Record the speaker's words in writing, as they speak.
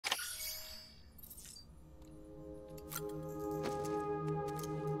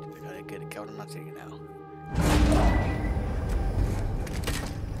capital not city now.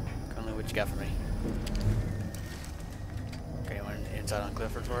 Currently, what you got for me? Okay, you went inside on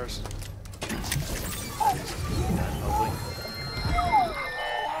Clifford for us? Done, hopefully.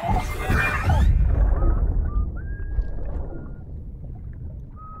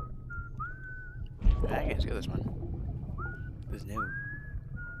 I guess go this one. This is new.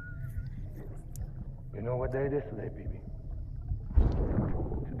 You know what day it is today, baby?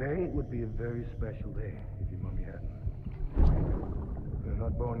 Today would be a very special day if your mommy hadn't. You're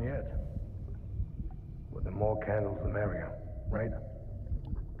not born yet. But the more candles, the merrier, right?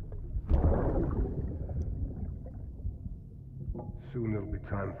 Soon it'll be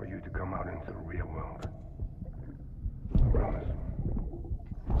time for you to come out into the real world. I promise.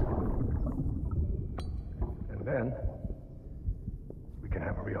 And then, we can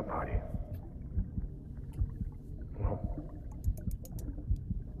have a real party. Well,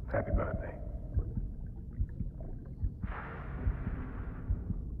 happy birthday.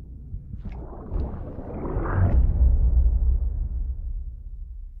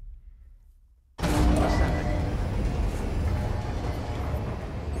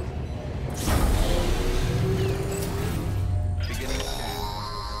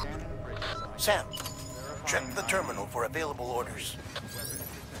 Sam, check the terminal for available orders.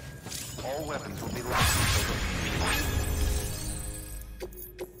 All weapons will be locked until the...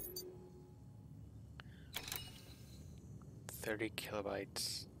 30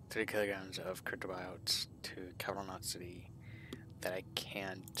 kilobytes, 30 kilograms of cryptobiotes to Capital Knot City that I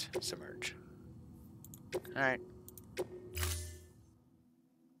can't submerge. Alright.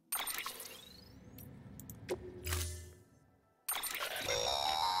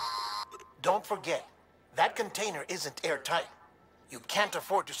 Don't forget, that container isn't airtight. You can't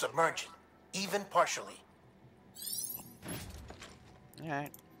afford to submerge it, even partially.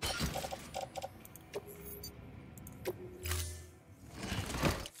 Alright.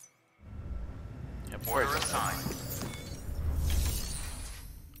 Yep, Order assigned.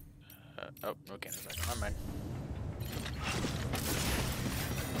 Oh, okay, never mind.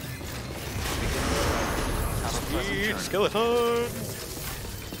 Have a pleasant journey. Skeleton!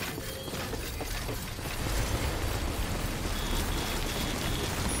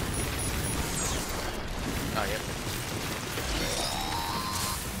 Oh, yep.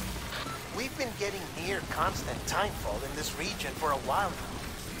 We've been getting near constant timefall in this region for a while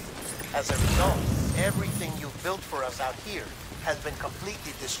now. As a result, everything you've built for us out here has been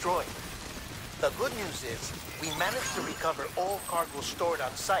completely destroyed. The good news is, we managed to recover all cargo stored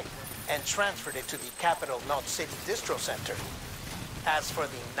on site and transferred it to the Capital Knot City Distro Center. As for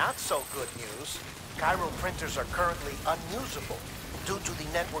the not-so-good news, Chiral printers are currently unusable due to the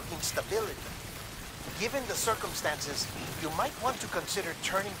network instability. Given the circumstances, you might want to consider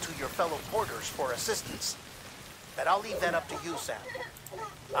turning to your fellow porters for assistance. But I'll leave that up to you, Sam.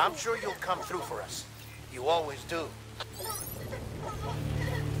 I'm sure you'll come through for us. You always do.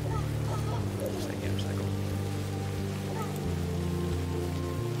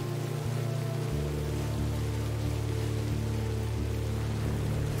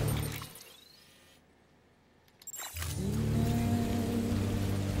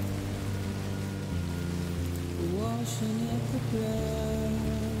 Washing at the ground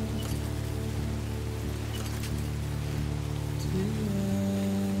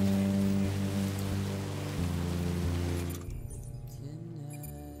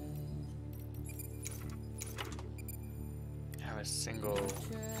Have a single. No. Okay,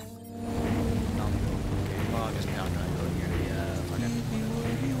 well, I guess we're not gonna go near the fucking.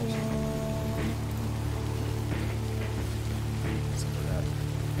 Let's do that.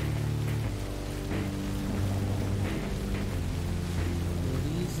 What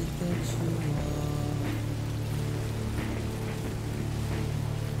is it that you want?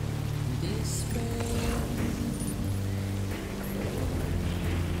 Despair.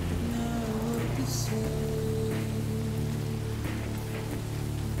 Now what to say?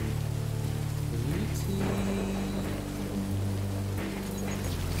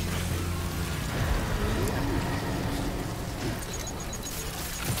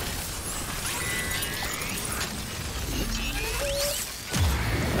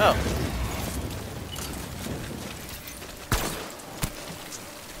 Oh.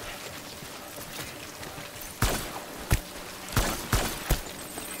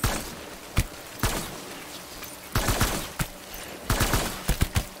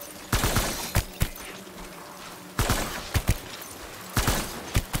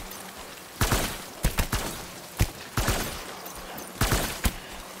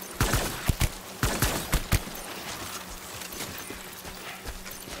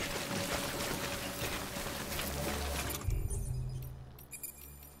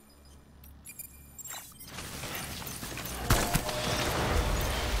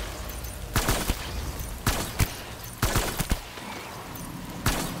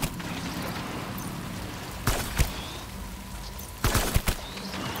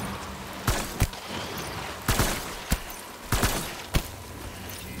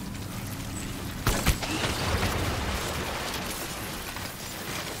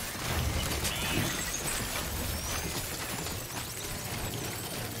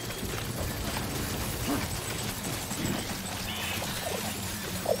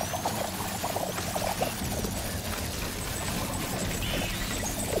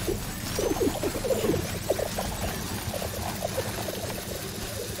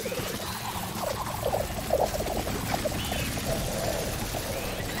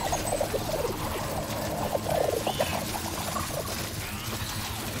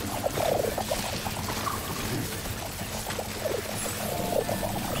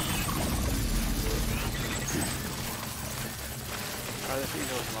 Try this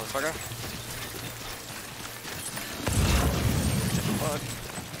easy with motherfucker. Blood.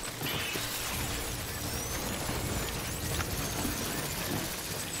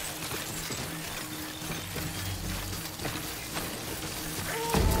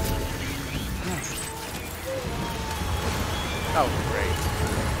 Oh, great.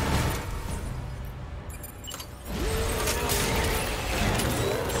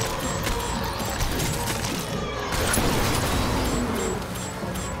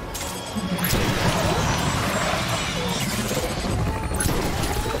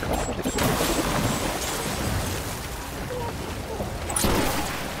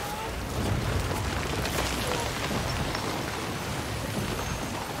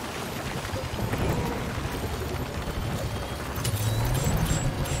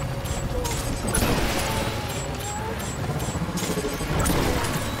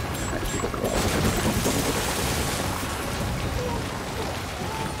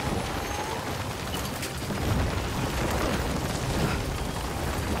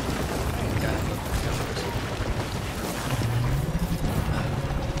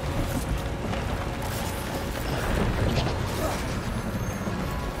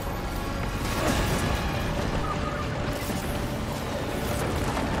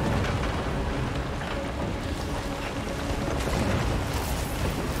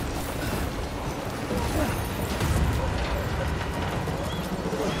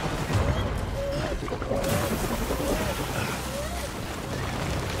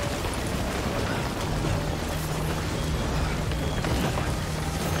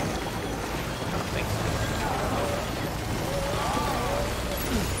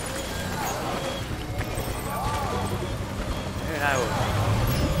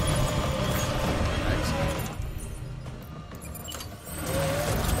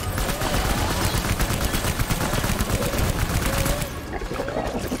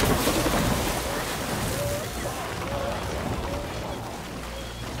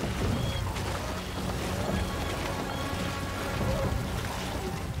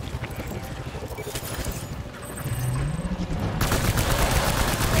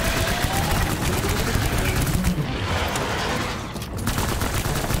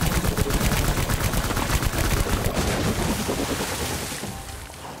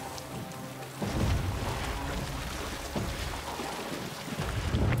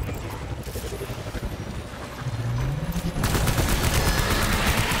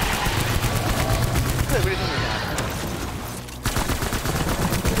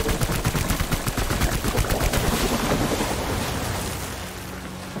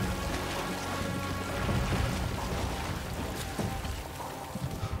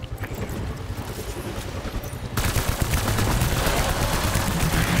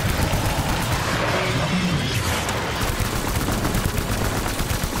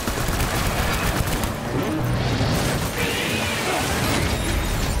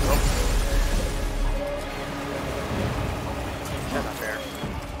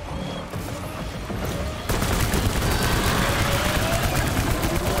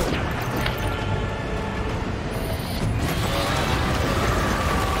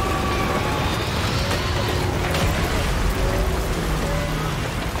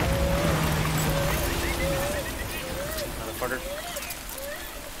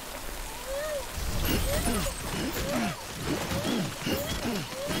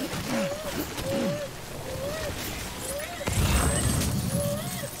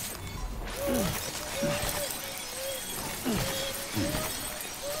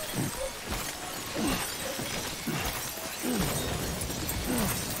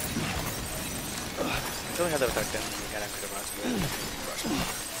 Don't have that without them. We got after the boss.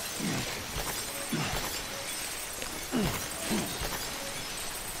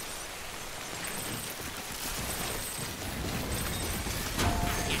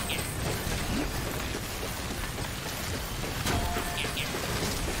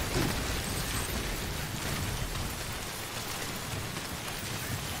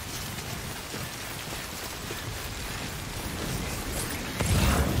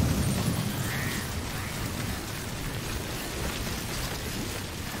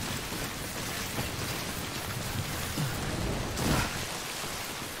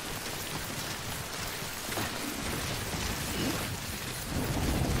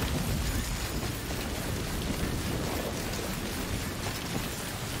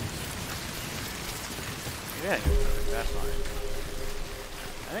 Yeah, that's fine.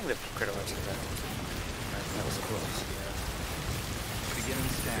 I think the critter was that. That was close. Yeah. Beginning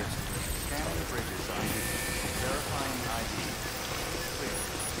scan. Scanning bridges ID. Verifying ID. Clear.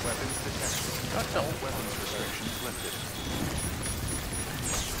 Weapons detected. Oh, no. Weapons restrictions lifted.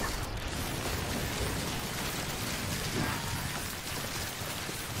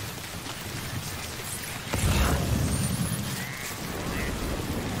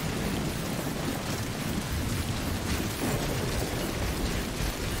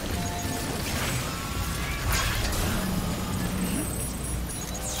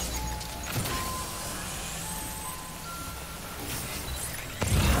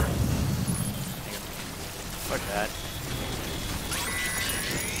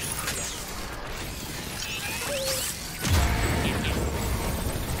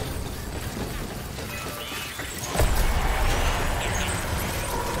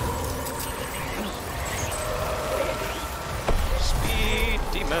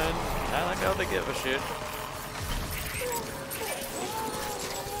 and I don't give a shit.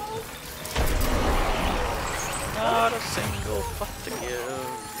 Not a single fuck to give.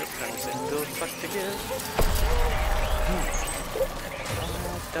 Nope, not a single fuck to give.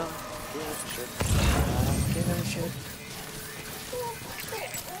 I don't give a shit. I don't give a shit.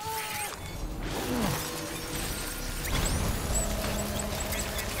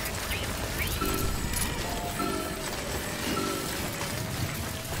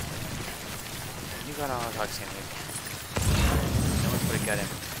 You got all the toxinic. No one's put a gut in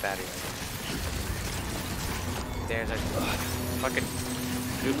battery. There's a fucking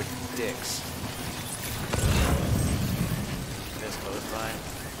stupid dicks. This clothesline.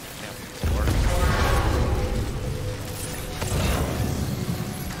 Yeah, work.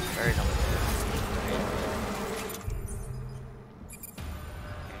 Very complicated.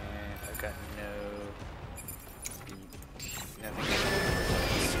 And I've got no beat. Nothing.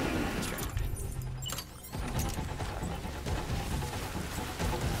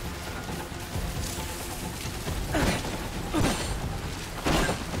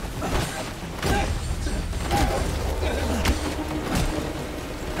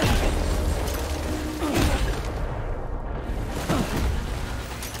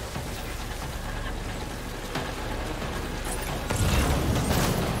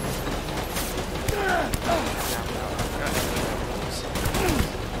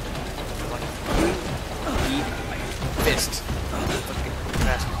 Fist. Fucking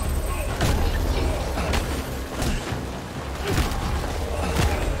bastard.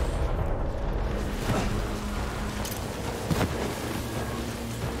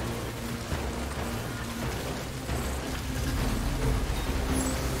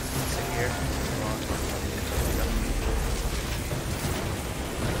 Sit here.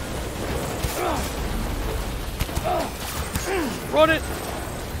 Run it!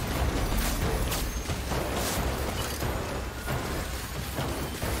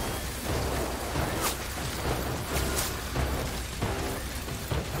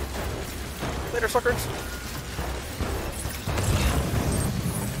 Later, suckers!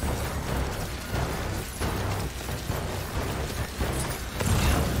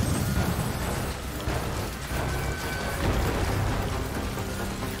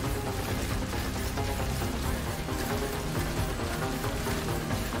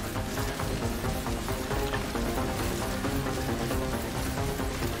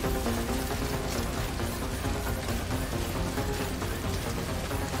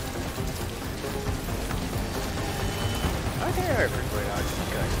 I think I heard pretty good out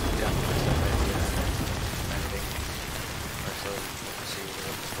down for stuff anything. Or so we'll see what we're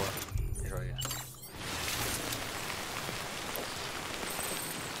looking for. He's already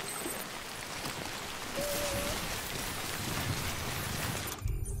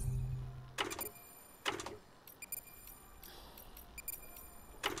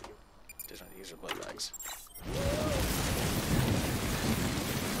just want to use the blood bags.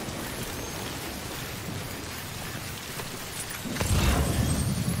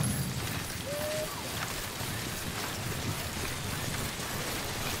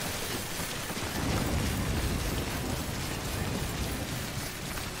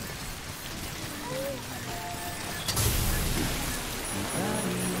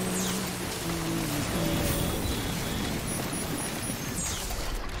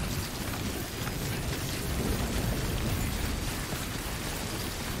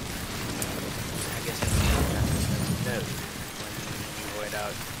 Out,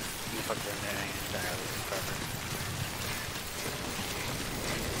 you fucked them in entirely forever.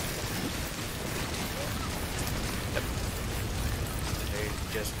 Yep. They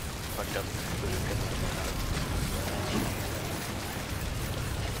just fucked up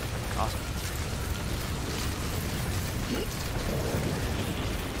awesome.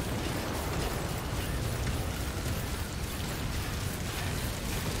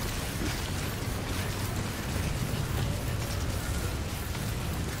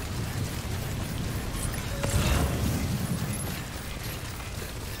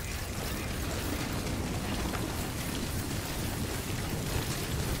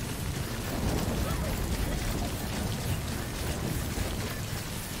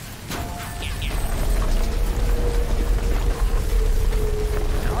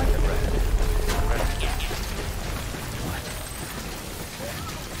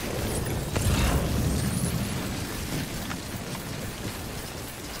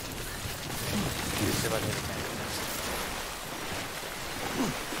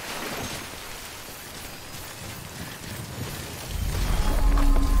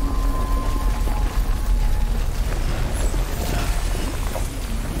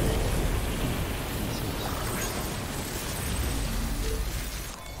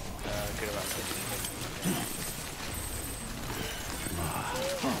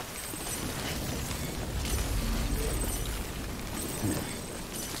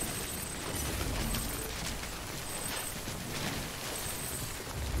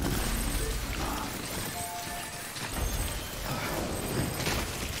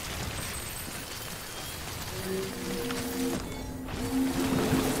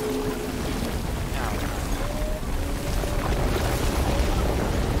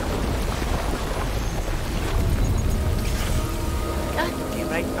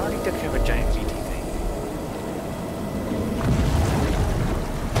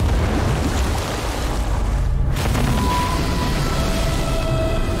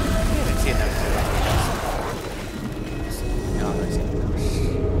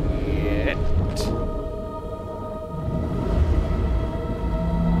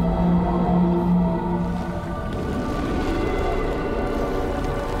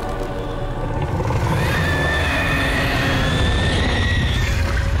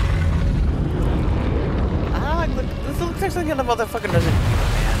 other motherfucker doesn't.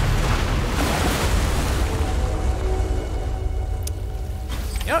 Man.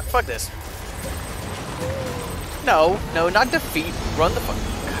 You know what? Fuck this. No, no, not defeat. Run the fuck.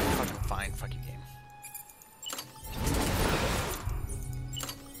 God, fucking fine. Fuck you, game.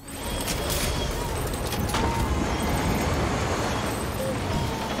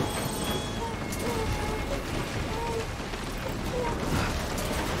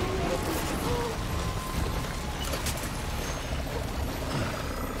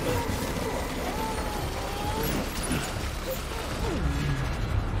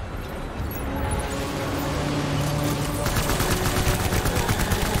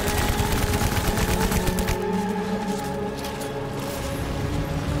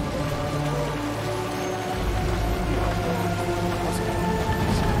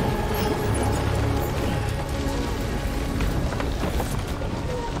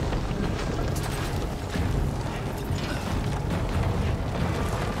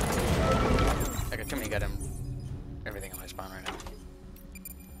 Got him everything on my spawn right now.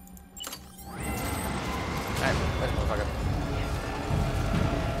 Alright, let's motherfucker.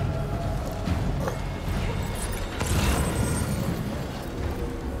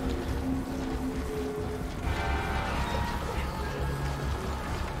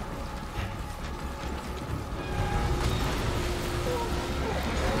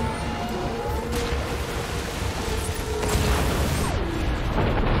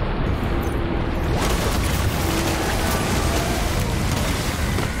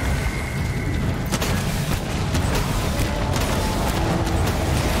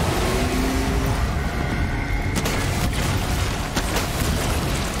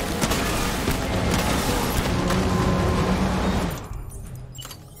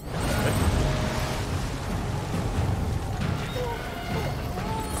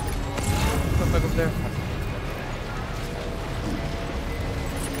 Back up there.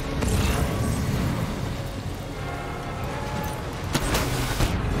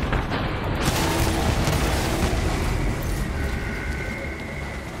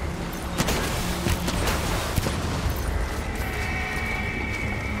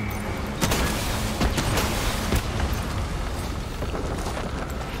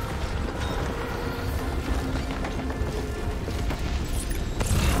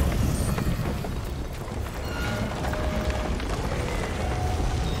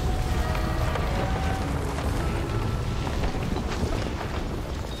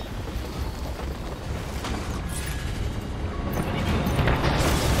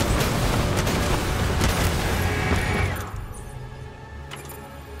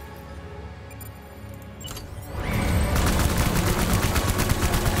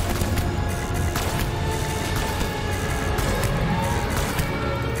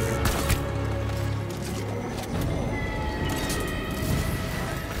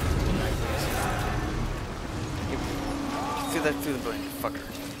 That through the building, fucker.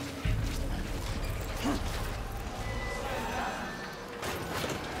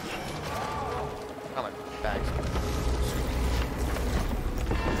 Oh, my bags.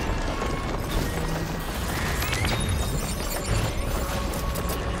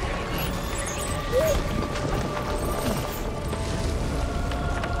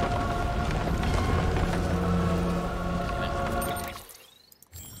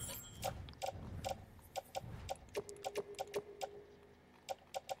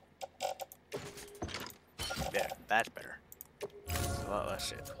 Yeah, that's better. A lot less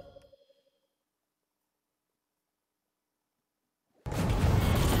shit.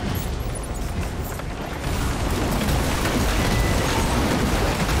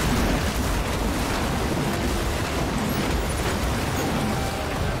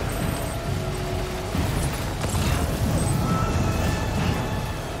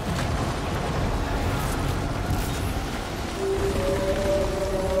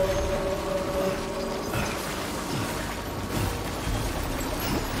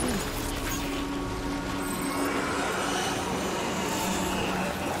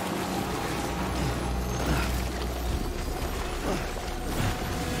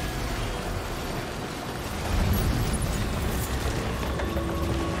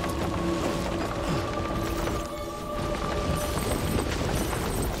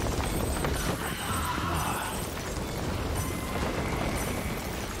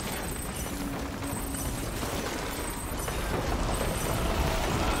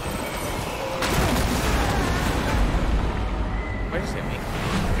 Where'd you hit me?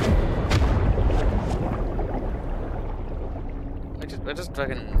 I just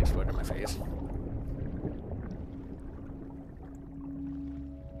fucking exploded in my face.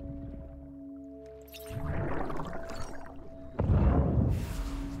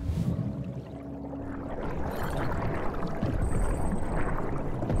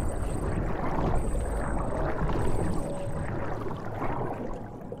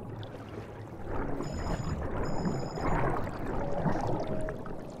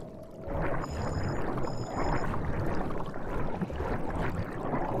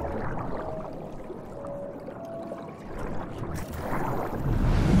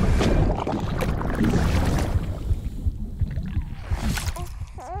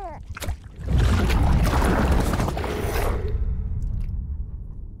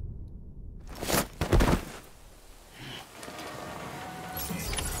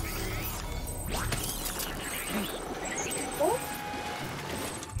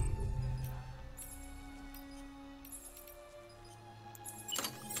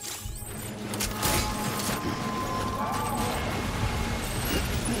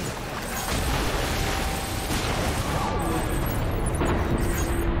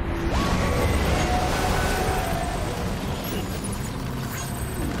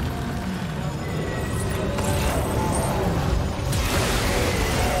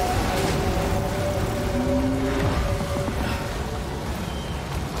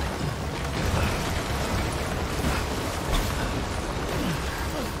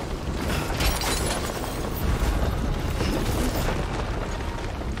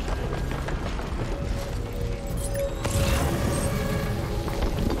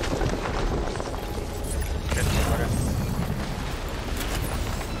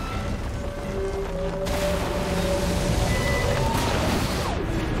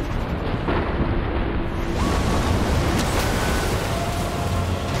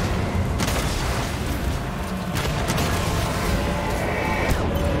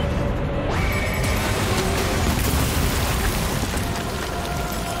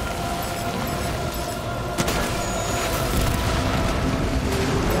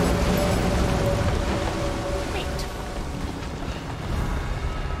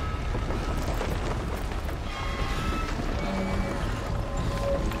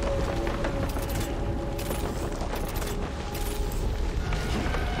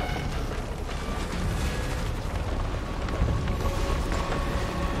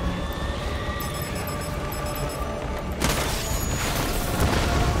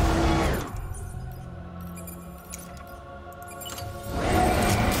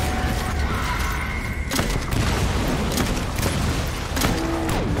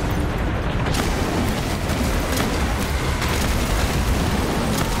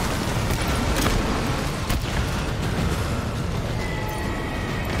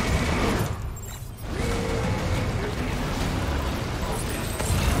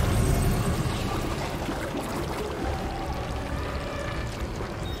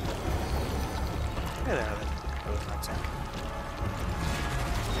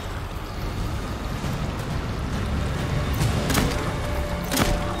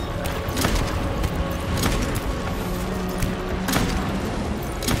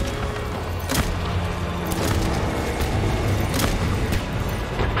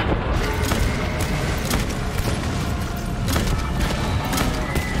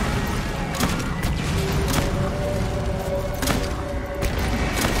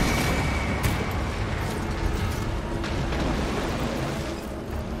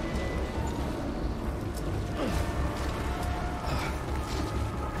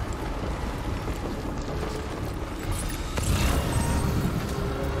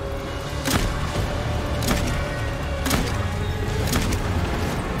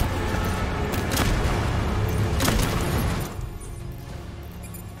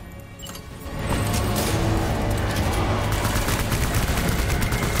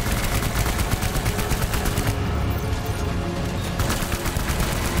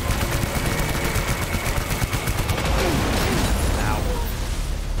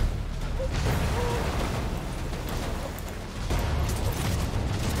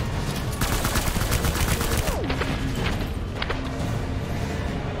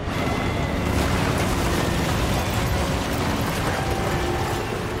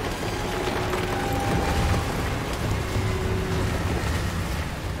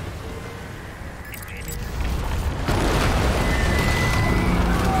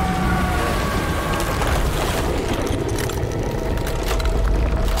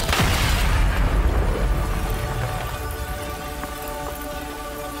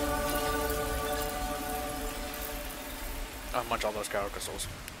 carcasses.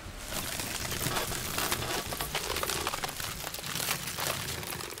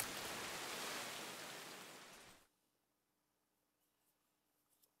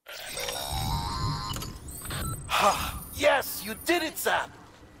 Ha! Yes, you did it, Sam!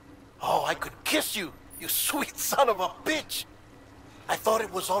 Oh, I could kiss you, you sweet son of a bitch! I thought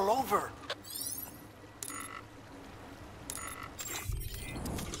it was all over.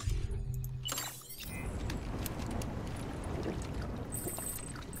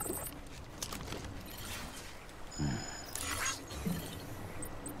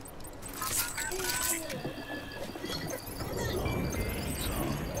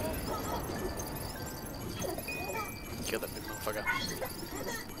 Kill that big motherfucker. I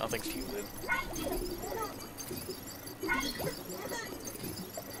don't think Steve would.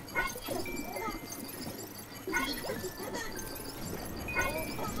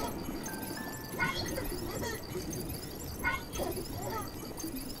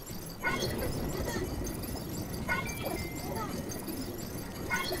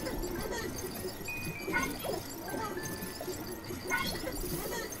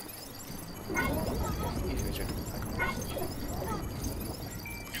 He's reaching.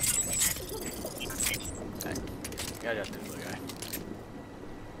 Alright. Yeah, I got this little guy.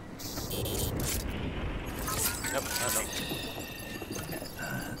 Nope, no.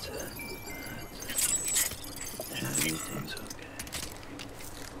 That's it. Everything's okay.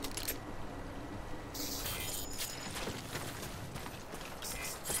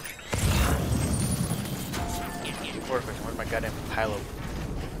 Perfect. Where's my goddamn pile of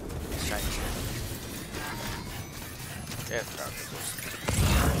shiny shit? Yeah, it's carcasses.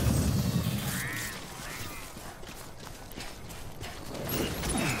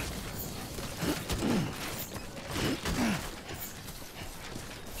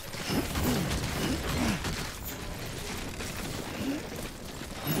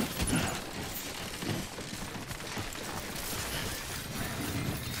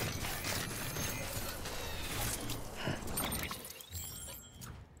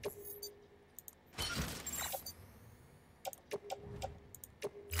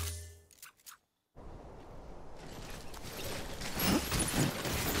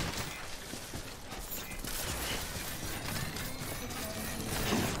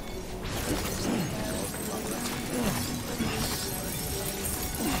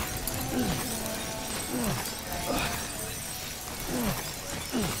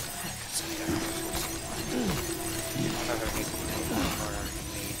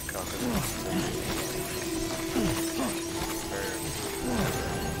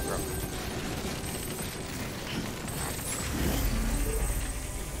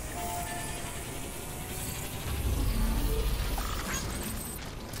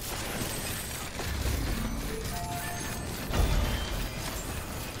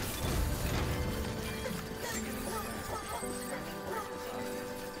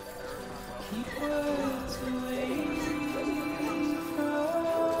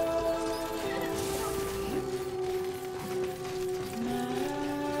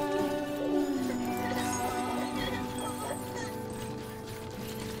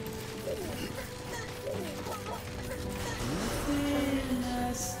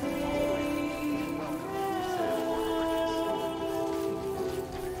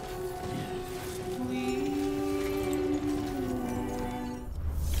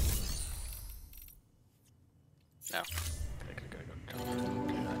 No. I gotta go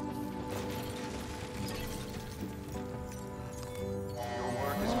do that. Your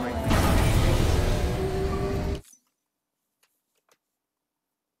work is great.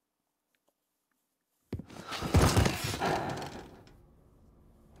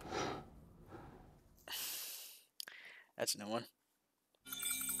 That's a new one.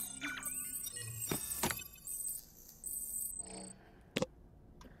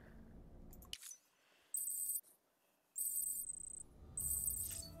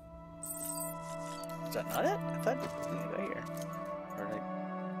 Is that not it? I thought we need to go here. Or did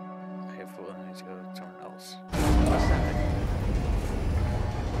I have fool and I need to go somewhere else. What's that?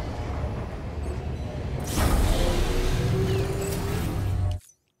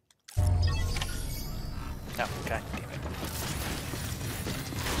 No, god damn it.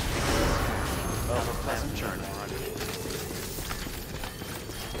 Have a pleasant journey.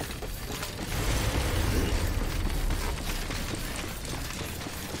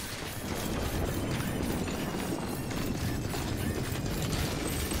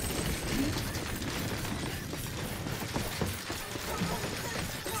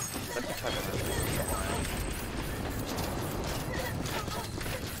 Let me talk about this for a while.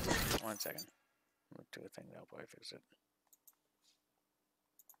 1 second. I'm gonna do a thing that'll probably fix it.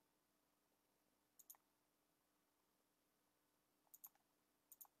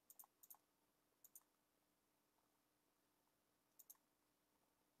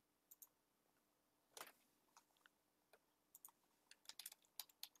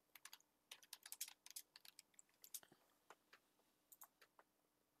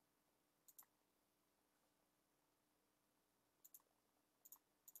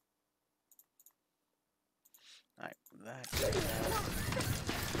 Alright, that.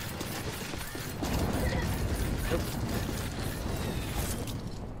 Nope.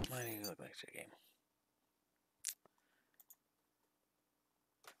 Why do you look like a game?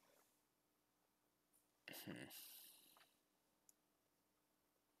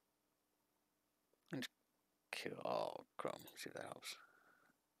 And kill all Chrome, see if that helps.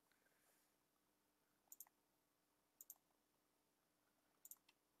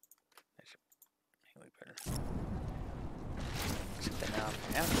 That should make it look better. Except that now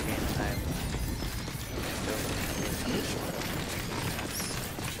after the game time,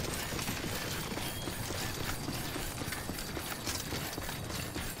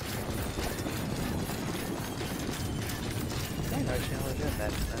 I know she only did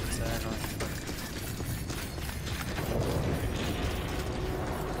that. That's annoying.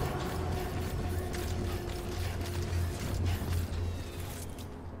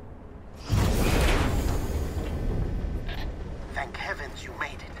 Thank heavens you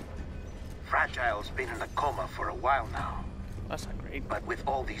made it. Fragile's been in a coma for a while now. That's not great. But with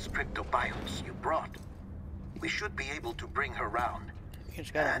all these cryptobiotes you brought, we should be able to bring her round. You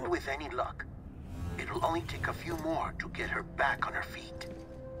just gotta And with any luck, it'll only take a few more to get her back on her feet.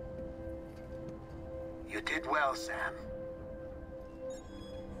 You did well, Sam.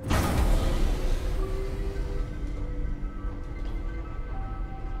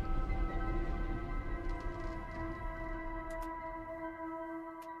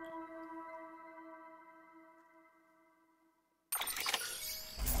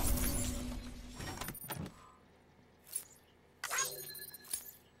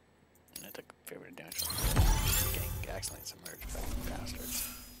 I took favorite damage. Getting accidentally submerged by bastards.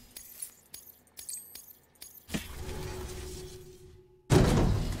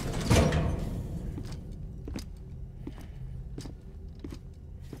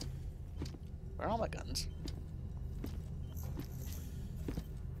 Where are all my guns?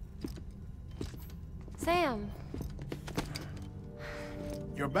 Sam,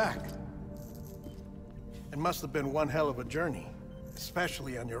 You're back. It must have been one hell of a journey,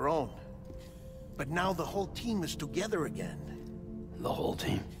 especially on your own. But now the whole team is together again. The whole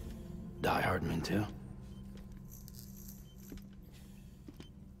team? Die Hardman too?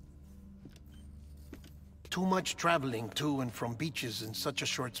 Too much traveling to and from beaches in such a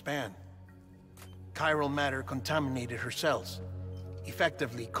short span. Chiral matter contaminated her cells,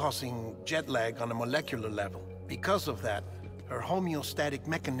 effectively causing jet lag on a molecular level. Because of that, her homeostatic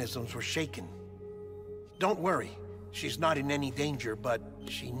mechanisms were shaken. Don't worry, she's not in any danger, but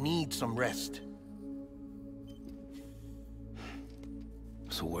she needs some rest.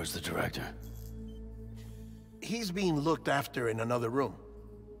 So where's the director? He's being looked after in another room.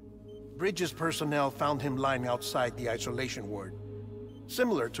 Bridges personnel found him lying outside the isolation ward.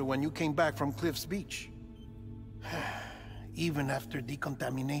 Similar to when you came back from Cliff's Beach. Even after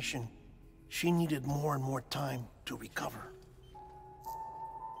decontamination, she needed more and more time to recover.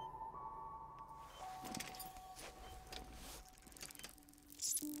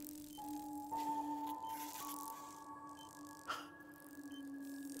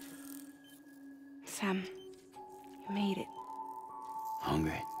 Sam, you made it.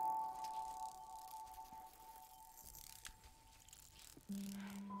 Hungry?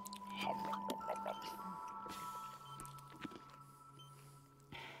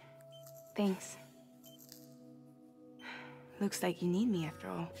 Thanks. Looks like you need me after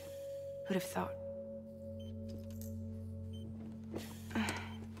all. Who'd have thought?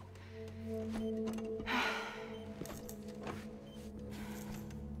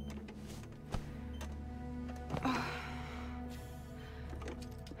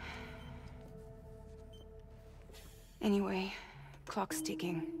 Anyway, clock's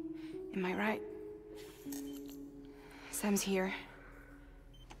ticking. Am I right? Sam's here.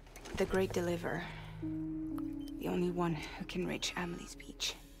 The Great Deliverer. The only one who can reach Amelie's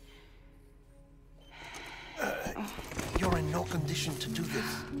Beach. You're in no condition to do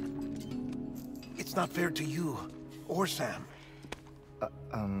this. It's not fair to you, or Sam.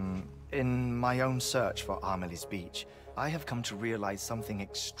 In my own search for Amelie's Beach, I have come to realize something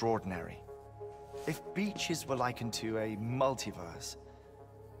extraordinary. If beaches were likened to a multiverse,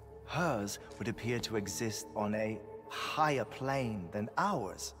 hers would appear to exist on a higher plane than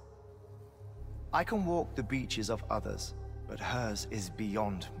ours. I can walk the beaches of others, but hers is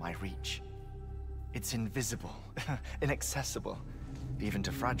beyond my reach. It's invisible, inaccessible, even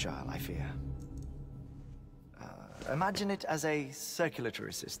to Fragile, I fear. Imagine it as a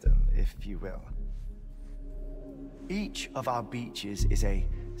circulatory system, if you will. Each of our beaches is a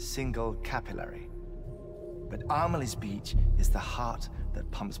single capillary, but Amelie's Beach is the heart that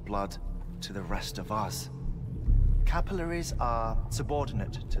pumps blood to the rest of us. Capillaries are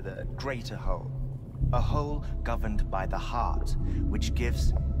subordinate to the greater whole. A whole governed by the heart, which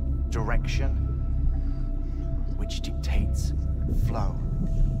gives direction, which dictates flow,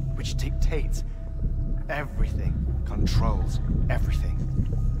 which dictates everything, controls everything.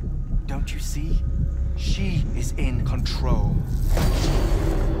 Don't you see? She is in control.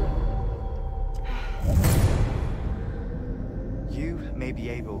 You may be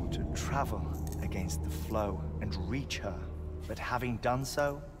able to travel against the flow and reach her, but having done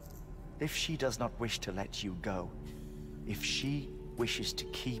so, if she does not wish to let you go, if she wishes to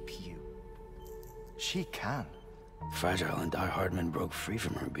keep you, she can. Fragile and Die Hardman broke free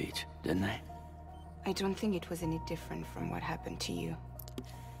from her beach, didn't they? I don't think it was any different from what happened to you.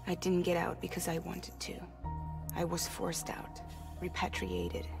 I didn't get out because I wanted to. I was forced out.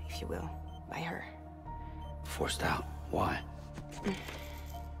 Repatriated, if you will, by her. Forced out? Why?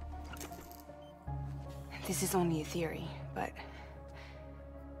 This is only a theory, but...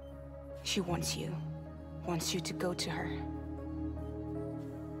 she wants you. Wants you to go to her.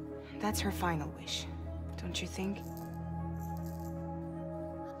 That's her final wish, don't you think?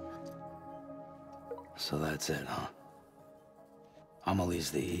 So that's it, huh? Amelie's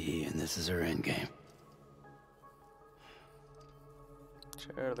the EE, and this is her endgame.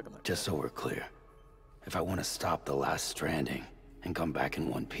 Sure, look at that. Just so we're clear, if I want to stop the last stranding and come back in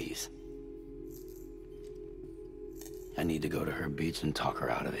one piece, I need to go to her beach and talk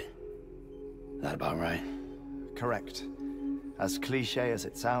her out of it. That about right? Correct. As cliche as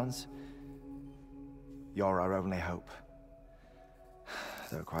it sounds, you're our only hope.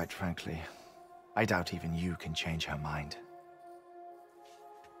 Though quite frankly, I doubt even you can change her mind.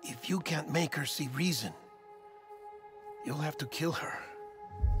 If you can't make her see reason, you'll have to kill her.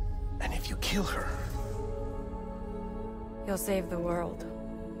 And if you kill her... You'll save the world,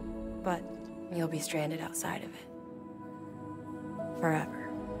 but you'll be stranded outside of it. Forever.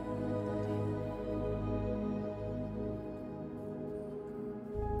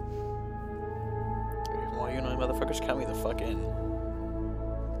 Well, you know, motherfuckers, count me the fuck in.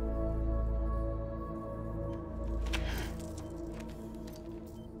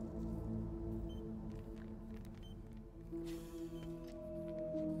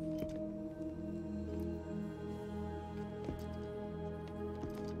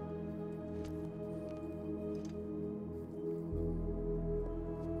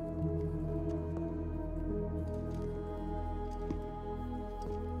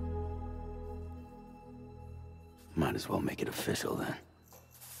 Might as well make it official then.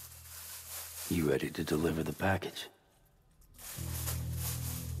 You ready to deliver the package?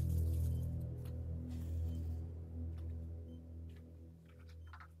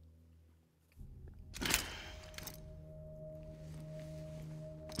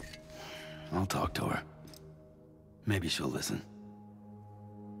 I'll talk to her. Maybe she'll listen.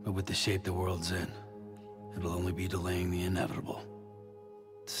 But with the shape the world's in, it'll only be delaying the inevitable.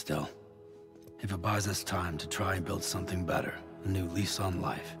 Still, if it buys us time to try and build something better, a new lease on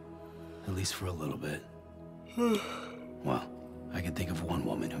life, at least for a little bit, well, I can think of one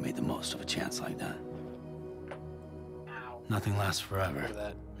woman who made the most of a chance like that. Nothing lasts forever, Look at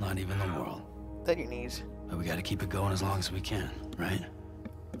that. not even the world. That your knees. But we gotta keep it going as long as we can, right?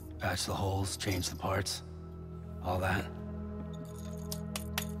 Patch the holes, change the parts, all that.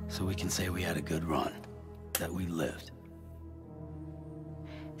 So we can say we had a good run, that we lived.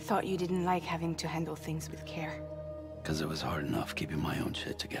 Thought you didn't like having to handle things with care. 'Cause it was hard enough keeping my own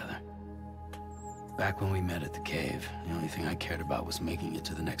shit together. Back when we met at the cave, the only thing I cared about was making it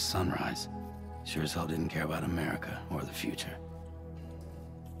to the next sunrise. Sure as hell didn't care about America or the future.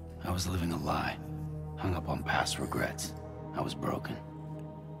 I was living a lie, hung up on past regrets. I was broken.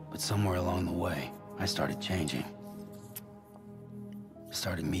 But somewhere along the way, I started changing.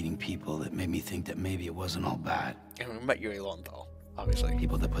 Started meeting people that made me think that maybe it wasn't all bad. And we met you alone, though, obviously.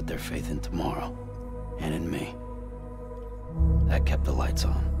 People that put their faith in tomorrow, and in me. That kept the lights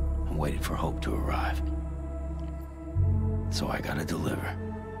on, and waited for hope to arrive. So I gotta deliver,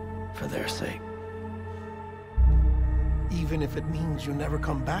 for their sake. Even if it means you never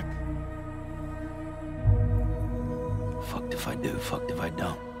come back? Fucked if I do, fucked if I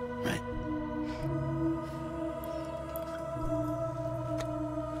don't, right?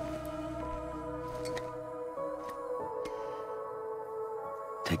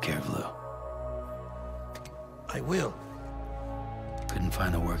 Take care of Lou. I will. Couldn't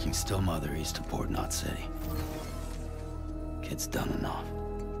find a working still mother east of Port Knot City. Kid's done enough.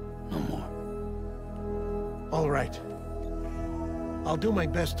 No more. All right. I'll do my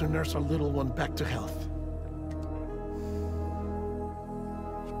best to nurse our little one back to health.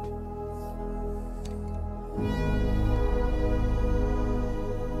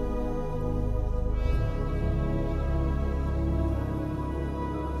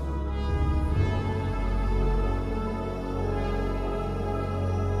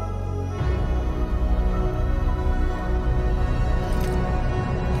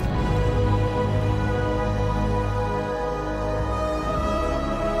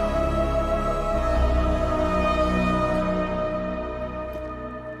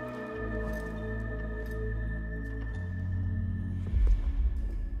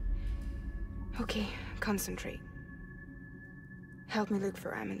 Okay, concentrate. Help me look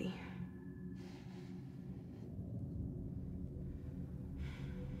for Amelie.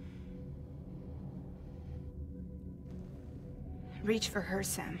 Reach for her,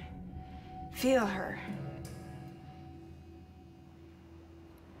 Sam. Feel her.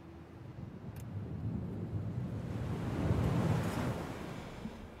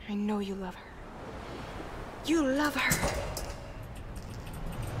 I know you love her. You love her!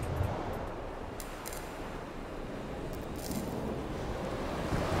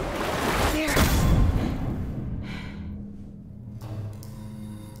 There!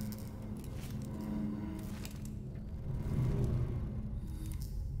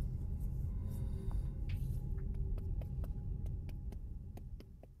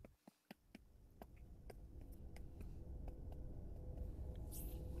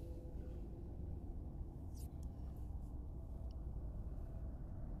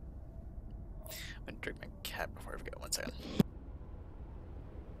 I'm gonna drink my cat before I forget. 1 second.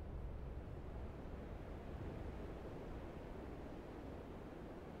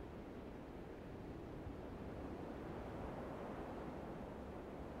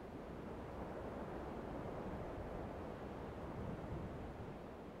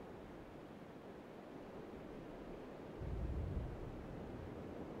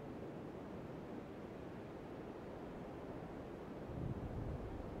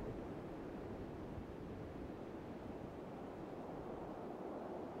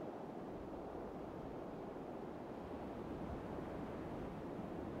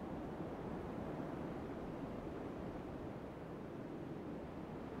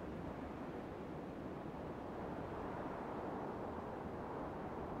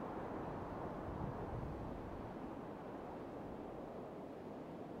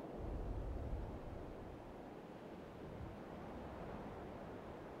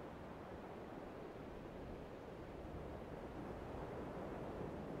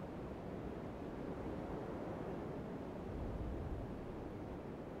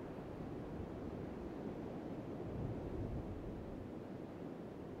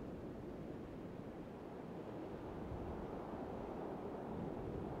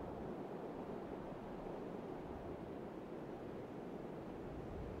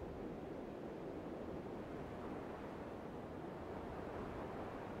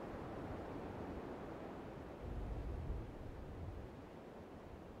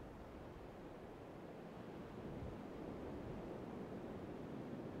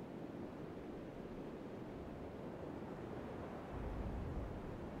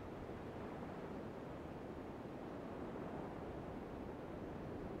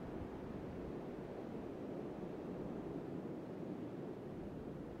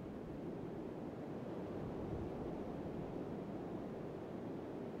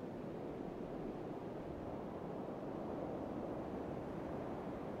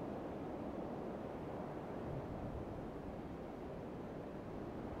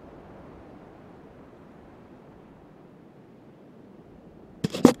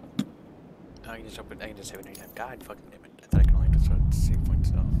 I can just open. I can just save it anytime. God fucking damn it! I thought I could only just save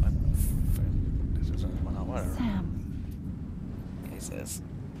points. No, this is well, whatever. Sam. He says.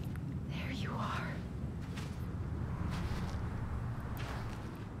 There you are.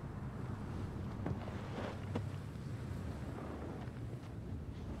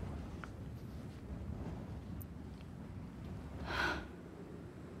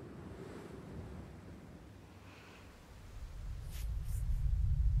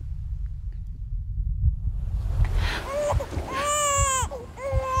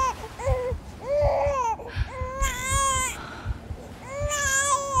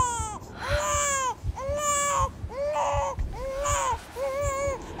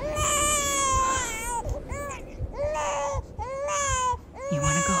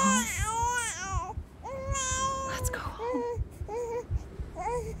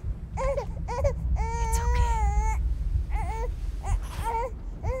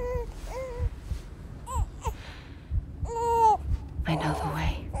 I know the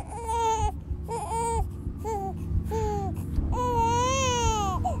way.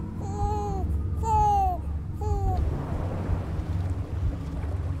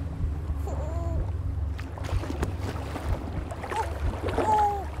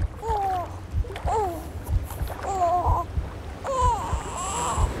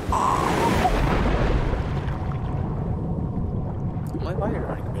 Why are you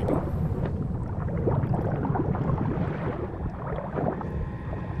running, baby?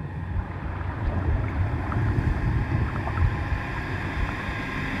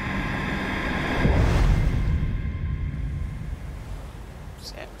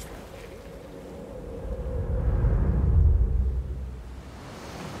 Sam's running, baby.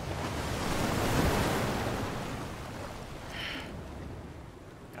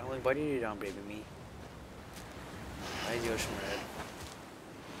 What did you do, baby me? I do some red.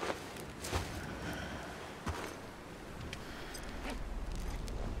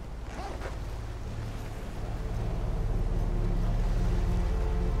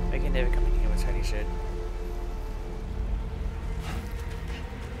 I can never come in here with honey shit.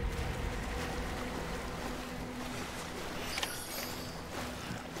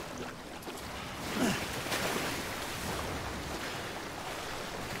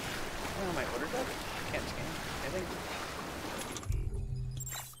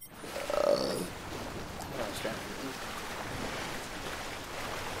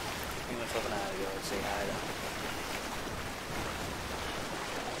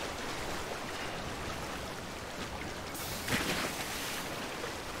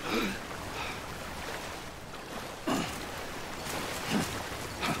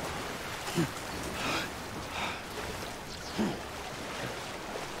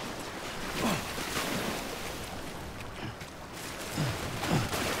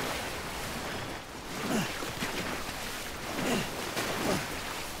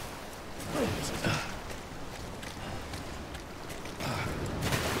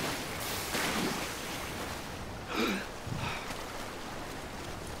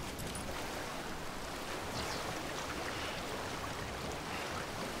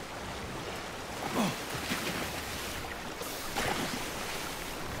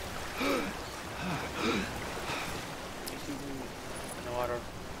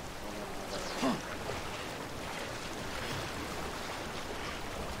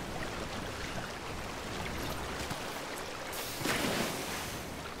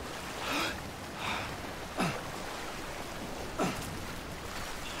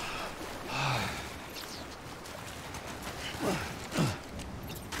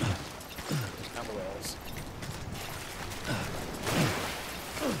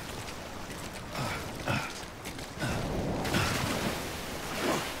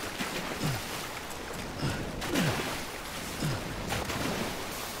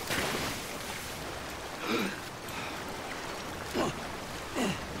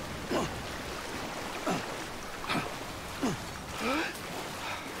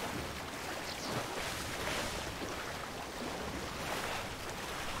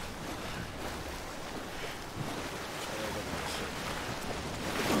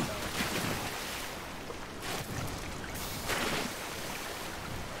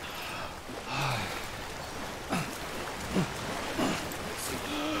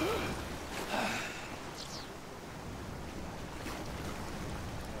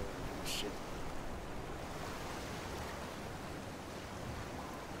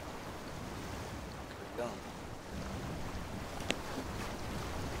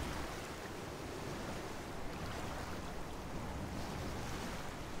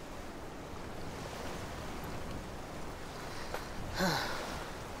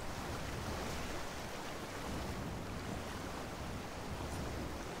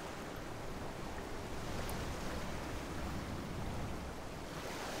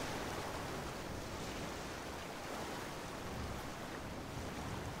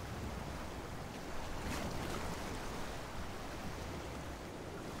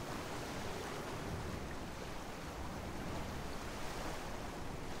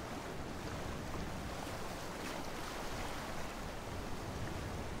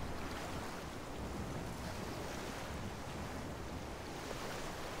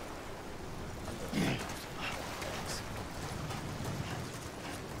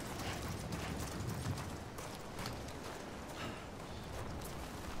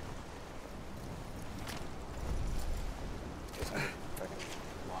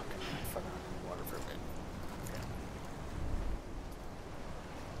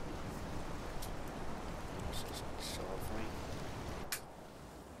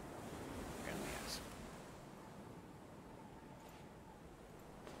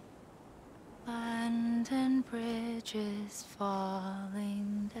 And bridges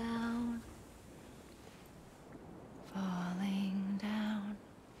falling down, falling down,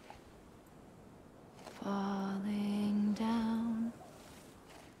 falling down.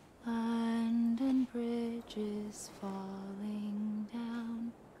 London bridges falling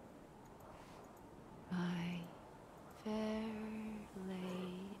down, my fair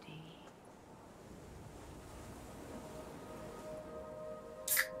lady.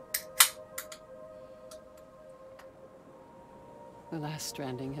 The last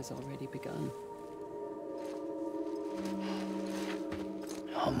stranding has already begun.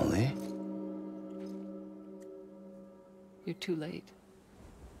 Amelie? You're too late.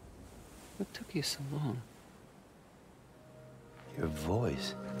 What took you so long? Your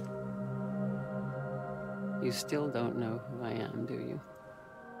voice. You still don't know who I am, do you?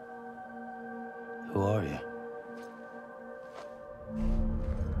 Who are you?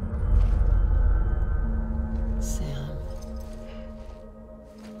 Sam.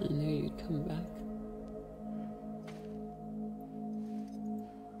 I knew you'd come back.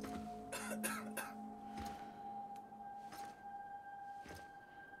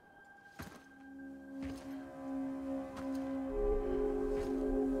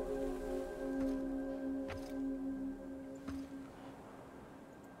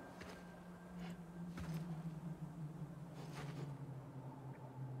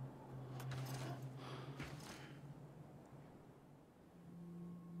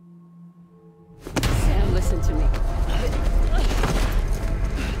 Sam, listen to me.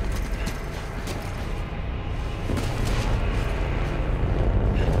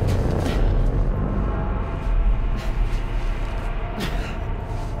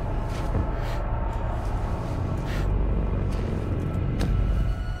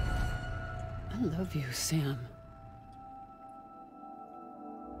 I love you, Sam.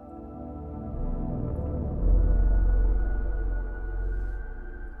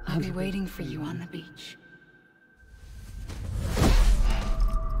 I'll be waiting for you on the beach.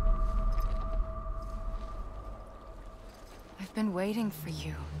 I've been waiting for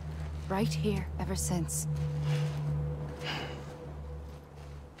you, right here, ever since.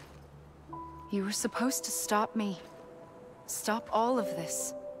 You were supposed to stop me. Stop all of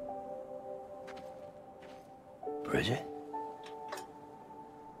this. Bridget?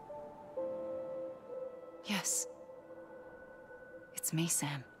 Yes. It's me,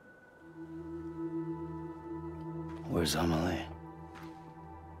 Sam. Where's Amelie?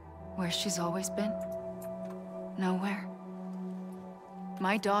 Where she's always been. Nowhere.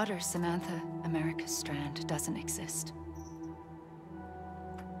 My daughter, Samantha America Strand, doesn't exist.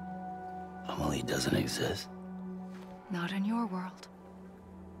 Amelie doesn't exist. Not in your world.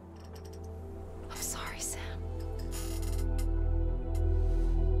 I'm sorry, Sam.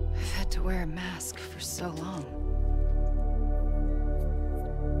 I've had to wear a mask for so long.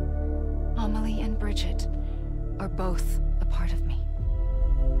 Amelie and Bridget are both a part of me.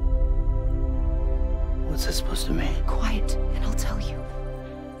 What's that supposed to mean? Quiet, and I'll tell you.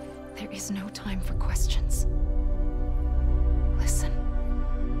 There is no time for questions. Listen.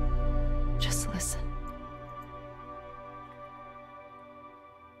 Just listen.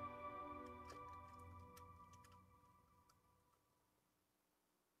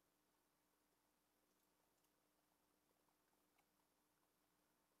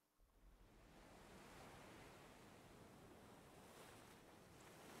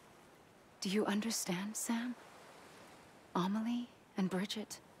 Do you understand, Sam? Amelie and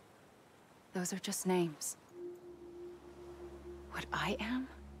Bridget, those are just names. What I am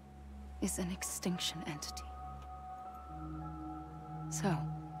is an extinction entity. So,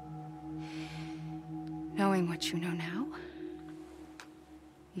 knowing what you know now,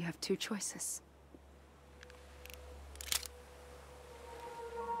 you have two choices.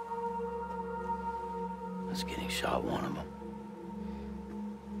 Was getting shot one of them.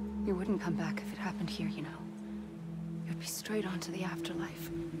 You wouldn't come back if it happened here, you know. You'd be straight on to the afterlife.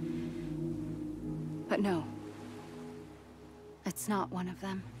 But no. It's not one of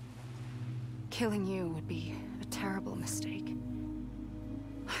them. Killing you would be a terrible mistake.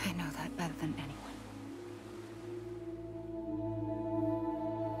 I know that better than anyone.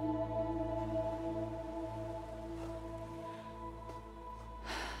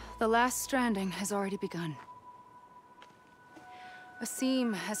 The last stranding has already begun. A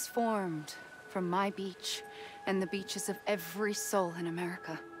seam has formed from my beach and the beaches of every soul in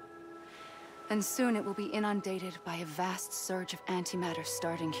America. And soon it will be inundated by a vast surge of antimatter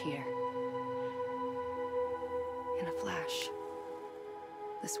starting here. In a flash,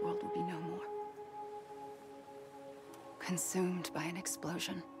 this world will be no more. Consumed by an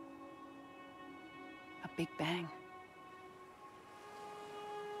explosion. A big bang.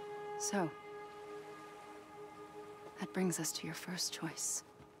 So, that brings us to your first choice.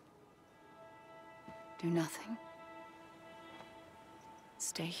 Do nothing.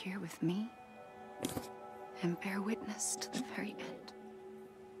 Stay here with me. And bear witness to the very end.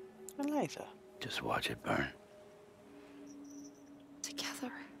 And later. Just watch it burn.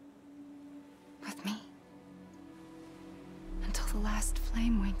 Together. With me. Until the last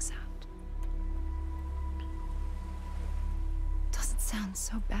flame winks out. Doesn't sound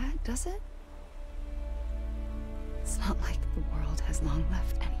so bad, does it? It's not like the world has long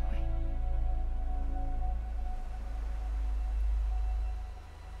left anyway.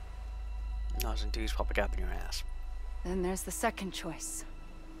 Not until he's propaganda in your ass. Then there's the second choice.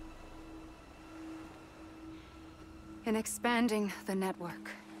 In expanding the network,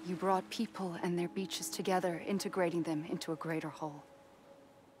 you brought people and their beaches together, integrating them into a greater whole.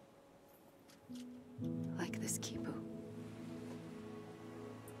 Like this Kipu.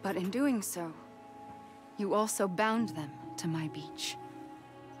 But in doing so, you also bound them to my beach.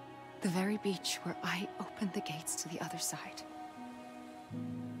 The very beach where I opened the gates to the other side.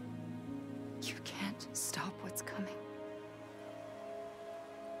 You can't stop what's coming.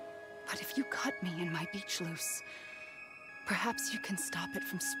 But if you cut me and my beach loose, perhaps you can stop it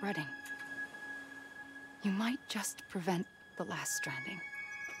from spreading. You might just prevent the last stranding.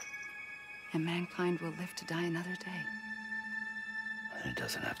 And mankind will live to die another day. And it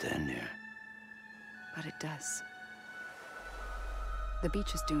doesn't have to end here. But it does. The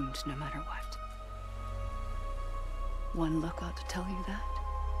beach is doomed no matter what. One look ought to tell you that.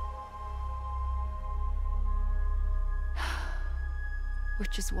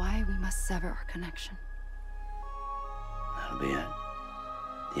 Which is why we must sever our connection. That'll be it.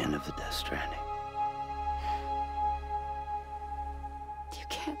 The end of the Death Stranding. You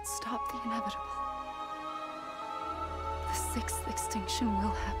can't stop the inevitable. The sixth extinction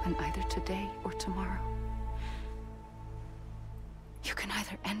will happen either today or tomorrow. You can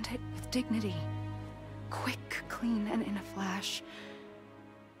either end it with dignity, quick, clean, and in a flash,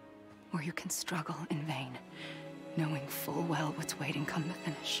 or you can struggle in vain, knowing full well what's waiting come the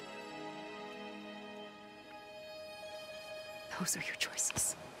finish. Those are your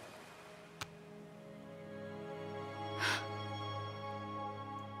choices.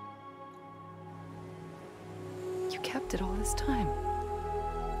 You kept it all this time.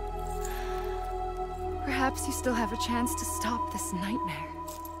 Perhaps you still have a chance to stop this nightmare.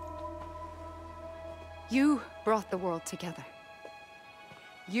 You brought the world together.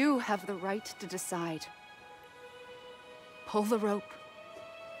 You have the right to decide. Pull the rope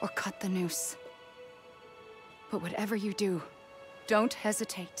or cut the noose. But whatever you do, don't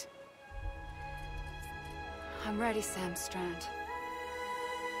hesitate. I'm ready, Sam Strand.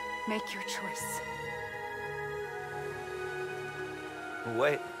 Make your choice.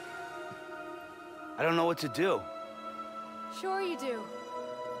 Wait. I don't know what to do. Sure you do.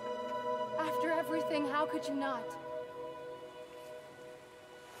 After everything, how could you not?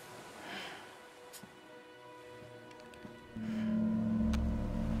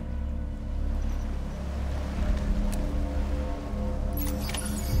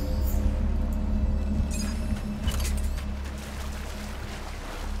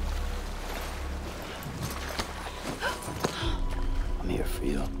 I'm here for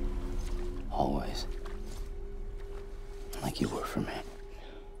you. Always. Like you were for me.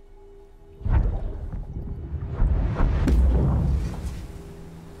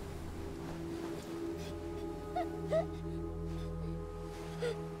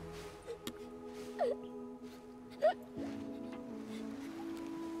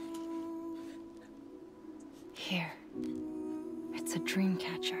 Here. It's a dream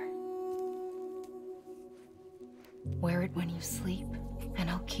catcher. Wear it when you sleep, and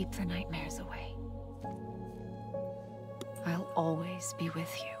I'll keep the nightmares away. I'll always be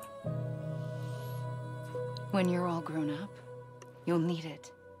with you. When you're all grown up, you'll need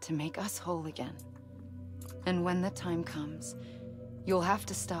it to make us whole again. And when the time comes, you'll have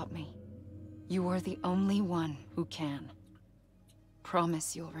to stop me. You are the only one who can.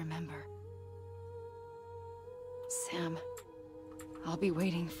 Promise you'll remember. Sam, I'll be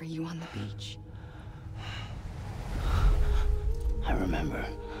waiting for you on the beach. I remember.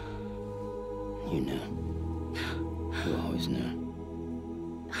 You knew. You always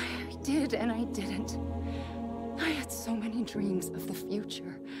knew. I did and I didn't. I had so many dreams of the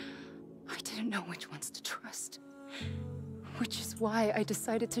future. I didn't know which ones to trust. Which is why I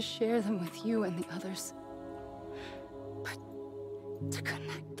decided to share them with you and the others. But to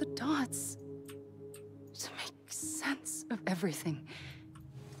connect the dots, to make sense of everything,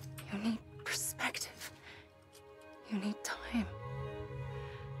 you need perspective. You need time.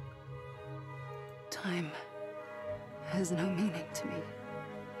 Time has no meaning to me.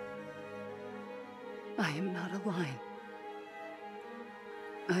 I am not a line.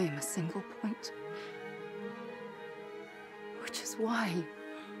 I am a single point. Which is why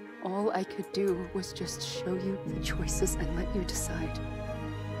all I could do was just show you the choices and let you decide.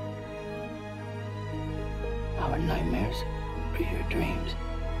 Our nightmares are your dreams.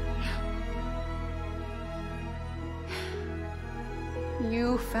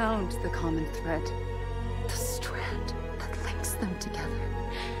 You found the common thread, the strand that links them together.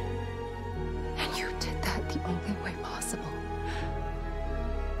 And you did that the only way possible.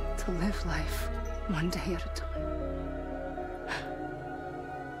 To live life one day at a time.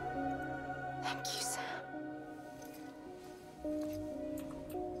 Thank you, Sam.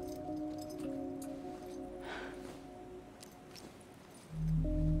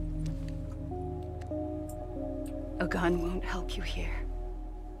 A gun won't help you here.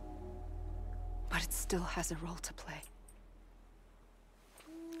 But it still has a role to play.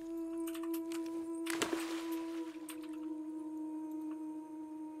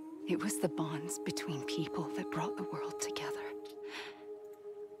 It was the bonds between people that brought the world together.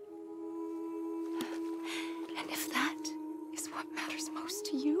 And if that is what matters most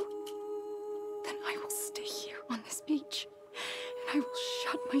to you, then I will stay here on this beach. And I will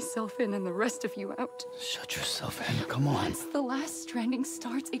shut myself in and the rest of you out. Shut yourself in, come on. Once the last stranding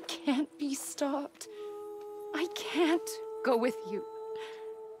starts, it can't be stopped. I can't go with you.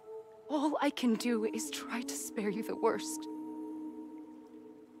 All I can do is try to spare you the worst.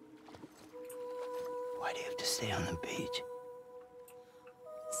 Why do you have to stay on the beach?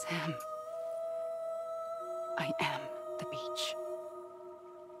 Sam, I am the beach.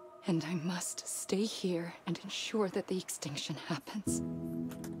 And I must stay here and ensure that the extinction happens.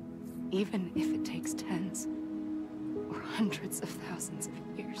 Even if it takes tens or hundreds of thousands of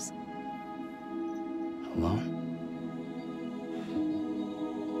years. Alone?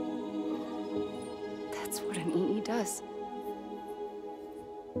 That's what an EE does.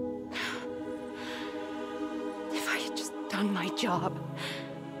 If I had just done my job,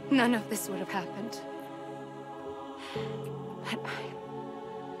 none of this would have happened. But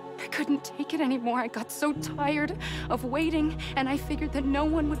I couldn't take it anymore. I got so tired of waiting, and I figured that no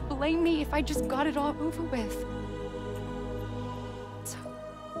one would blame me if I just got it all over with. So,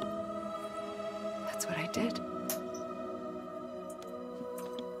 that's what I did.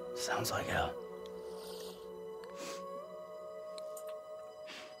 Sounds like hell.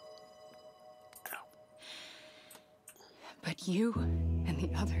 But you and the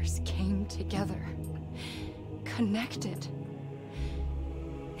others came together, connected.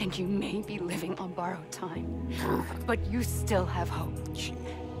 And you may be living on borrowed time, but you still have hope.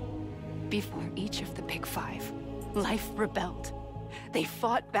 Before each of the Big Five, life rebelled. They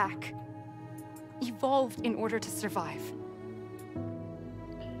fought back, evolved in order to survive.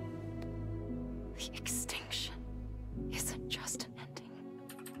 The extinction isn't just an ending.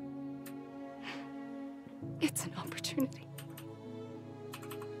 It's an opportunity.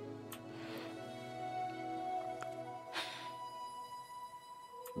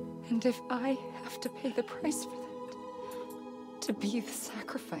 And if I have to pay the price for that, to be the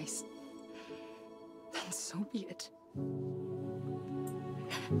sacrifice, then so be it.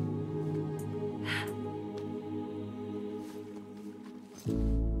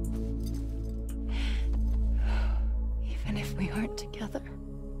 Even if we aren't together,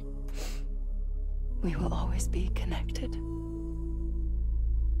 we will always be connected.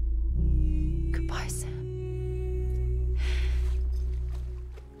 Goodbye, Sam.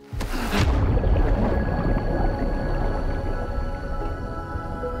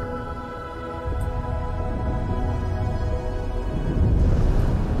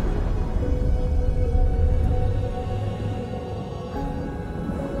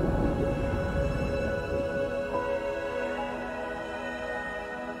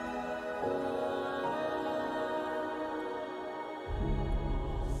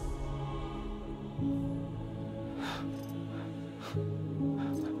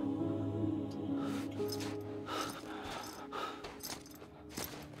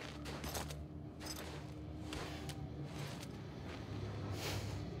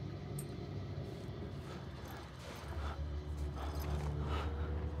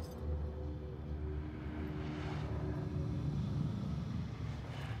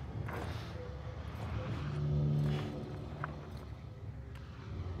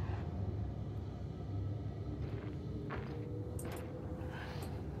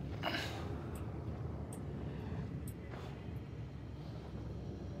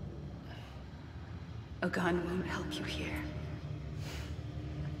 A gun won't help you here.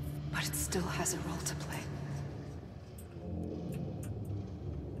 But it still has a role to play.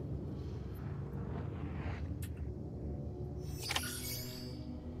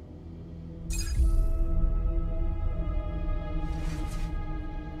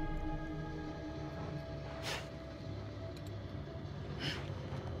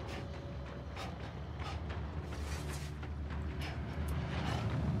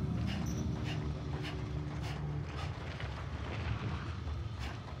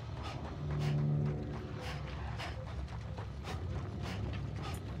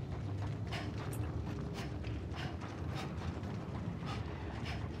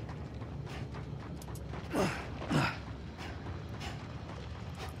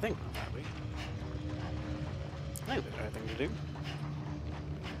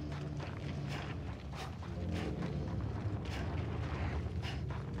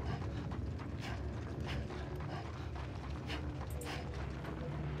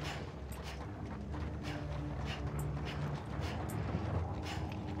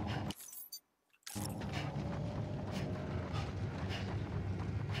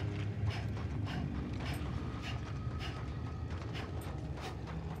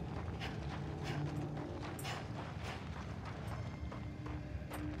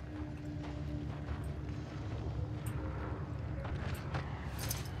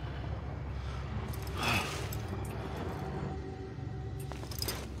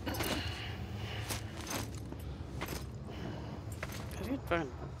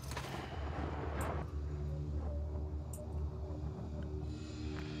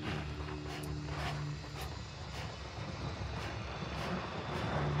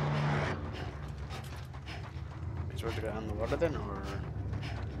 grabando orden or...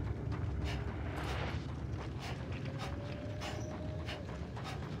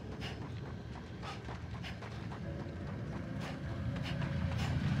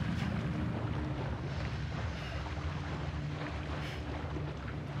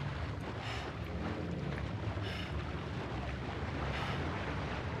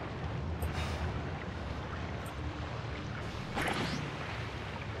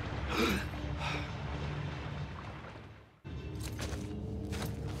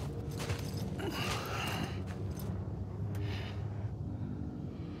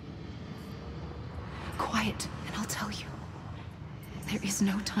 Quiet, and I'll tell you. There is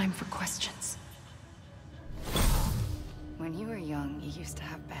no time for questions. When you were young, you used to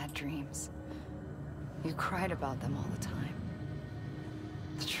have bad dreams. You cried about them all the time.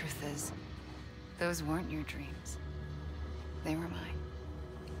 The truth is, those weren't your dreams. They were mine.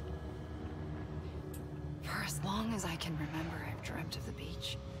 For as long as I can remember, I've dreamt of the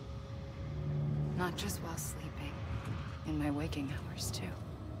beach. Not just while sleeping, in my waking hours, too.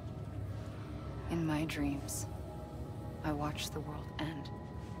 In my dreams, I watched the world end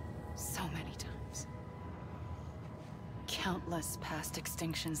so many times. Countless past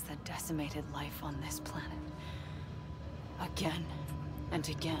extinctions that decimated life on this planet. Again, and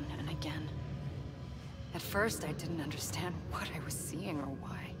again, and again. At first, I didn't understand what I was seeing or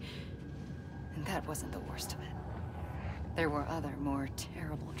why. And that wasn't the worst of it. There were other, more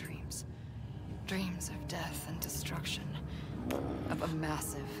terrible dreams. Dreams of death and destruction. Of a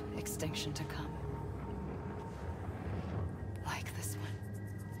massive extinction to come. Like this one.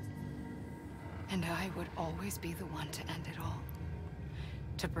 And I would always be the one to end it all.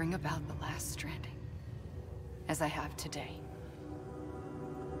 To bring about the last stranding. As I have today.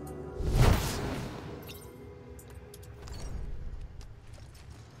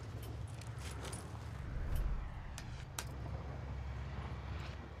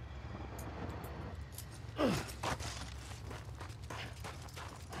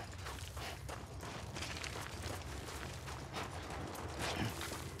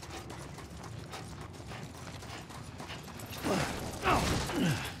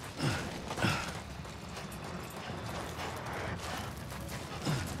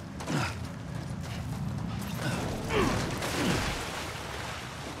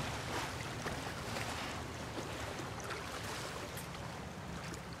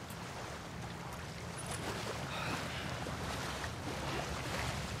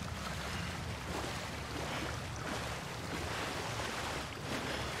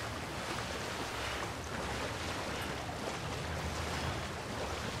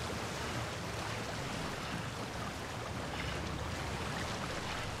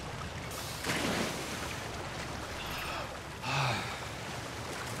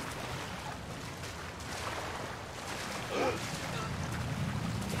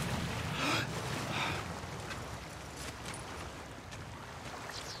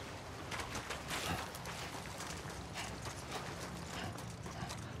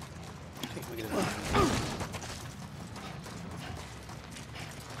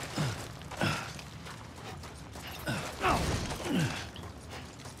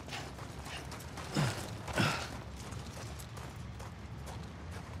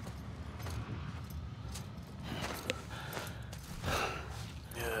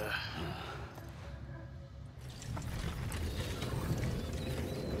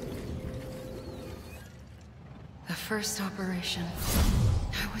 The first operation,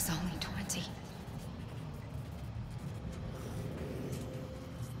 I was only 20.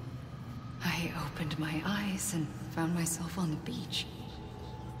 I opened my eyes and found myself on the beach.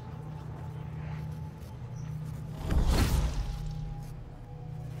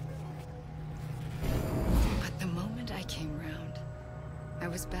 But the moment I came round, I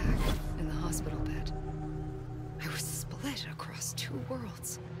was back in the hospital bed. I was split across two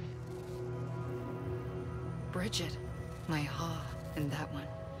worlds. Bridget, my Ha in that one.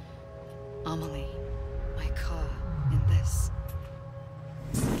 Amelie, my Ka in this.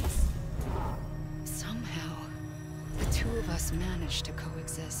 Somehow, the two of us managed to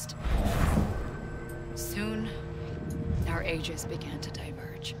coexist. Soon, our ages began to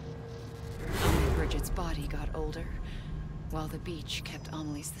diverge. Bridget's body got older, while the beach kept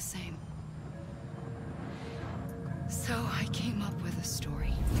Amelie's the same. So I came up with a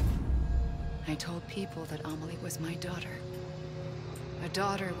story. I told people that Amelie was my daughter. A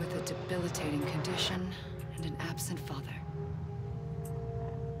daughter with a debilitating condition and an absent father.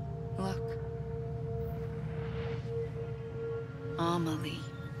 Look. Amelie.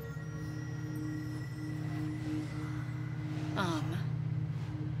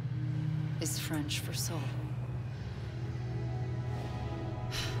 Is French for soul.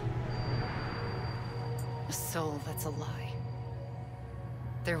 A soul that's a lie.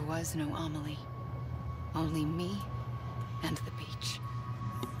 There was no Amelie. Only me and the beach.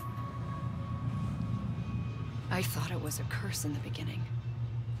 I thought it was a curse in the beginning.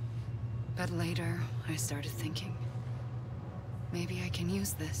 But later, I started thinking, maybe I can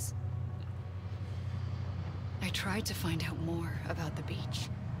use this. I tried to find out more about the beach.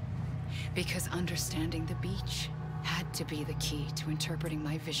 Because understanding the beach had to be the key to interpreting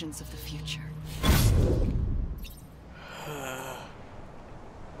my visions of the future.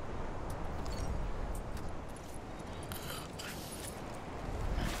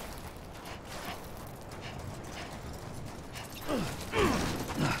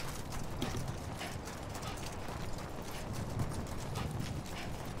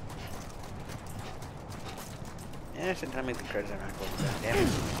 Yeah, sometimes I make the credits are not going that. Damn it.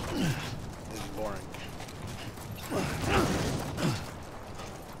 This is boring.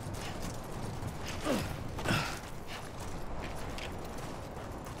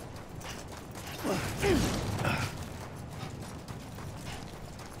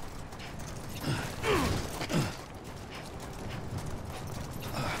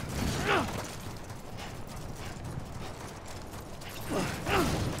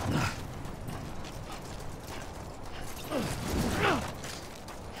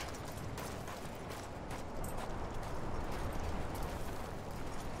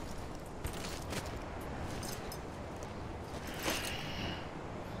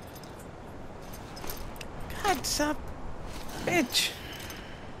 What's up, bitch?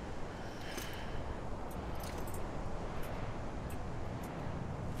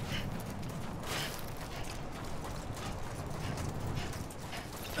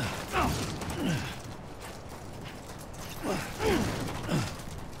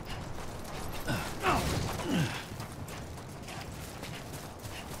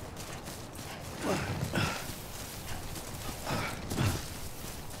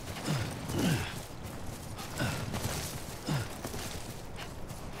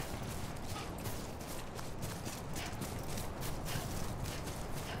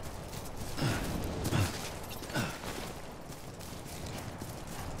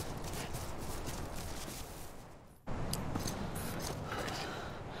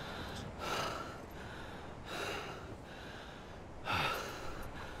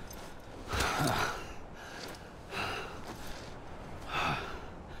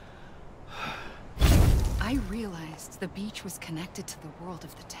 I realized the beach was connected to the world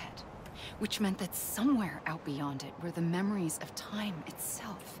of the dead, which meant that somewhere out beyond it were the memories of time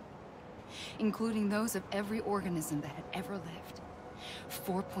itself, including those of every organism that had ever lived.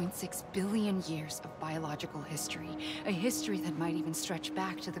 4.6 billion years of biological history, a history that might even stretch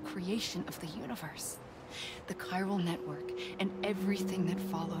back to the creation of the universe. The chiral network and everything that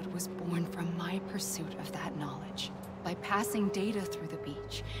followed was born from my pursuit of that knowledge. By passing data through the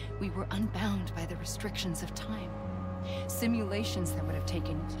beach, we were unbound by the restrictions of time. Simulations that would have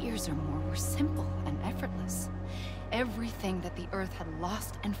taken years or more were simple and effortless. Everything that the Earth had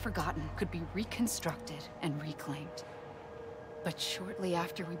lost and forgotten could be reconstructed and reclaimed. But shortly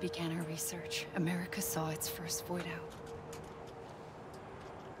after we began our research, America saw its first void out.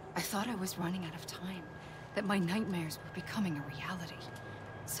 I thought I was running out of time, that my nightmares were becoming a reality.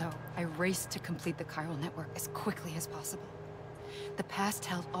 So I raced to complete the chiral network as quickly as possible. The past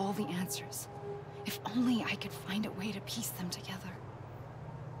held all the answers. If only I could find a way to piece them together.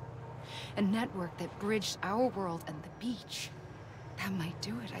 A network that bridged our world and the beach. That might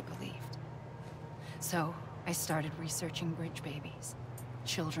do it, I believed. So I started researching bridge babies,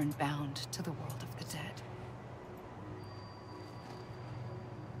 children bound to the world of the dead.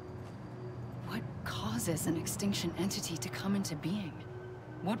 What causes an extinction entity to come into being?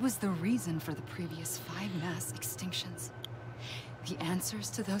 What was the reason for the previous 5 mass extinctions? The answers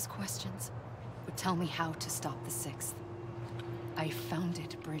to those questions would tell me how to stop the 6th. I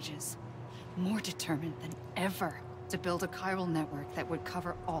founded bridges, more determined than ever to build a chiral network that would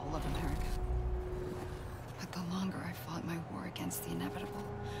cover all of America. But the longer I fought my war against the inevitable,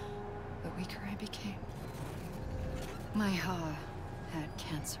 the weaker I became. My Ha had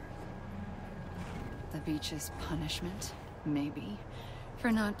cancer. The beach's punishment, maybe,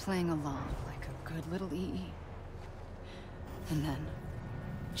 for not playing along like a good little EE. And then,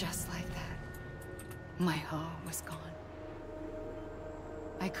 just like that, my Ha was gone.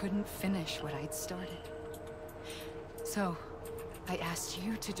 I couldn't finish what I'd started. So, I asked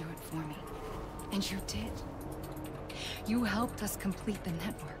you to do it for me, and you did. You helped us complete the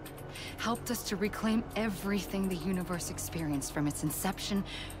network, helped us to reclaim everything the universe experienced from its inception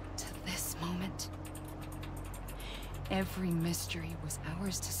to this moment. Every mystery was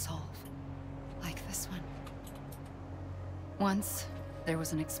ours to solve. Like this one. Once, there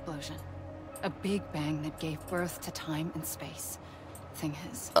was an explosion. A big bang that gave birth to time and space. Thing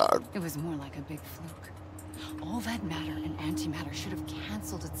is, it was more like a big fluke. All that matter and antimatter should have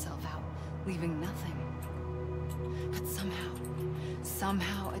canceled itself out, leaving nothing. But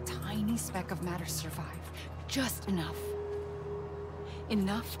somehow a tiny speck of matter survived. Just enough.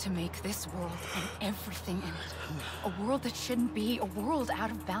 Enough to make this world and everything in it. A world that shouldn't be, a world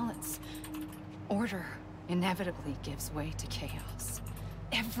out of balance. Order inevitably gives way to chaos.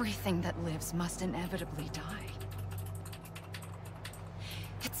 Everything that lives must inevitably die.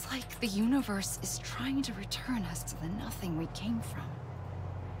 It's like the universe is trying to return us to the nothing we came from.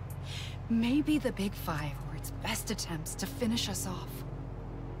 Maybe the Big Five were its best attempts to finish us off.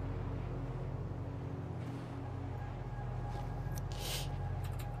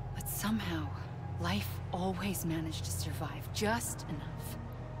 But somehow, life always managed to survive just enough.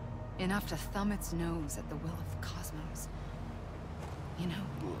 Enough to thumb its nose at the will of the cosmos. You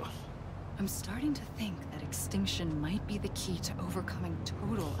know, I'm starting to think that extinction might be the key to overcoming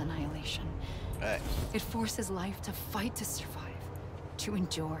total annihilation. Right. It forces life to fight to survive, to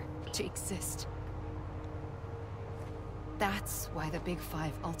endure, to exist. That's why the Big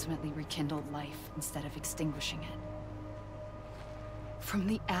Five ultimately rekindled life instead of extinguishing it. From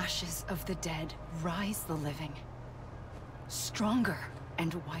the ashes of the dead rise the living. Stronger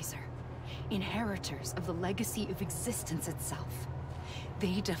and wiser. Inheritors of the legacy of existence itself.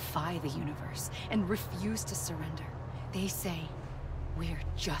 They defy the universe and refuse to surrender. They say, we're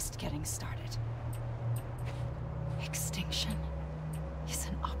just getting started. Extinction is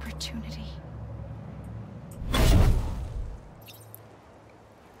an opportunity.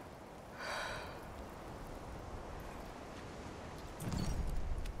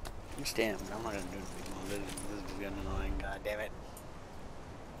 Damn, I'm not gonna do it. This is getting annoying. God damn it.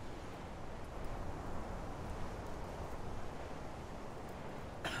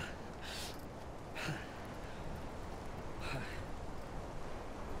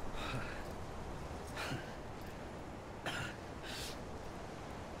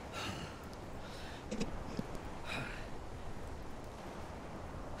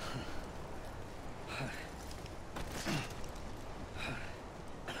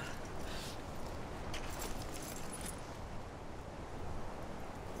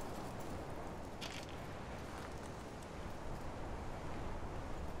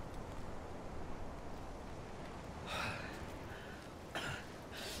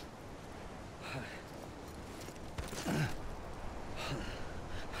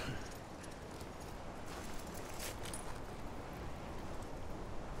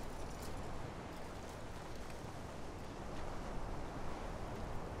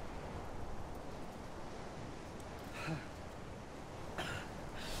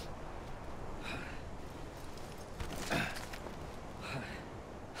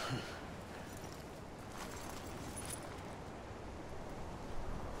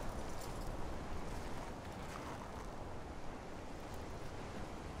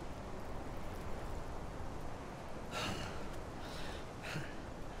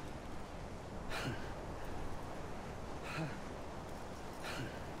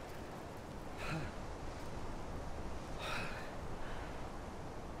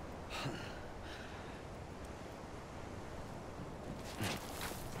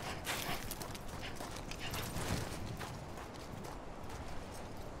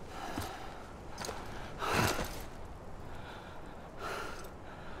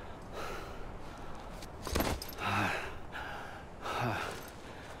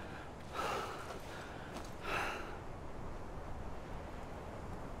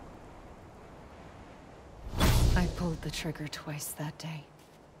 I pulled the trigger twice that day.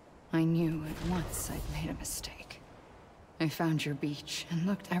 I knew at once I'd made a mistake. I found your beach and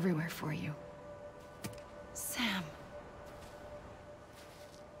looked everywhere for you. Sam.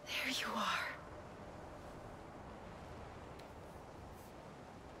 There you are.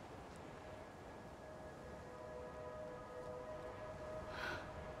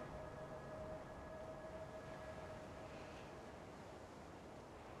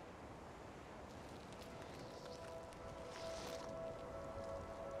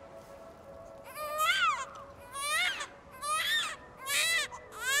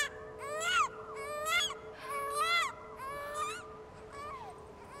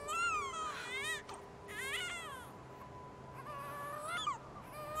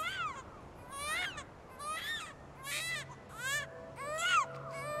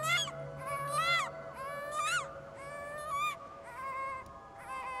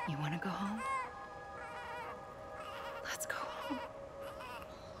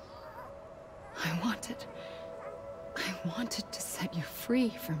 I wanted to set you free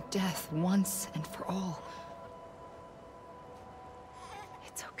from death once and for all.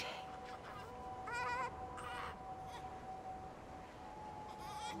 It's okay.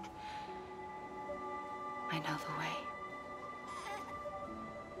 I know the way.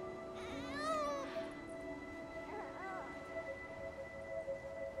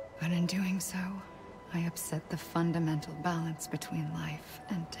 But in doing so, I upset the fundamental balance between life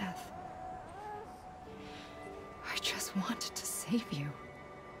and death. I just wanted to save you.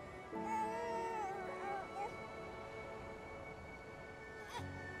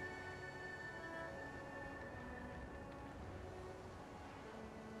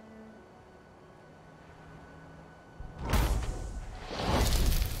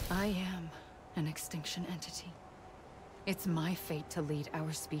 I am an extinction entity. It's my fate to lead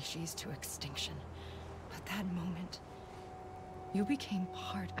our species to extinction. But that moment, you became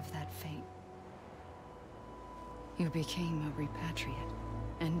part of that fate. You became a repatriate,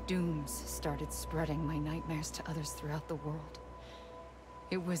 and dooms started spreading my nightmares to others throughout the world.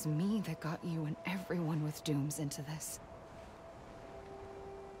 It was me that got you and everyone with dooms into this.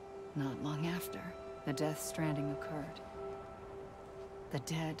 Not long after, the Death Stranding occurred. The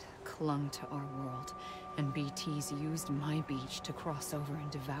dead clung to our world, and BTs used my beach to cross over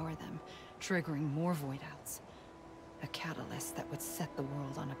and devour them, triggering more voidouts. A catalyst that would set the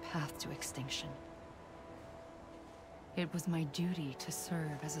world on a path to extinction. It was my duty to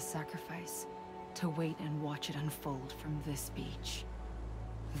serve as a sacrifice, to wait and watch it unfold from this beach.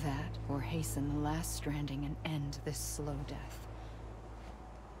 That, or hasten the last stranding and end this slow death.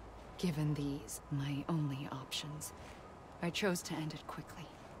 Given these, my only options, I chose to end it quickly.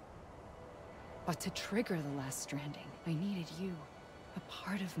 But to trigger the last stranding, I needed you, a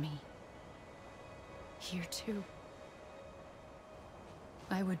part of me. Here too.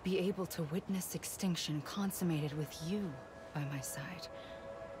 I would be able to witness extinction consummated with you by my side.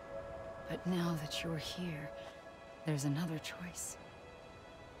 But now that you're here, there's another choice.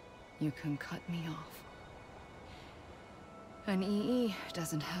 You can cut me off. An EE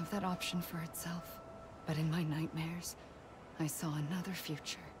doesn't have that option for itself. But in my nightmares, I saw another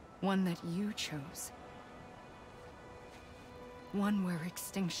future. One that you chose. One where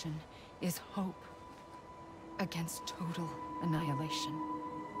extinction is hope against total annihilation.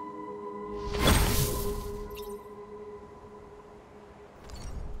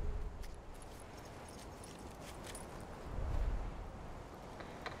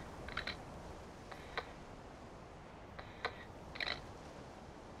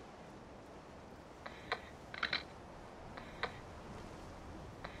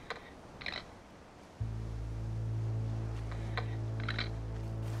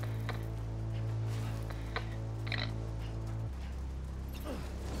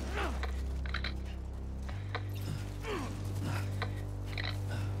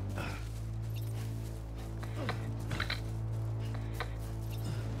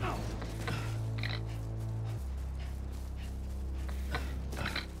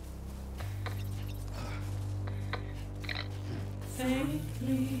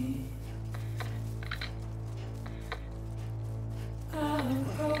 Faintly, I'll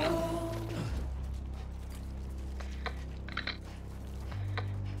go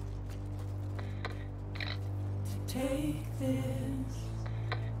to take this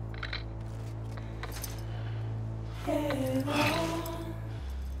head on.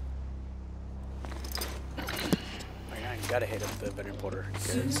 You gotta hit up the veteran porter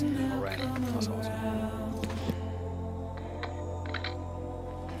because Orion was awesome.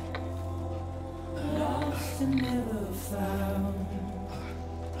 Lost and never found,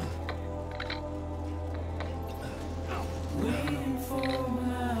 waiting for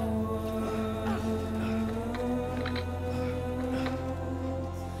my words,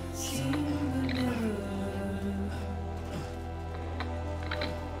 seem to never,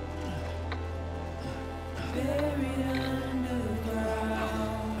 buried underground,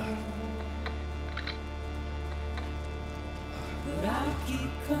 but I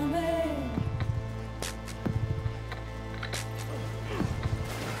keep coming.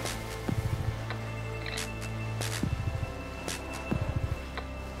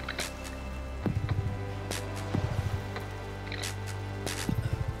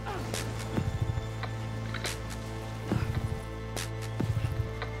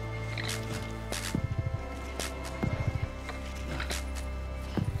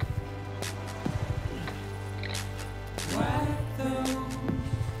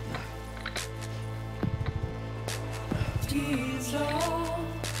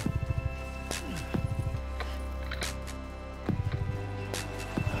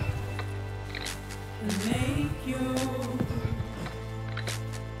 and make you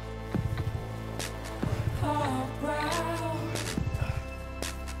heart proud.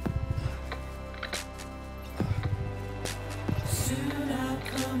 Soon I'll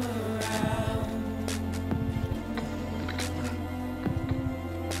come around.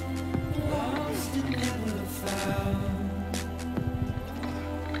 Lost and never found.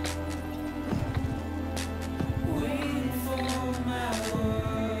 Waiting for my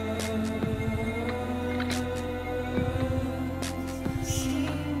words.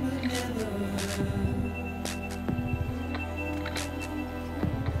 Seen but never heard.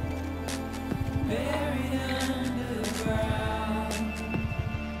 Buried underground.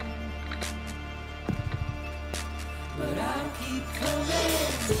 But I'll keep coming.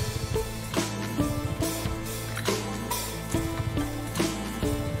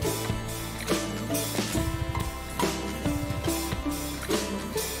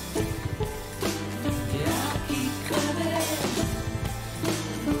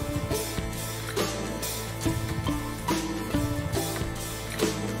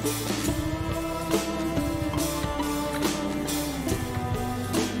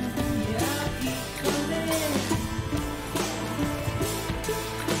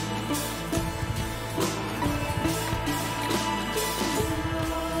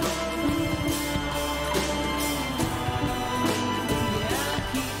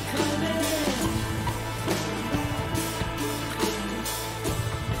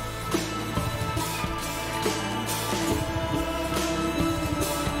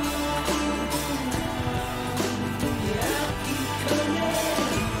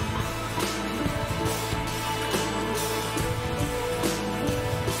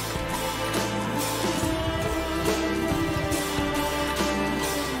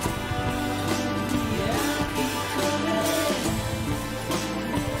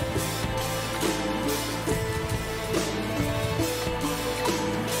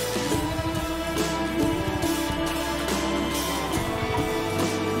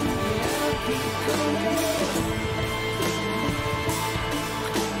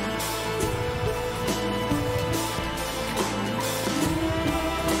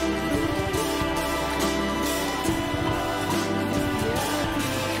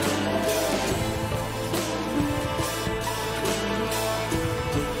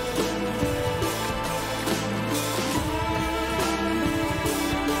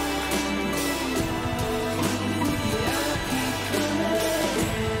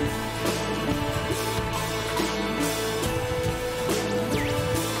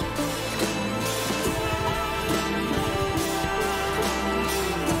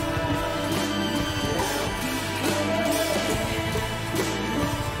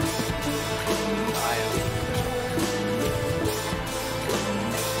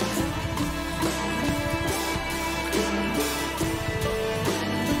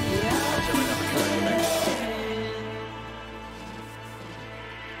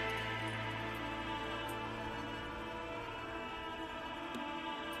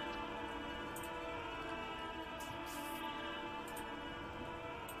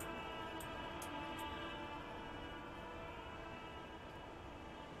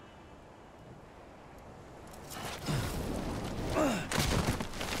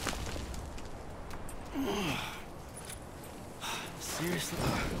 Seriously?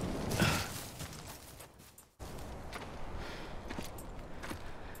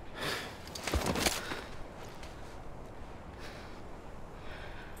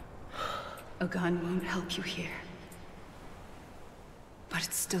 A gun won't help you here. But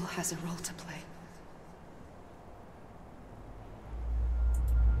it still has a role to play.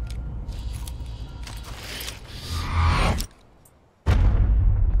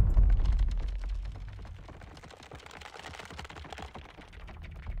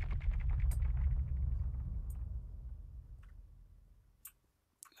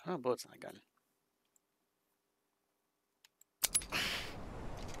 Oh, bullets in the gun.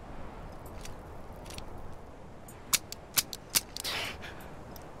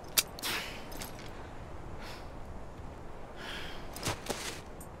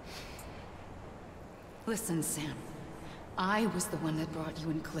 Listen, Sam. I was the one that brought you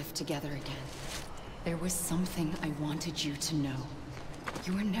and Cliff together again. There was something I wanted you to know.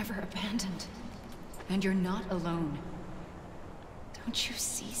 You were never abandoned. And you're not alone. Don't you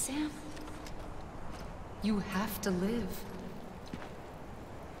see, Sam? You have to live.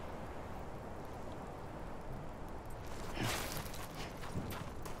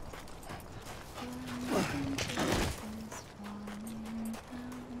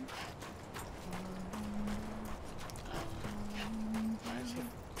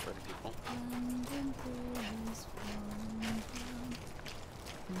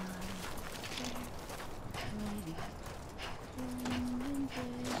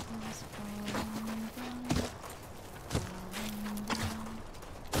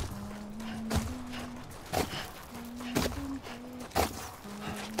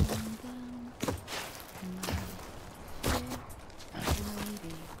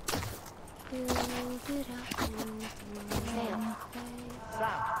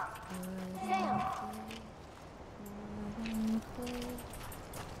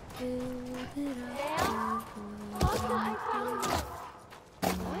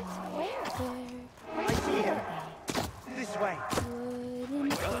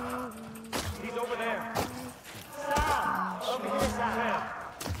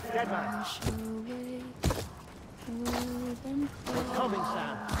 Coming,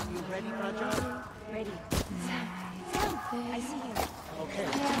 Sam. You ready, Fragile? Ready. Sam, I see you. Okay.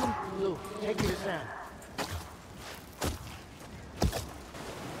 Blue, take me to Sam.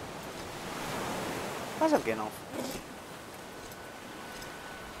 What's up, Gandalf?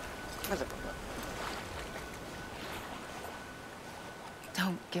 What's up,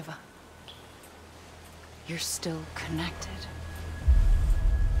 Don't give up. You're still connected.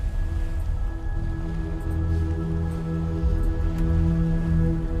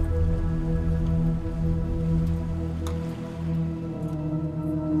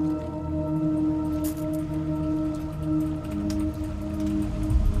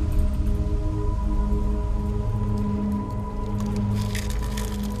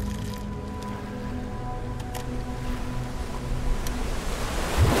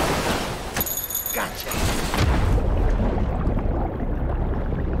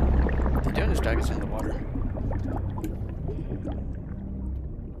 They're doing this dragons in the water.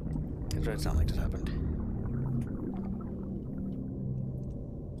 That's what it sounded like just happened.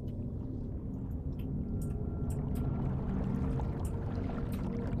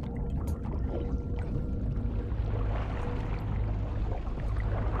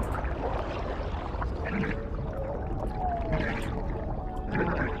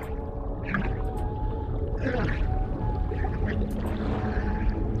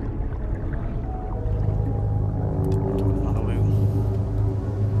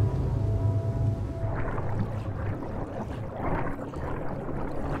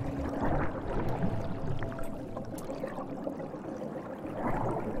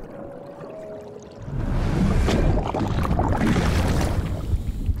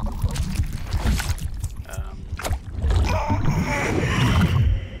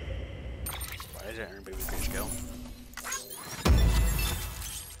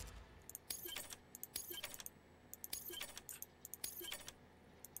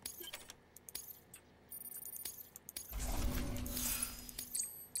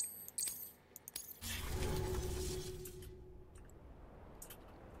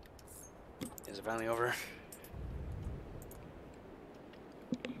 Is it finally over?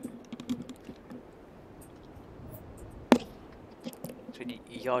 So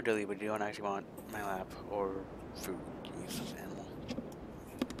y'all dilly, but you don't actually want my lap or food. Useless animal.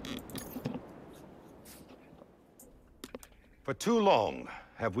 For too long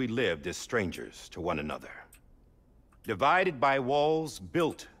have we lived as strangers to one another, divided by walls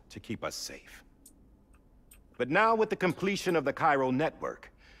built to keep us safe. But now, with the completion of the Chiral network,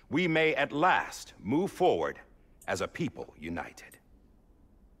 we may at last move forward as a people united.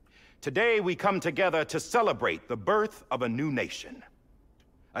 Today, we come together to celebrate the birth of a new nation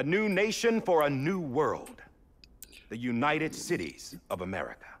for a new world, the United Cities of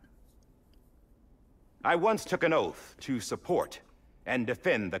America. I once took an oath to support and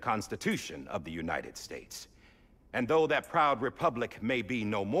defend the Constitution of the United States. And though that proud republic may be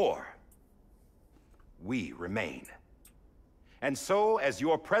no more, we remain. And so, as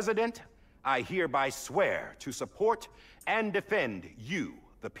your president, I hereby swear to support and defend you,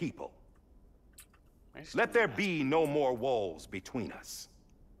 the people. Let there be no more walls between us,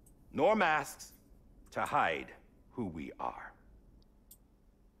 nor masks to hide who we are.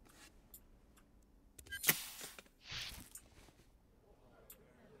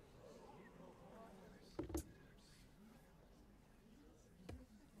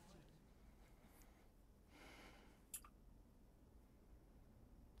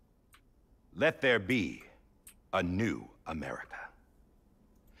 Let there be a new America.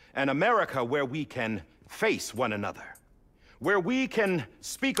 An America where we can face one another, where we can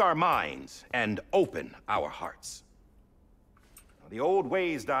speak our minds and open our hearts. The old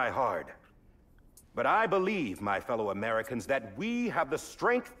ways die hard, but I believe, my fellow Americans, that we have the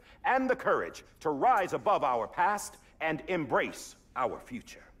strength and the courage to rise above our past and embrace our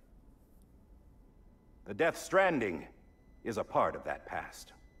future. The Death Stranding is a part of that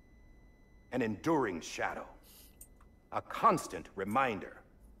past. An enduring shadow, a constant reminder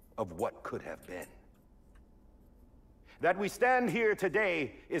of what could have been. That we stand here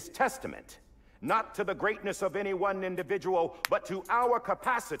today is testament, not to the greatness of any one individual, but to our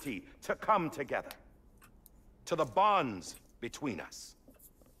capacity to come together, to the bonds between us,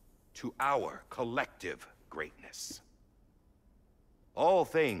 to our collective greatness. All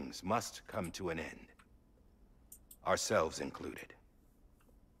things must come to an end, ourselves included.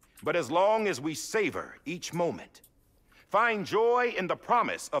 But as long as we savor each moment, find joy in the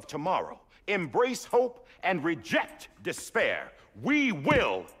promise of tomorrow, embrace hope, and reject despair, we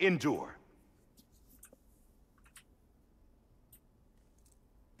will endure.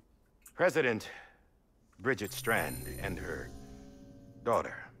 President Bridget Strand and her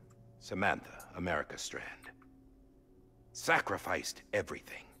daughter, Samantha America Strand, sacrificed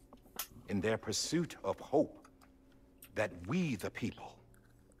everything in their pursuit of hope that we, the people,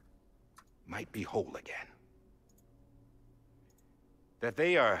 might be whole again. That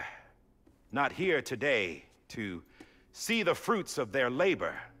they are not here today to see the fruits of their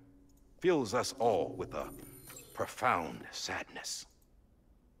labor fills us all with a profound sadness.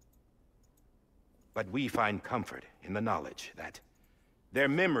 But we find comfort in the knowledge that their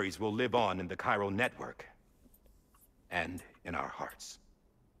memories will live on in the chiral network and in our hearts.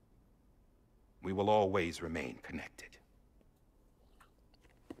 We will always remain connected.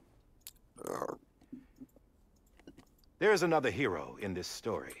 There is another hero in this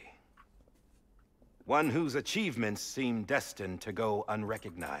story. One whose achievements seem destined to go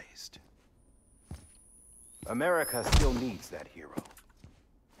unrecognized. America still needs that hero.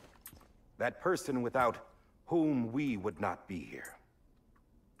 That person without whom we would not be here.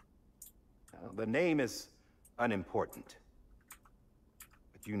 Now, the name is unimportant,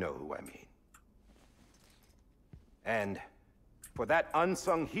 but you know who I mean. And for that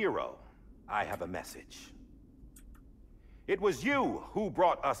unsung hero, I have a message. It was you who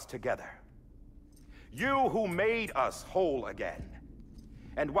brought us together. You who made us whole again.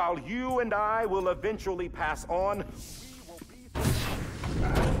 And while you and I will eventually pass on,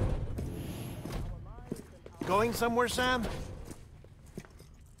 Going somewhere, Sam?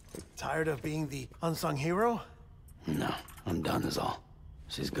 Tired of being the unsung hero? No, I'm done is all.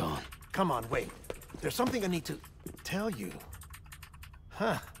 She's gone. Come on, wait. There's something I need to tell you.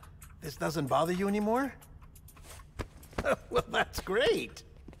 Huh. This doesn't bother you anymore? Well, that's great.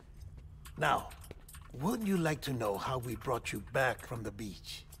 Now, wouldn't you like to know how we brought you back from the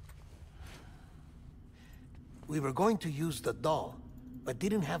beach? We were going to use the doll, but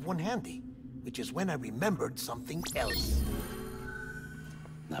didn't have one handy, which is when I remembered something else.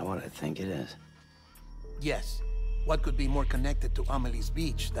 Not what I think it is. Yes. What could be more connected to Amelie's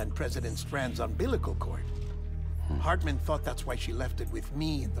beach than President Strand's umbilical cord? Hartman thought that's why she left it with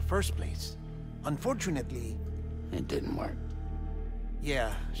me in the first place. Unfortunately... It didn't work.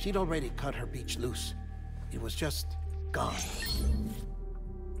 Yeah, she'd already cut her beach loose. It was just gone.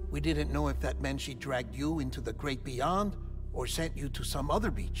 We didn't know if that meant she dragged you into the great beyond or sent you to some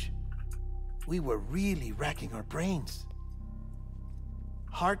other beach. We were really racking our brains.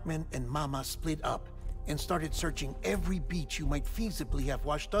 Hartman and Mama split up and started searching every beach you might feasibly have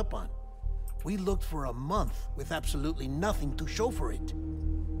washed up on. We looked for a month with absolutely nothing to show for it.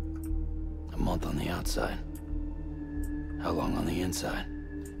 A month on the outside. How long on the inside?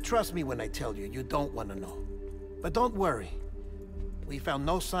 Trust me when I tell you, you don't want to know. But don't worry. We found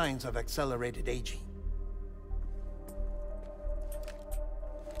no signs of accelerated aging.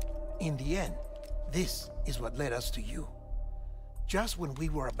 In the end, this is what led us to you. Just when we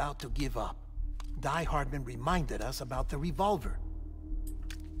were about to give up, Die Hardman reminded us about the revolver.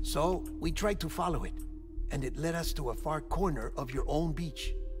 So, we tried to follow it, and it led us to a far corner of your own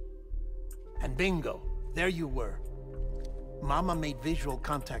beach. And bingo, there you were. Mama made visual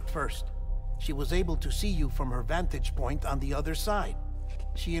contact first. She was able to see you from her vantage point on the other side.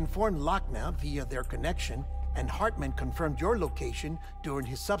 She informed Lockmount via their connection, and Hartman confirmed your location during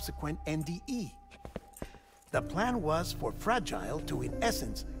his subsequent NDE. The plan was for Fragile to, in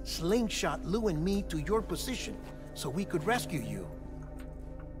essence, slingshot Lou and me to your position so we could rescue you.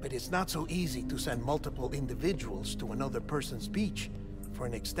 But it's not so easy to send multiple individuals to another person's beach for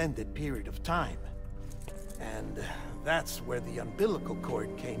an extended period of time. And that's where the umbilical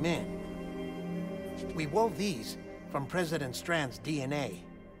cord came in. We wove these from President Strand's DNA.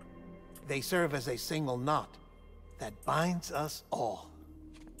 They serve as a single knot that binds us all.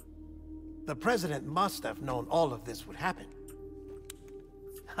 The President must have known all of this would happen.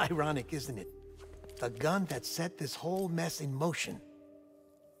 Ironic, isn't it? The gun that set this whole mess in motion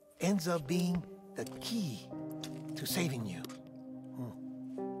ends up being the key to saving you.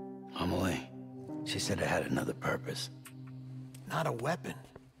 Amelie, she said it had another purpose. Not a weapon,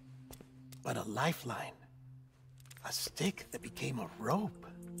 but a lifeline. A stick that became a rope.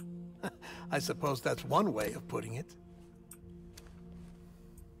 I suppose that's one way of putting it.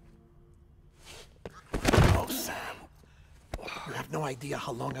 Oh, Sam. You have no idea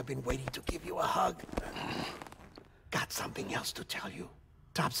how long I've been waiting to give you a hug. Got something else to tell you.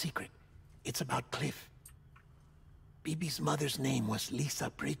 Top secret. It's about Cliff. BB's mother's name was Lisa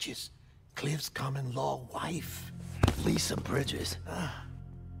Bridges, Cliff's common-law wife. Lisa Bridges?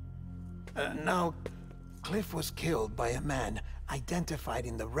 Now, Cliff was killed by a man identified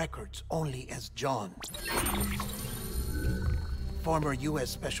in the records only as John. former U.S.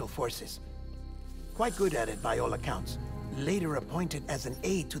 Special Forces. Quite good at it by all accounts. Later appointed as an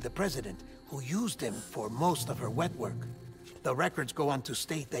aide to the president, who used him for most of her wet work. The records go on to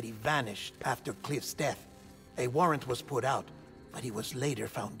state that he vanished after Cliff's death. A warrant was put out, but he was later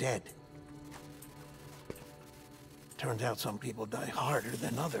found dead. Turns out some people die harder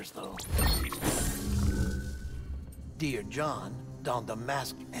than others, though. Dear John donned a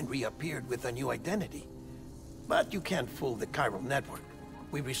mask and reappeared with a new identity. But you can't fool the chiral network.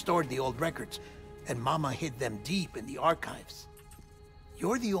 We restored the old records, and Mama hid them deep in the archives.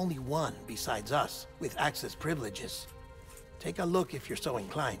 You're the only one, besides us, with access privileges. Take a look if you're so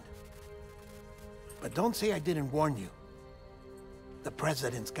inclined. But don't say I didn't warn you. The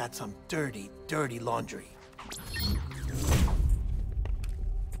president's got some dirty, dirty laundry.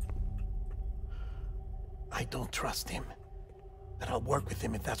 I don't trust him, but I'll work with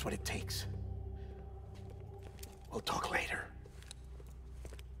him if that's what it takes. We'll talk later.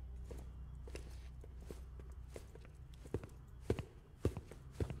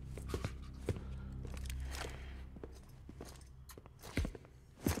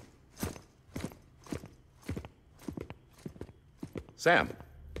 Sam.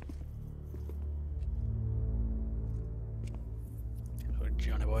 Hello,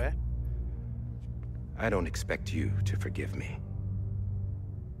 Johnny boy. I don't expect you to forgive me.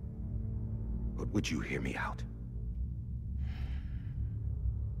 But would you hear me out?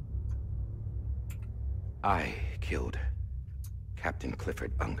 I killed Captain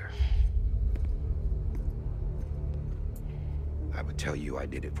Clifford Unger. I would tell you I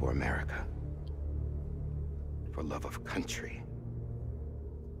did it for America. For love of country.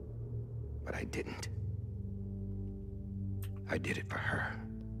 But I didn't. I did it for her.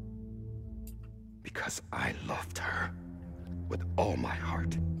 Because I loved her with all my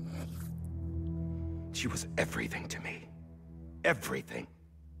heart. She was everything to me. Everything.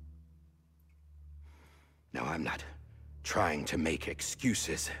 Now, I'm not trying to make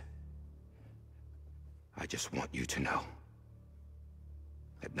excuses. I just want you to know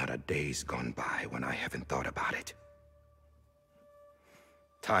that not a day's gone by when I haven't thought about it.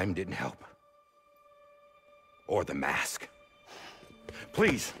 Time didn't help. Or the mask.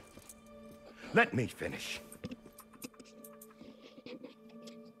 Please, let me finish.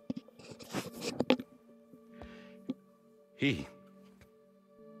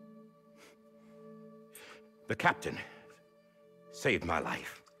 The captain, saved my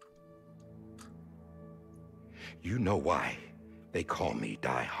life. You know why they call me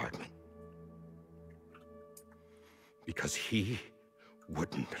Die Hardman. Because he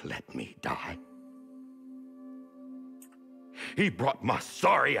wouldn't let me die. He brought my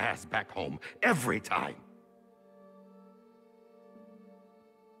sorry ass back home every time.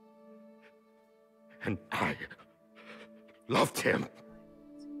 And I loved him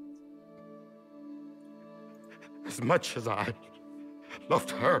as much as I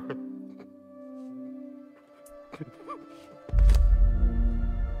loved her.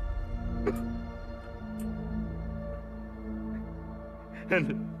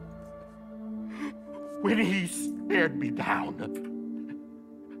 And when he stared me down,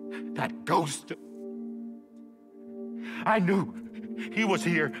 that ghost, I knew he was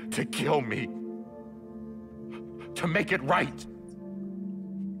here to kill me, to make it right.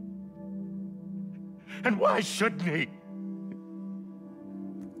 And why shouldn't he?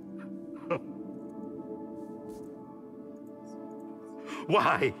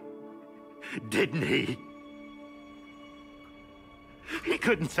 Why didn't he? He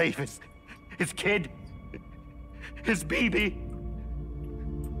couldn't save his kid, his baby.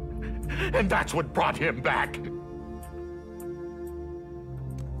 And that's what brought him back.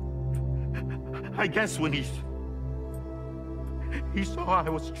 I guess when he saw I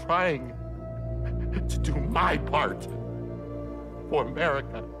was trying to do my part for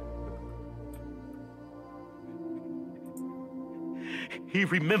America, he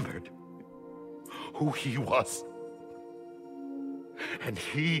remembered who he was. And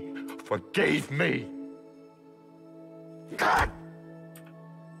he forgave me. God!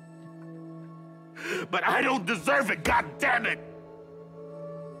 But I don't deserve it, God damn it!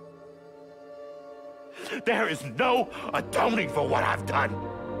 There is no atoning for what I've done.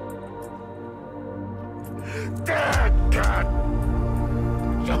 Damn, God!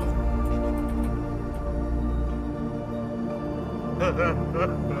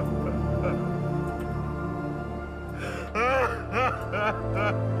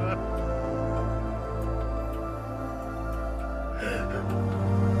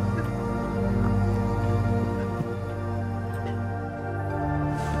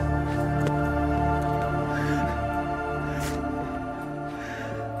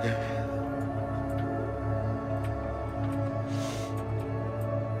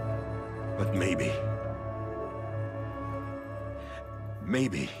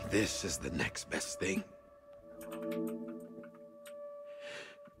 Maybe this is the next best thing.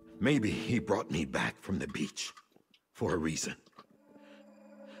 Maybe he brought me back from the beach for a reason.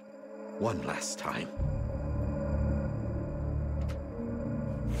 One last time.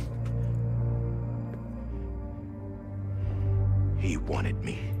 He wanted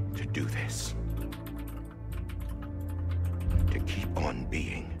me to do this. To keep on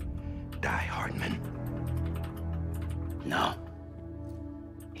being Die Hardman. No.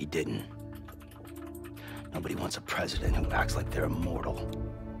 He didn't. Nobody wants a president who acts like they're immortal.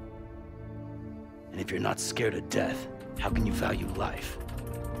 And if you're not scared of death, how can you value life?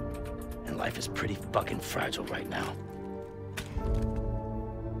 And life is pretty fucking fragile right now.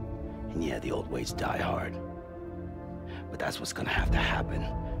 And yeah, the old ways die hard. But that's what's gonna have to happen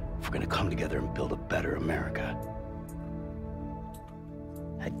if we're gonna come together and build a better America.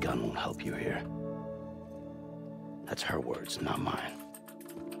 That gun won't help you here. That's her words, not mine.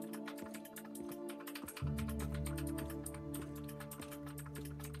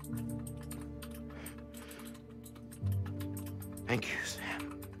 Thank you,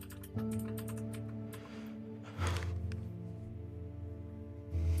 Sam.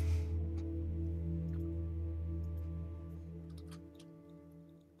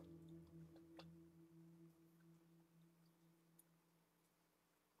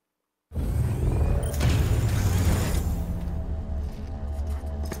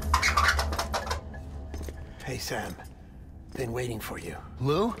 Hey, Sam. Been waiting for you.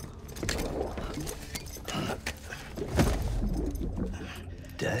 Lou?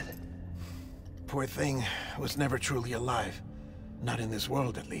 Dead? Poor thing was never truly alive. Not in this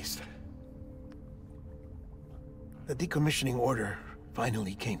world, at least. The decommissioning order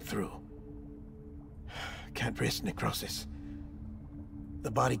finally came through. Can't risk necrosis. The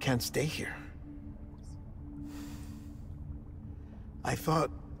body can't stay here. I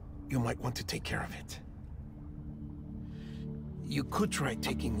thought you might want to take care of it. You could try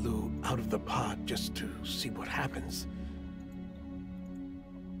taking Lou out of the pod just to see what happens.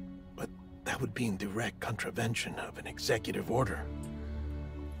 But that would be in direct contravention of an executive order.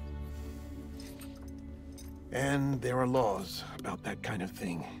 And there are laws about that kind of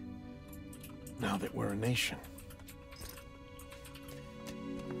thing, now that we're a nation.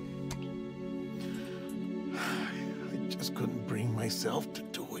 I just couldn't bring myself to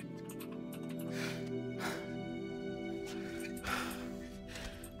do it.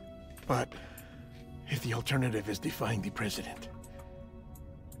 But if the alternative is defying the president,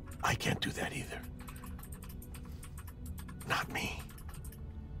 I can't do that either. Not me.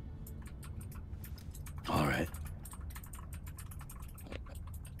 All right.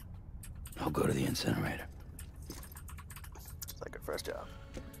 I'll go to the incinerator. It's like a first job.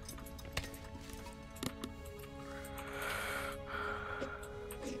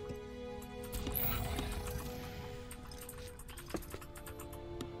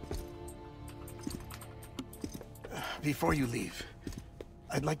 Before you leave,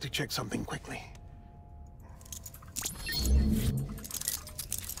 I'd like to check something quickly.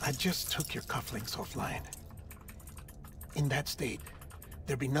 I just took your cufflinks offline. In that state,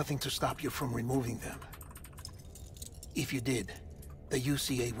 there'd be nothing to stop you from removing them. If you did, the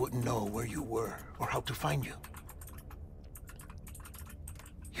UCA wouldn't know where you were or how to find you.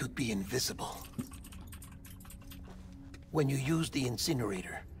 You'd be invisible. When you use the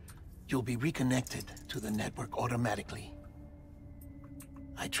incinerator, you'll be reconnected to the network automatically.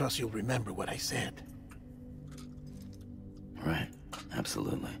 I trust you'll remember what I said. Right,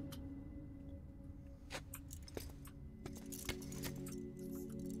 absolutely.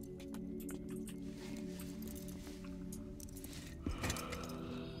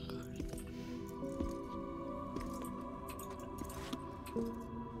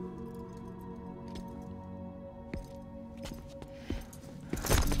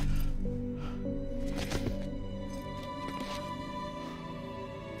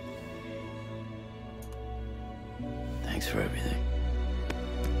 Thanks for everything.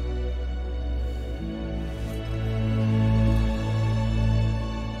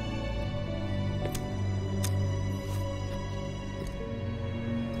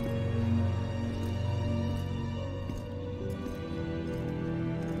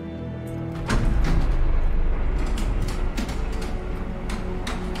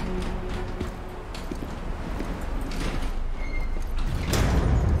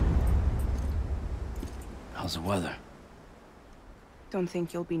 How's the weather? Don't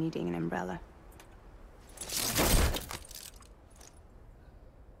think you'll be needing an umbrella.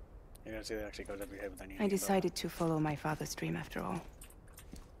 You're gonna see that actually goes up your head with any. I decided to follow my father's dream after all.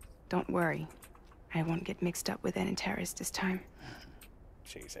 Don't worry. I won't get mixed up with any terrorists this time.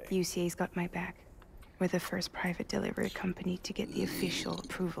 So you say. UCA's got my back. We're the first private delivery company to get the official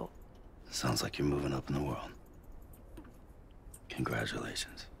approval. Sounds like you're moving up in the world.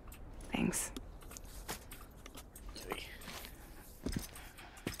 Congratulations. Thanks.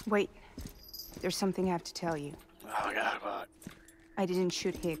 Wait. There's something I have to tell you. Oh my god, what? I didn't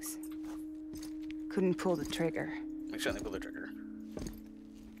shoot Higgs. Couldn't pull the trigger. I certainly pull the trigger.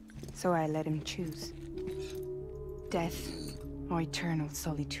 So I let him choose. Death or eternal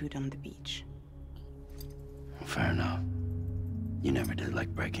solitude on the beach. Fair enough. You never did like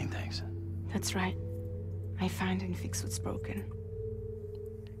breaking things. That's right. I find and fix what's broken.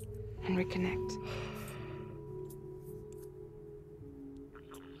 And reconnect.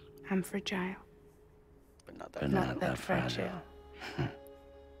 I'm fragile. But not that fragile.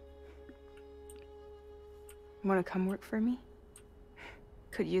 Wanna come work for me?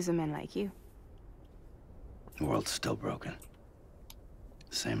 Could use a man like you. The world's still broken.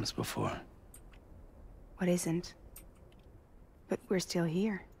 Same as before. What isn't? But we're still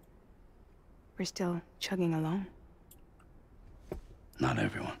here. We're still chugging along. Not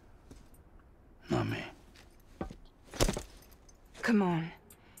everyone. Not me. Come on.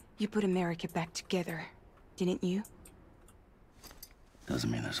 You put America back together, didn't you? Doesn't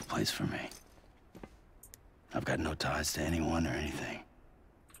mean there's a place for me. I've got no ties to anyone or anything.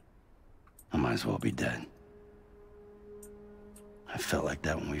 I might as well be dead. I felt like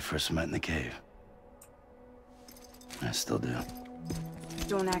that when we first met in the cave. I still do.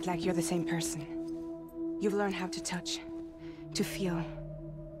 Don't act like you're the same person. You've learned how to touch, to feel.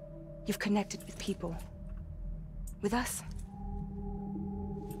 You've connected with people. With us.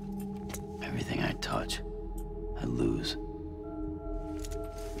 Everything I touch, I lose.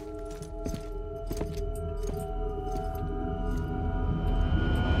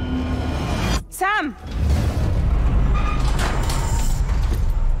 Sam!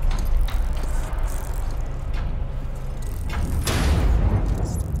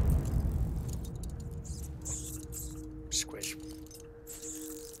 Squish.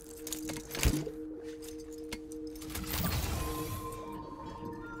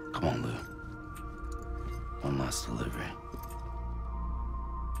 Come on, Lou. One last delivery.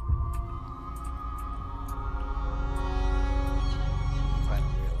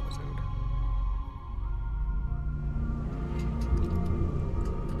 Final real episode.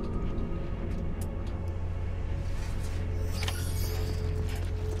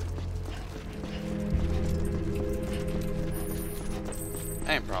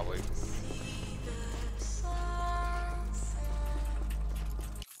 And probably.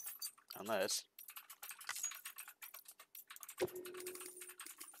 Unless.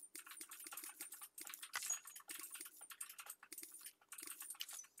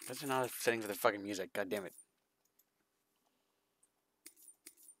 That's not a setting for the fucking music, god damn it.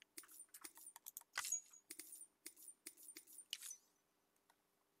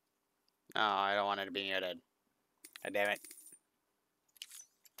 No, I don't want it to be muted. God damn it.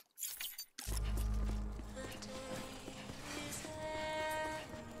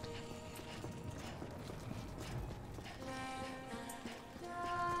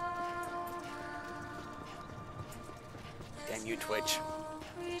 Damn you, Twitch.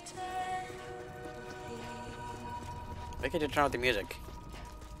 They could just turn out the music.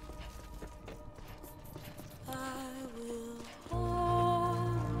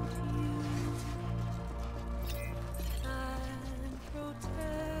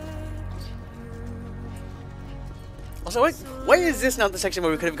 Also, why is this not the section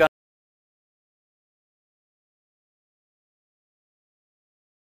where we could have gone?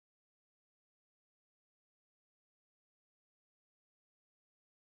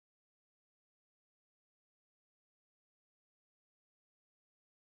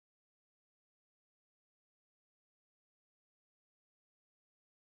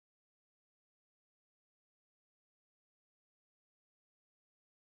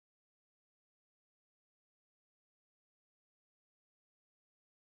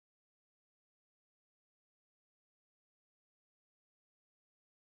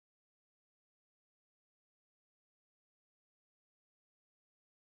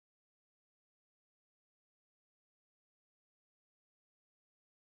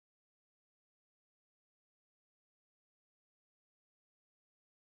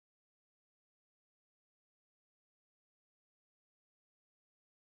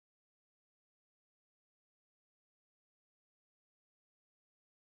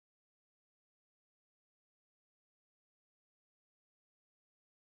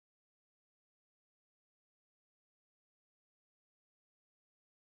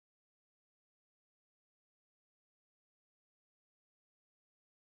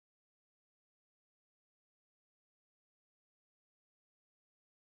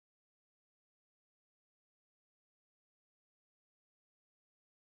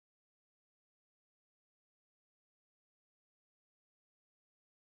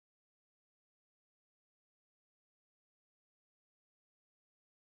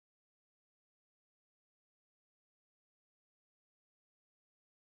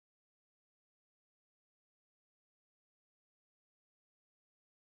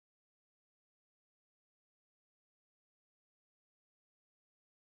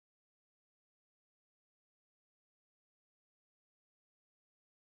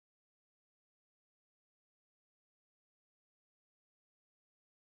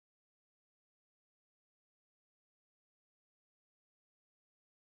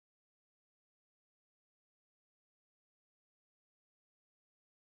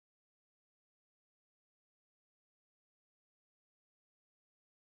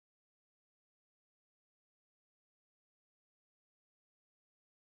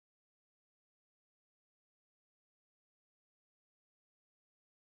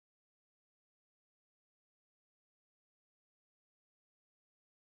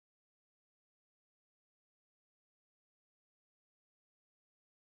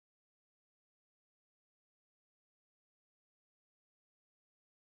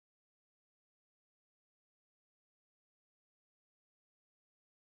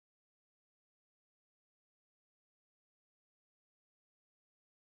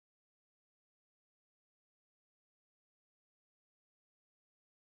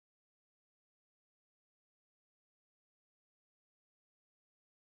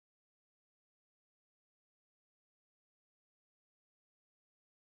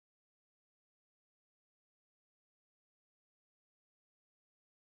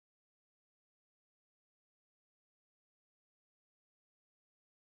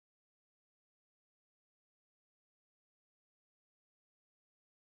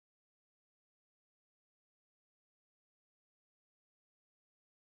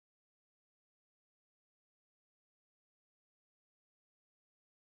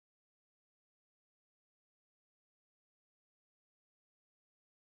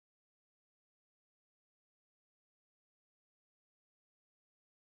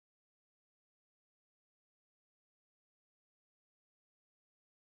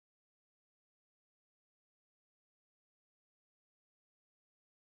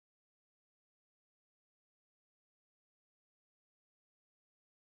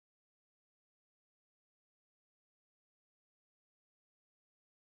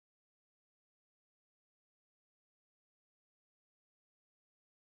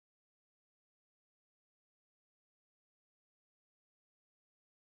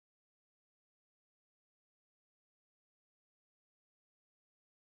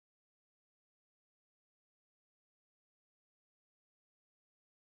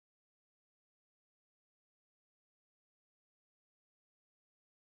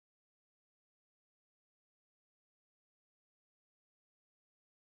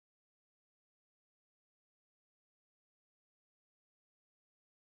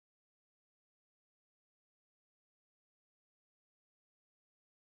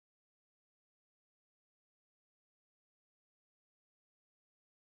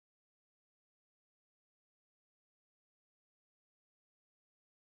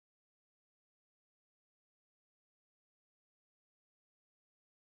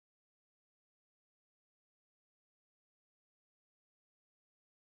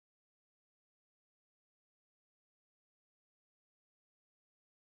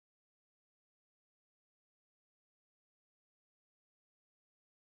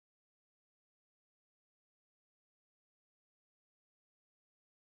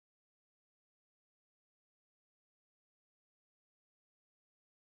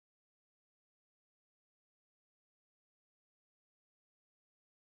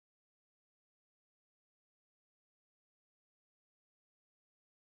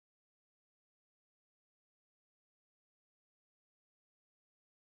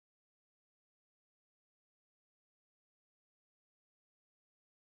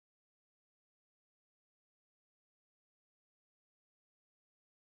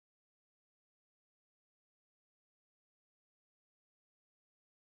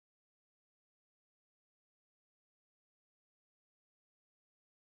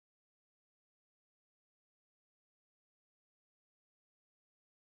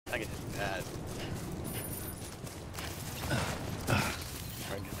 I can do that.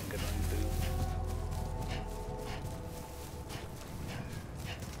 Probably getting a good one too.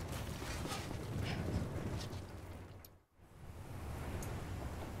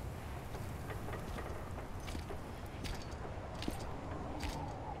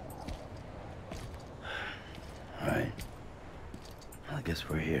 Alright. I guess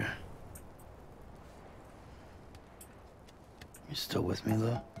we're here. You still with me,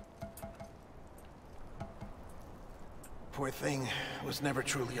 though? Poor thing was never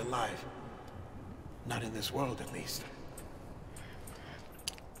truly alive. Not in this world, at least.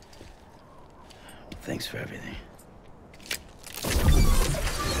 Thanks for everything. This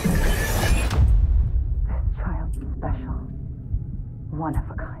child's special. One of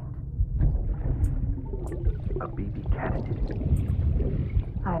a kind. A BB candidate.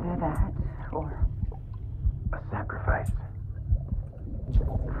 Either that, or A sacrifice.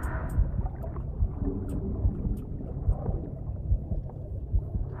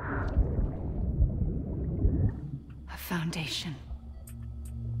 a foundation.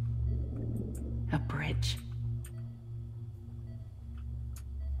 A bridge.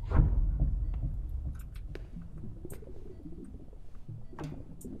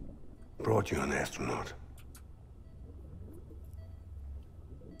 Brought you an astronaut.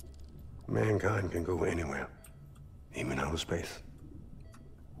 Mankind can go anywhere, even outer space.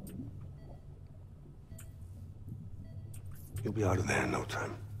 You'll be out of there in no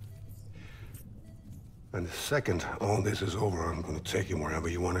time. And the second all this is over, I'm gonna take you wherever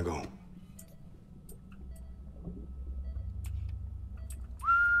you want to go.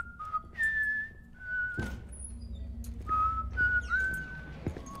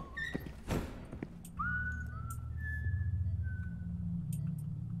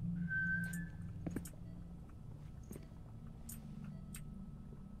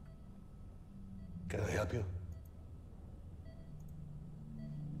 Can I help you?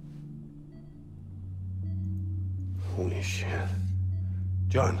 Holy shit.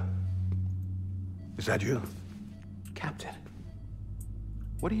 John, is that you? Captain,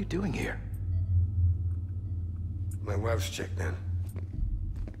 what are you doing here? My wife's checked in.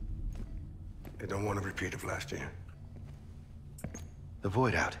 They don't want a repeat of last year. The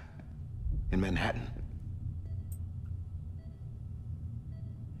Void out in Manhattan.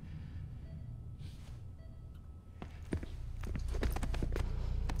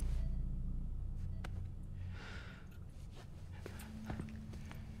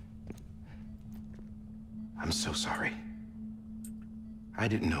 I'm so sorry. I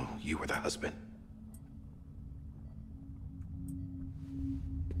didn't know you were the husband.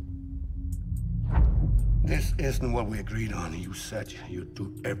 This isn't what we agreed on. You said you'd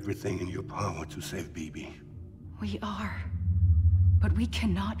do everything in your power to save BB. We are. But we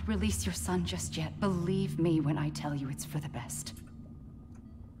cannot release your son just yet. Believe me when I tell you it's for the best.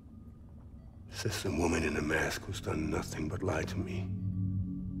 This is a woman in a mask who's done nothing but lie to me.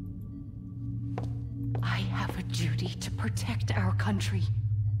 I have a duty to protect our country.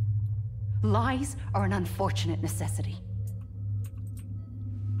 Lies are an unfortunate necessity.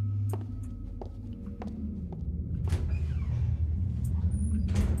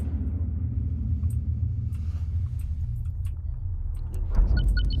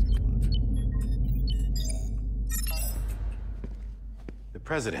 The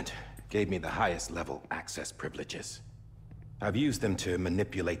President gave me the highest level access privileges. I've used them to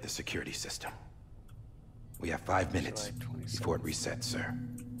manipulate the security system. We have 5 minutes before it resets, sir.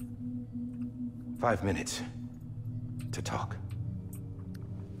 5 minutes to talk.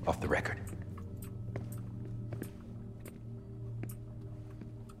 Off the record.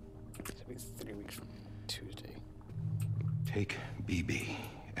 It's 3 weeks from Tuesday. Take BB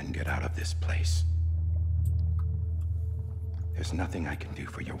and get out of this place. There's nothing I can do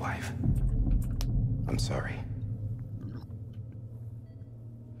for your wife. I'm sorry.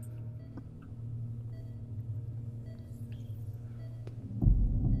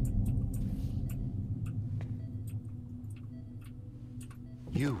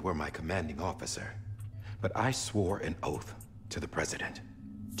 You were my commanding officer, but I swore an oath to the President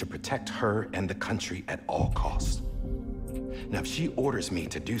to protect her and the country at all costs. Now, if she orders me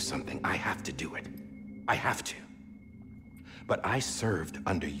to do something, I have to do it. I have to. But I served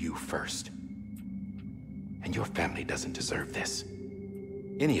under you first. And your family doesn't deserve this.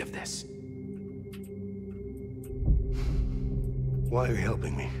 Any of this. Why are you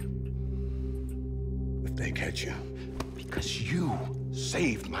helping me? If they catch you. Because you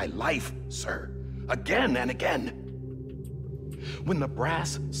saved my life, sir. Again and again. When the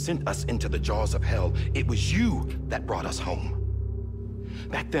brass sent us into the jaws of hell, it was you that brought us home.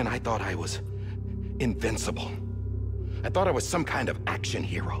 Back then, I thought I was invincible. I thought I was some kind of action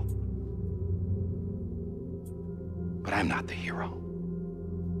hero. But I'm not the hero.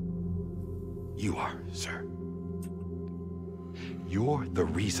 You are, sir. You're the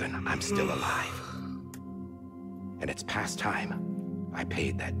reason I'm still alive. And it's past time I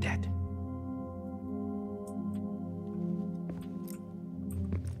paid that debt.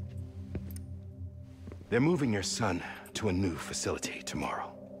 They're moving your son to a new facility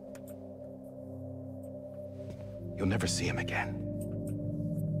tomorrow. You'll never see him again.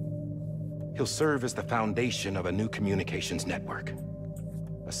 He'll serve as the foundation of a new communications network.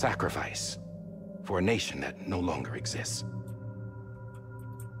 A sacrifice for a nation that no longer exists.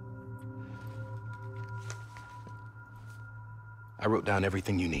 I wrote down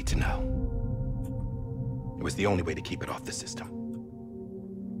everything you need to know. It was the only way to keep it off the system.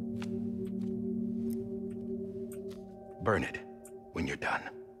 Burn it when you're done.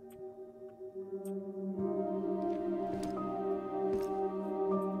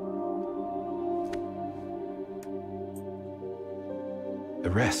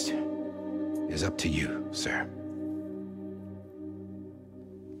 The rest is up to you, sir.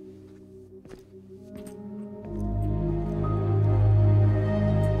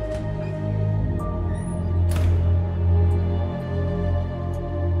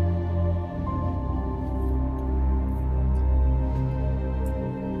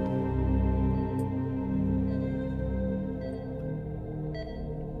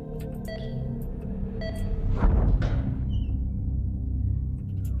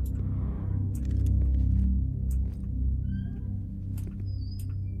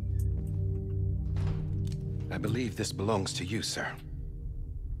 I believe this belongs to you, sir.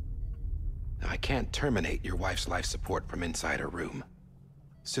 Now, I can't terminate your wife's life support from inside her room.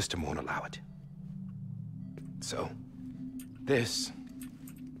 System won't allow it. So, this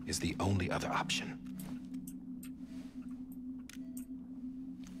is the only other option.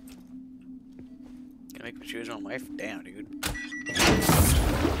 Can I make me choose my wife? Damn, dude.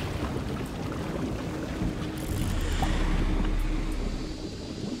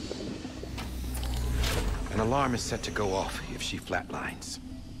 An alarm is set to go off if she flatlines.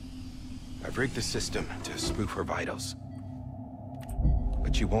 I've rigged the system to spoof her vitals.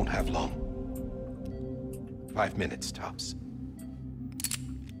 But you won't have long. 5 minutes, tops.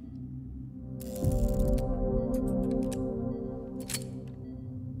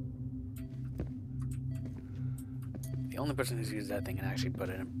 The only person who's used that thing can actually put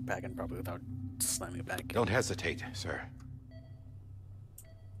it back in properly without slamming it back. Don't hesitate, sir.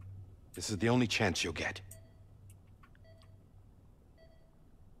 This is the only chance you'll get.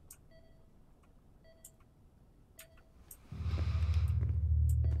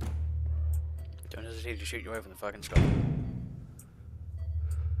 Don't hesitate to shoot your wife in the fucking skull.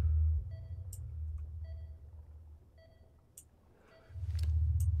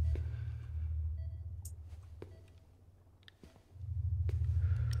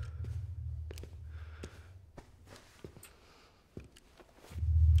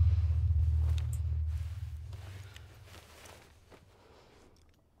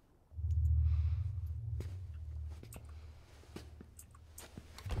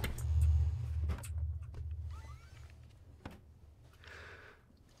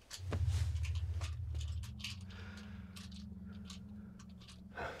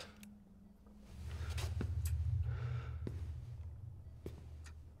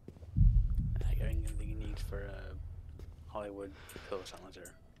 For a Hollywood pillow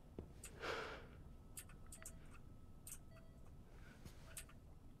silencer.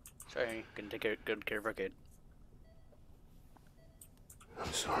 Sorry, couldn't take good care of our kid.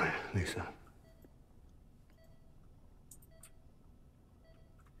 I'm sorry, Lisa.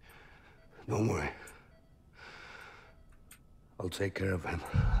 Don't worry. I'll take care of him.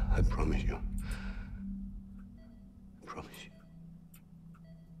 I promise you. I promise you.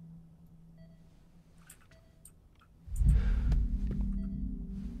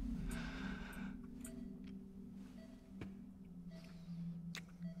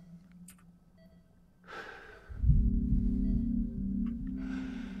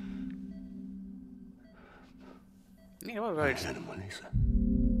 You know what, right?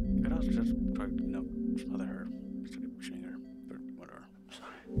 Could also just probably, smother her. Just keep shooting her. Or whatever. Sorry.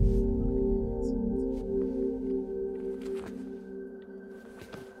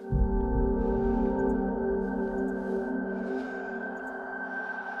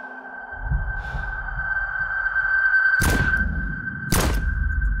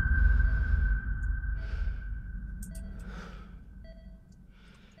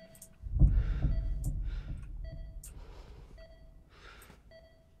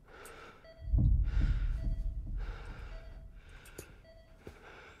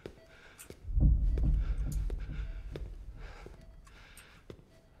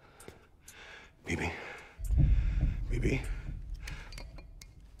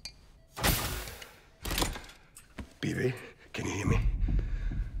 Peavy, can you hear me?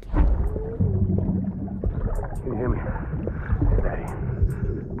 Can you hear me? Steady.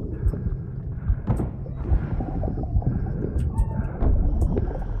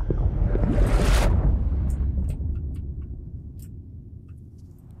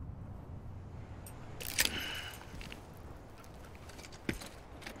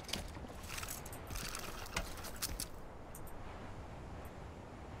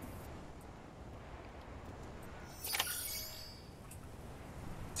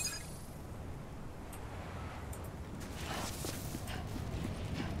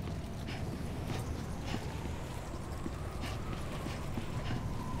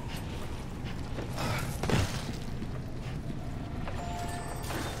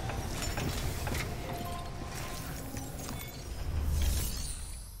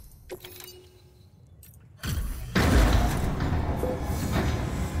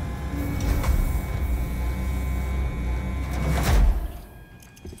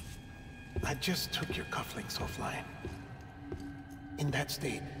 I just took your cufflinks offline. In that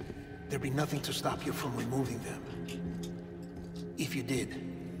state, there'd be nothing to stop you from removing them. If you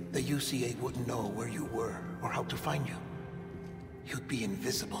did, the UCA wouldn't know where you were or how to find you. You'd be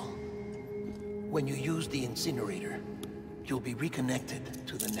invisible. When you use the incinerator, you'll be reconnected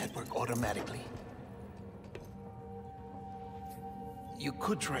to the network automatically. You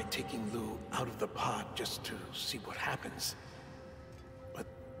could try taking Lou out of the pod just to see what happens. But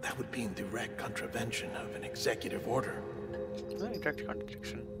that would be in direct contravention of an executive order. Is that a direct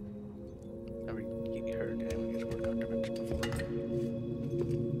contradiction? Never heard anyone use the word contravention before.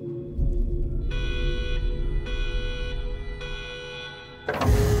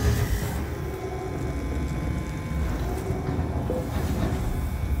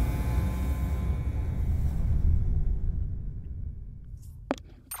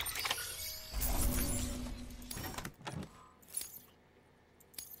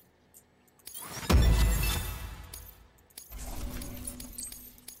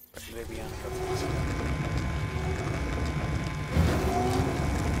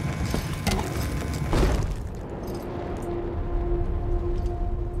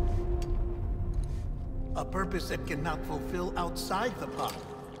 A purpose that cannot fulfill outside the pod.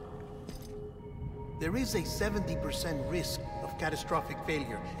 There is a 70% risk of catastrophic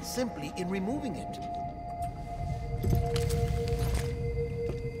failure simply in removing it.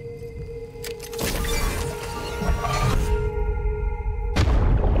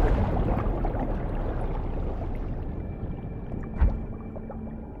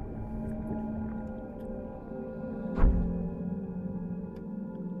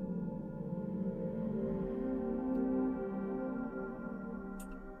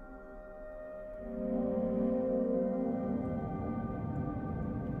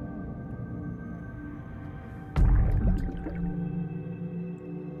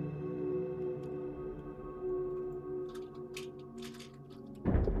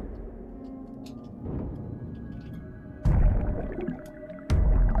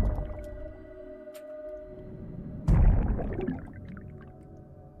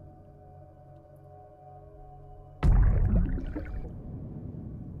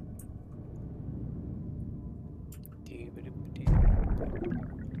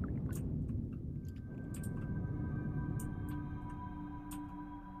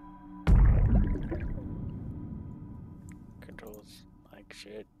 Controls like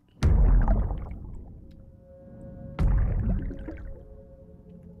shit.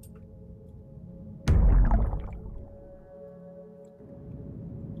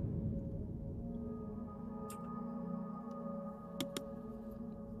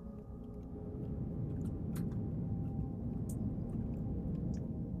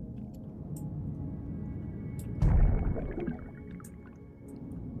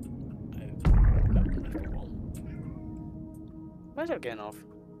 Why is that getting off?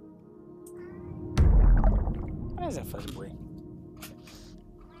 Why is that fuzz boy?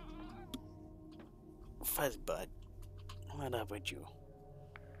 Fuzz bud. What up with you?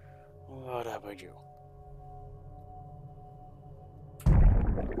 What up with you?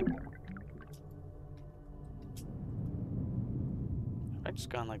 I just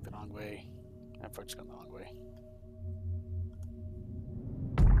gone like the wrong way. I've just gone the wrong way.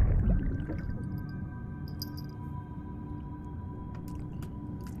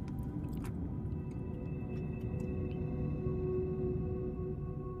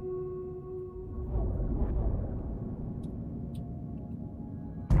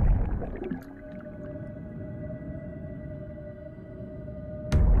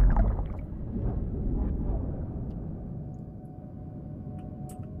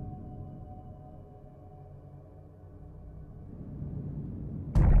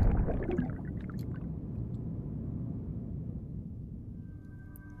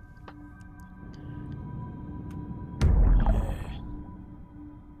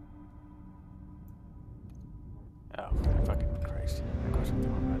 Oh, fucking Christ. Of course I'm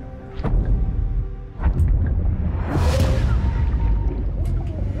doing right.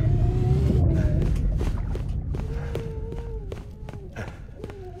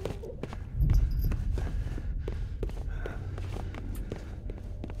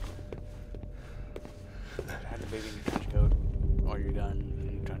 Have the baby in your trench coat, or you're done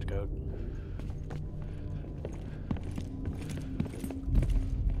in your trench coat.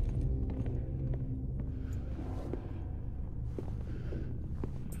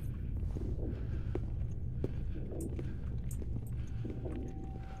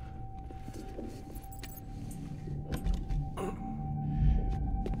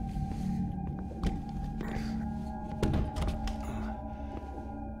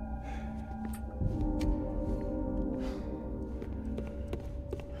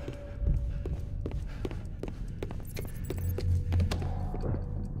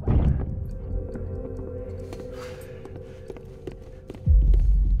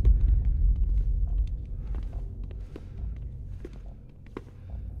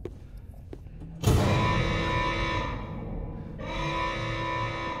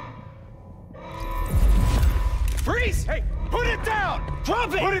 Freeze! Hey, put it down!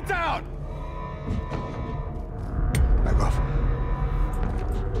 Drop it! Put it down! Back off.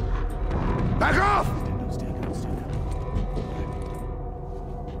 Back off!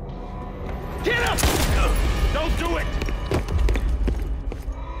 Get up! Don't do it!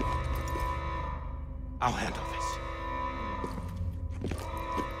 I'll handle this.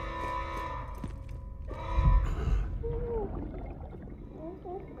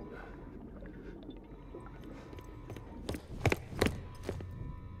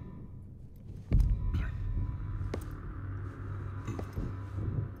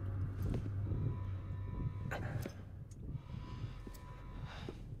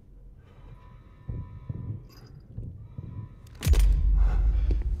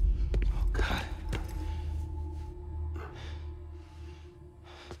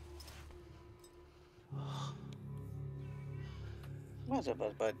 What's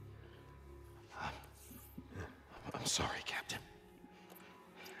up, bud? I'm sorry, Captain.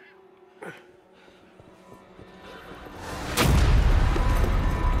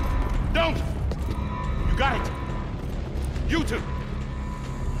 Don't! You got it! You two!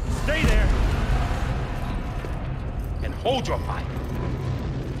 Stay there! And hold your fire!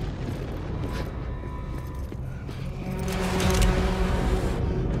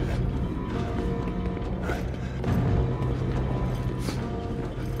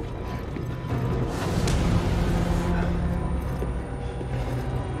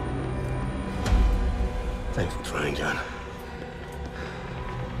 Thanks for trying, John.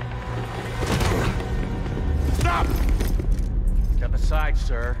 Stop! Step aside,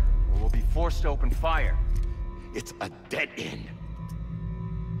 sir, or we'll be forced to open fire. It's a dead end.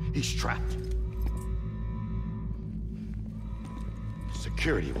 He's trapped.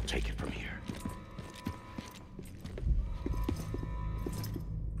 Security will take it from here.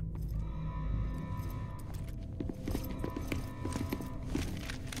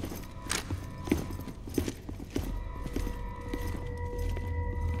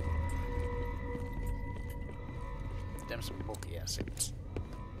 Them some bulky ass suits.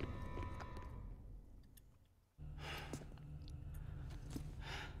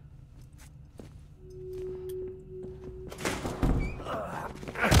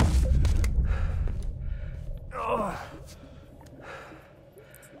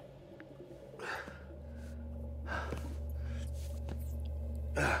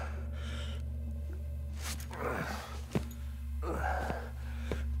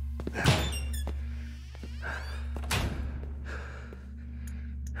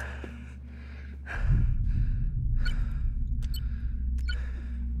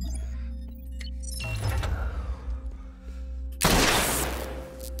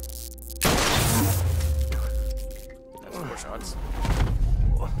 Shots.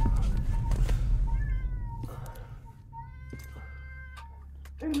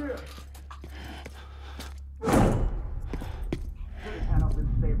 In here! Put his hand up and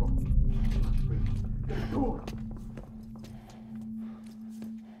stable. Get the door!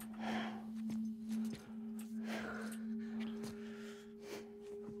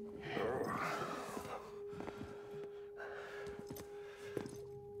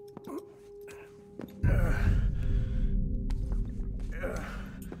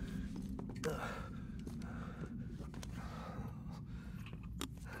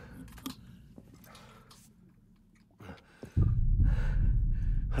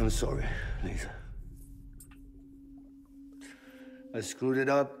 I'm sorry, Lisa. I screwed it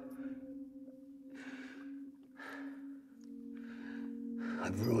up.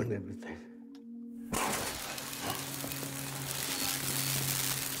 ruined everything.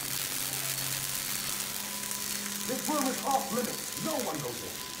 This room is off limits. No one goes in.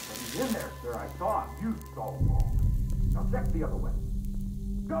 But he's in there, sir. I saw him. You saw him all. Now check the other way.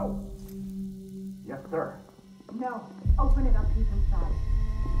 Go! Yes, sir. No. Open it up. He's inside.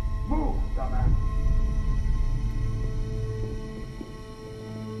 Move, dumbass.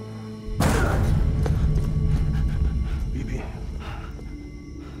 BB.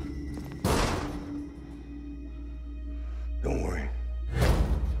 Don't worry.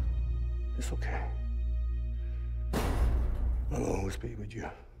 It's okay. I'll always be with you.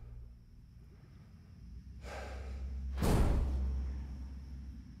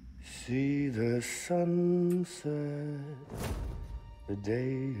 See the sunset, the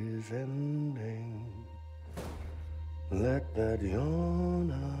day is ending. Let that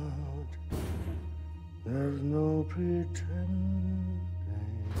yawn out, there's no pretending.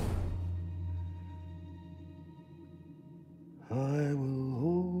 I will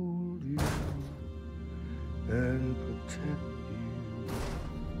hold you and protect you.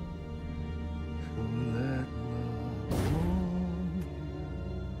 So let love warm you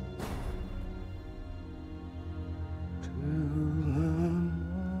till I'm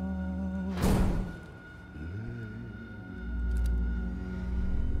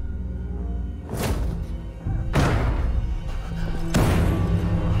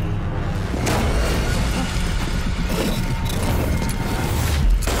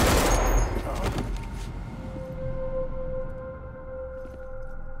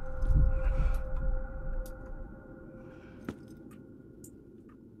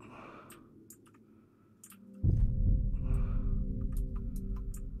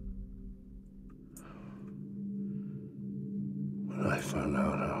When I found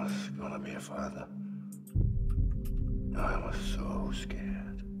out I was gonna be a father, I was so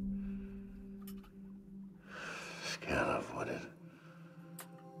scared. Scared of what it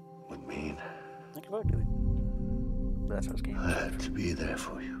would mean. That's what's game. I had to be there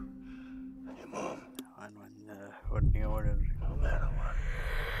for you and your mom. No matter what.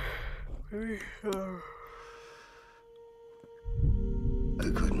 I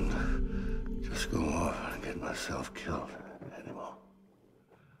couldn't just go off and get myself killed anymore.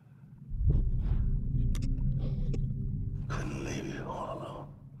 Couldn't leave you all alone.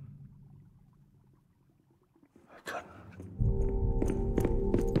 I couldn't.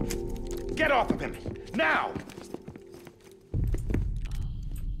 Get off of him! Now!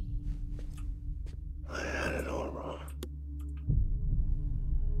 I had it all wrong.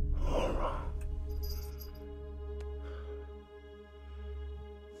 All wrong.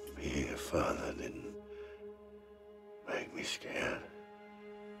 Being a father didn't make me scared.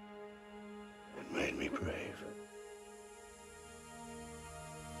 It made me brave.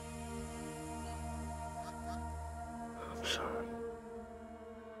 I'm sorry.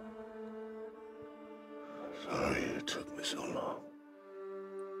 Sorry it took me so long.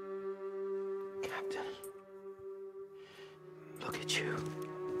 Captain, look at you.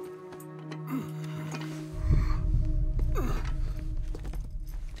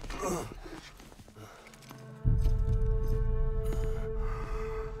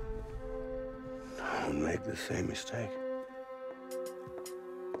 Don't make the same mistake.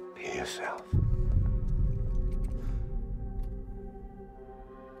 Be yourself.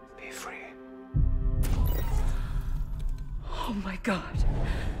 Be free. Oh my God.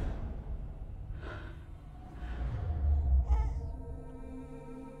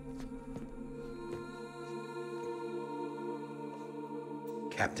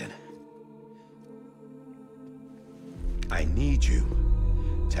 Captain, I need you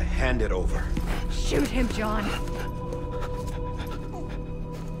to hand it over. Shoot him, John.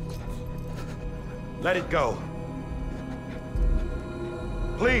 Let it go.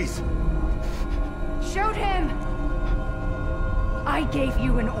 Please. Shoot him! I gave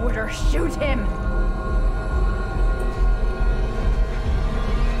you an order. Shoot him!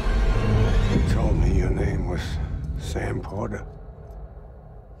 You told me your name was Sam Porter.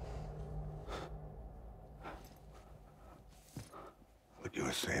 But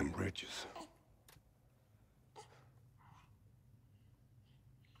you're Sam Bridges.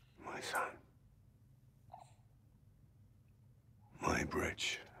 My son. My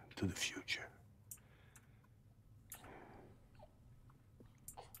bridge to the future.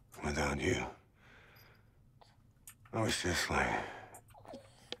 Without you, I was just like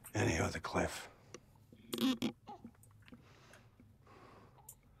any other Cliff. A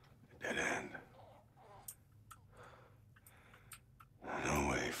dead end. No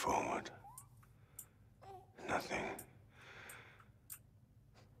way forward. Nothing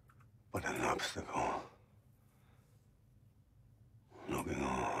obstacle. Looking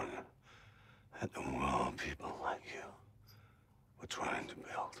on at the world people like you were trying to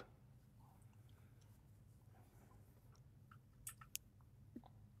build.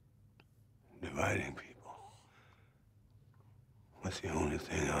 Dividing people was the only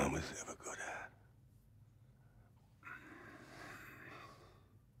thing I was ever good at.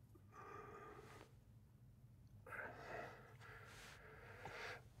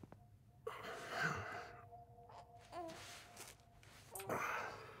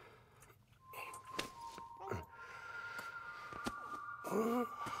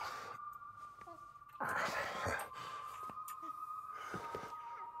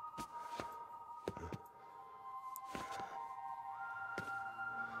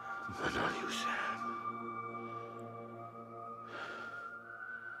 But not you, Sam.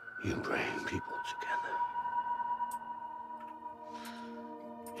 You bring people together.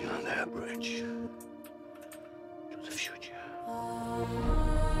 You're their bridge to the future.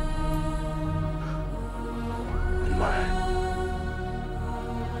 And mine.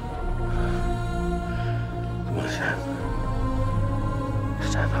 Come on, Sam.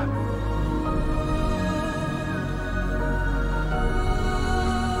 Stand up.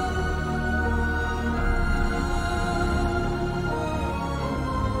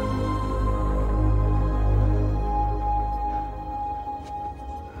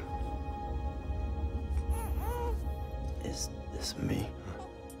 Is this me?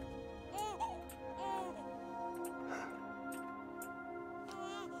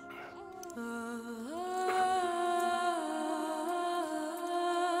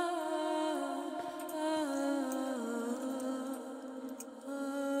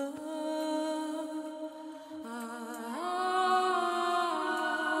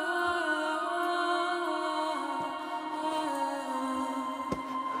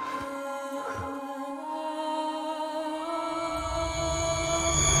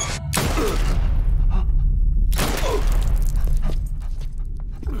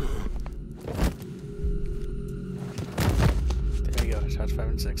 There you go. Shots 5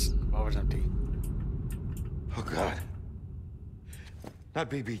 and 6. Revolver's empty. Oh, God. Not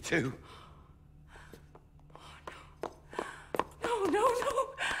BB2. No, no,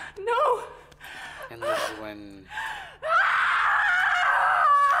 no, no! And this is when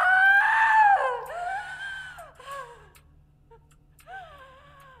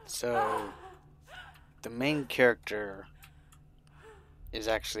so the main character is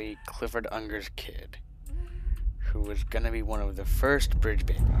actually Clifford Unger's kid, who was gonna be one of the first bridge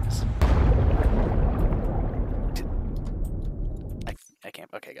babies. I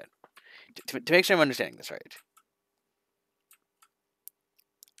can't. Okay, good. To make sure I'm understanding this right,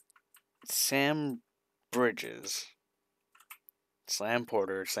 Sam Bridges, Sam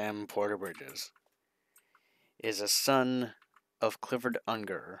Porter Bridges, is a son of Clifford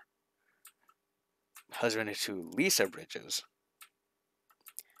Unger, husband to Lisa Bridges.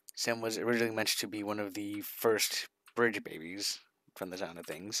 Sam was originally meant to be one of the first bridge babies, from the sound of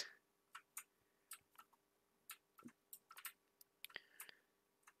things.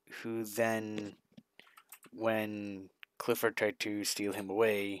 Who then, when Clifford tried to steal him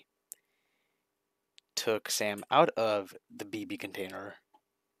away, took Sam out of the BB container,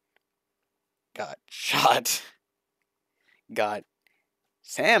 got shot, got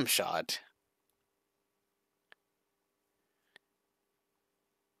Sam shot,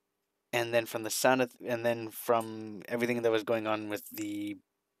 and then from from everything that was going on with the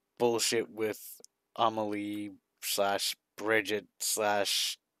bullshit with Amelie / Bridget /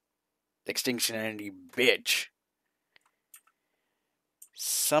 Extinction Entity bitch,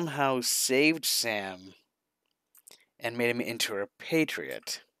 somehow saved Sam and made him into a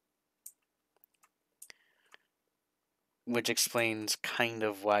patriot. Which explains kind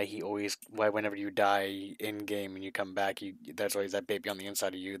of why whenever you die in game and you come back, there's always that baby on the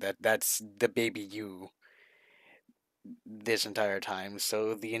inside of you. That's the baby you this entire time.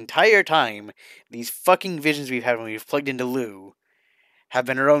 So the entire time, these fucking visions we've had when we've plugged into Lou have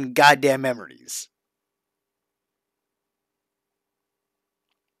been our own goddamn memories.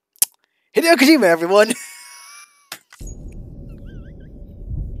 Hideo Kojima, everyone!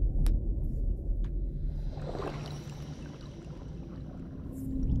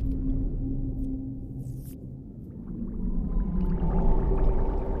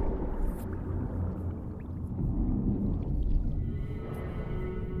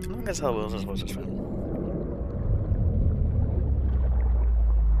 I think that's how Will's supposed to swim.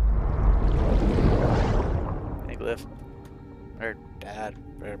 Hey, Cliff. Or Dad.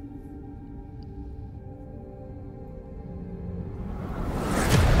 Or...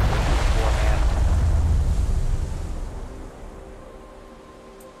 Poor man.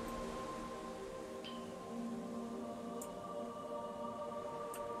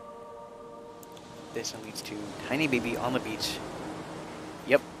 This one leads to tiny baby on the beach.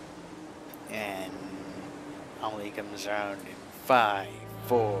 Yep. And Amelie comes around in 5,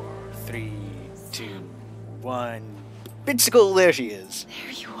 4, 3, 2, 1. Bicycle, there she is.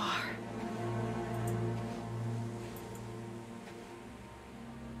 There you are.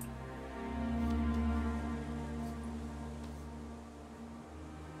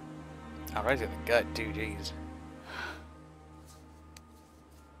 Oh, right to the gut, too, jeez.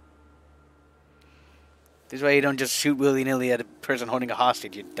 This is why you don't just shoot willy-nilly at a person holding a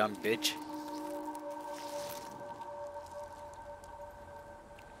hostage, you dumb bitch.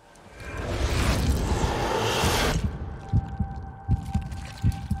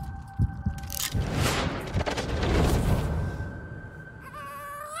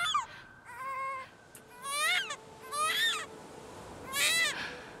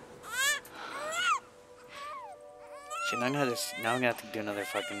 Shit, now I'm gonna have to do another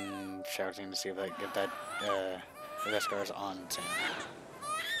fucking shower scene to see if I get that, if that scar's on Sam.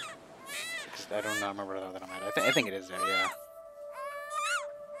 Because I don't remember that I'm at. I think it is there, yeah.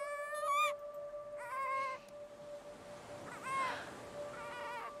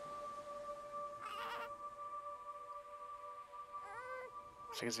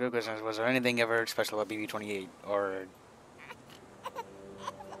 So I guess the real question is, was there anything ever special about BB-28, or...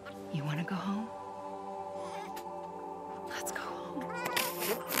 You want to go home? Let's go home.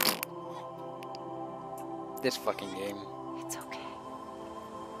 This fucking game. It's okay.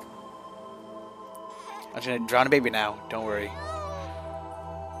 I'm just gonna drown a baby now, don't worry.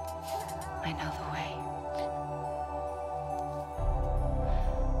 I know the way.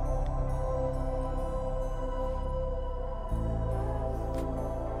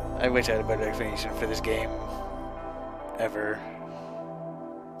 I wish I had a better explanation for this game. Ever.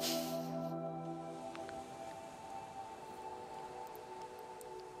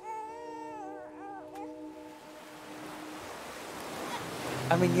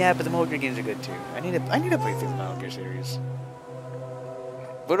 I mean, yeah, but the Metal Gear games are good too. I need to play through the Metal Gear series.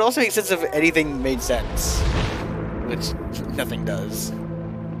 But it also makes sense if anything made sense, which nothing does.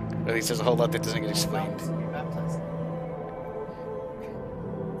 Or at least there's a whole lot that doesn't get explained.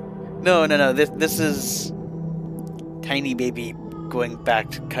 No. This is tiny baby coming back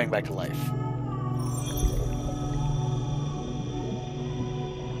to life.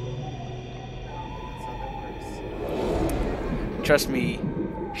 Trust me,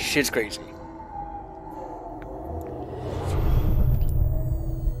 shit's crazy.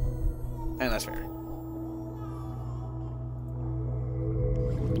 And that's fair.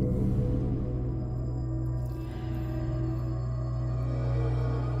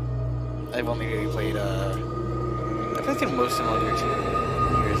 I've only really played, I played through most of Metal Gear 2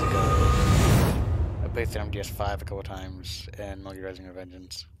 years ago. I played through MGS5 a couple times, and Metal Gear Rising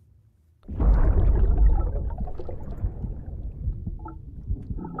Revengeance.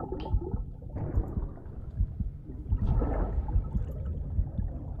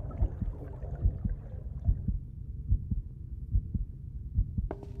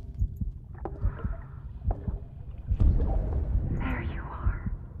 There you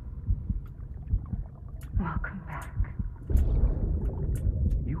are. Welcome back.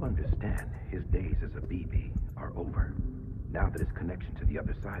 You understand his days as a BB are over, now that his connection to the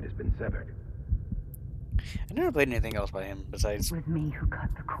other side has been severed. I never played anything else by him besides With me who cut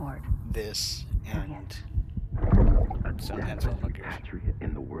the cord. this and A some deathless patriot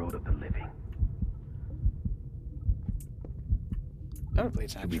in the world of the living. Never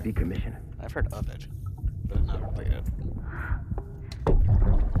played Should we Soundtrack. decommission it? I've heard of it, but I've never played it.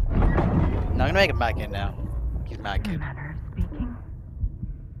 No, I'm gonna make him back in now. He's mad kid. Manner of speaking.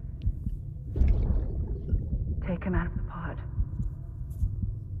 Take him out of the pod.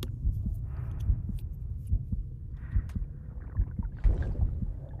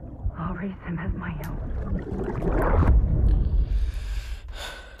 I'll raise him as my own.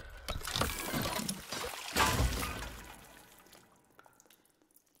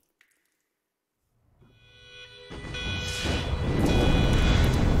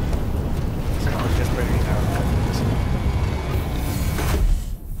 So I was just bringing out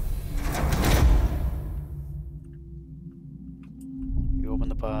you open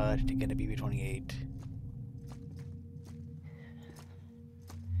the pod to get a BB-28.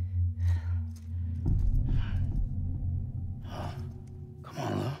 Come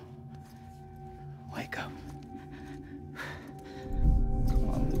on, Lou. Wake up. Come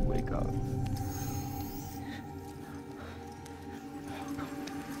on, Lou, wake up.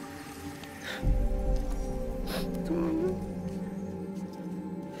 Come on, Lou.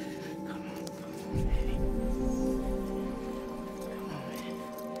 Come on, baby. Come on,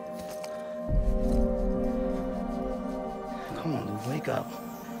 baby. Wake up.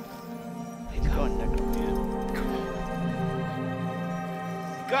 He's going necro, man.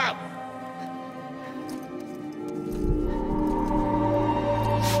 Wake up!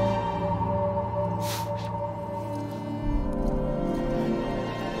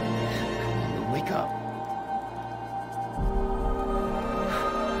 Wake up.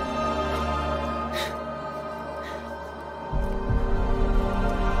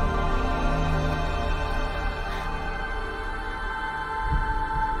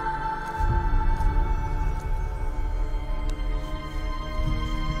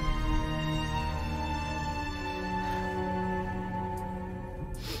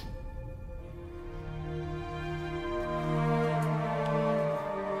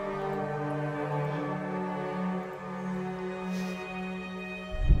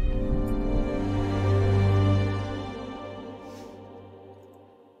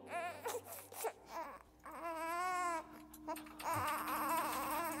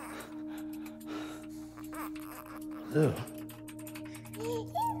 Ew.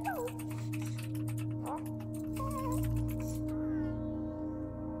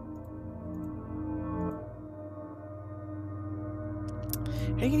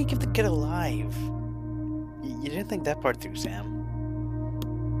 How are you gonna keep the kid alive? You didn't think that part through, Sam.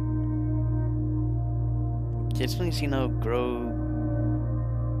 Kids only grow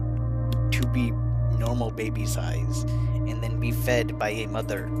to be normal baby size and then be fed by a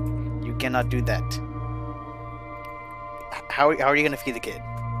mother. You cannot do that. How are you gonna feed the kid?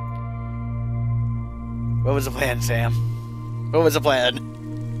 What was the plan, Sam? What was the plan?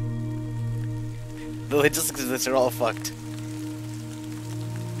 The logistics of this are all fucked.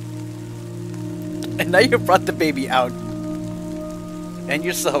 And now you brought the baby out and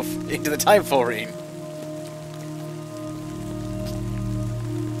yourself into the time foraying.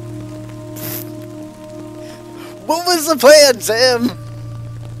 What was the plan, Sam?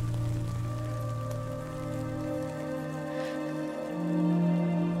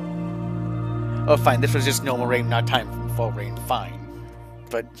 Oh, fine, this was just normal rain, not time for rain, fine.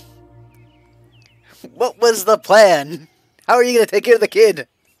 But what was the plan? How are you gonna take care of the kid?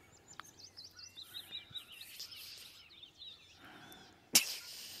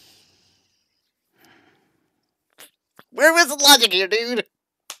 Where was the logic here, dude?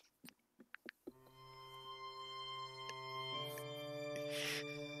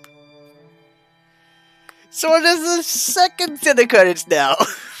 So there's the second set of credits now.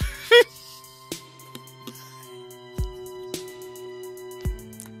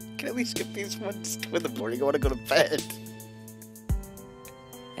 Can I at least skip these ones in the morning? I want to go to bed.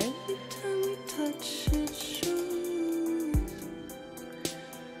 Every time we touch it shows.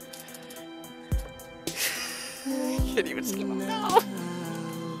 I can't even skip them now.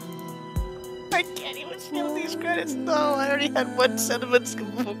 I can't even skip these credits. No, I already had one set of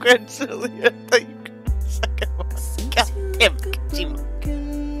unskippable credits earlier. I thought you could have the second one. God damn, Kojima.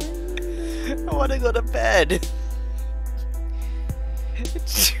 I want to go to bed.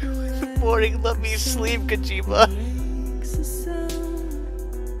 It's 2 in the morning. Let me sleep, Kojima.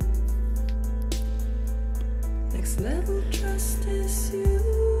 Next level trust is you.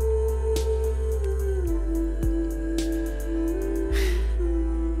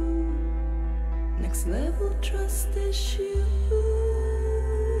 Next level trust is you.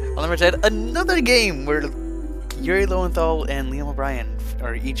 Unlimited, another game where Yuri Lowenthal and Liam O'Brien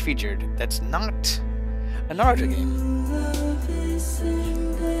are each featured. That's not a Naruto game.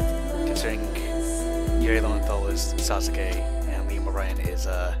 Considering Yuri Lowenthal is Sasuke and Liam O'Brien is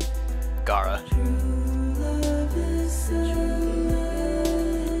Gaara.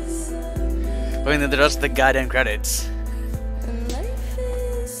 But then the rest of the goddamn credits.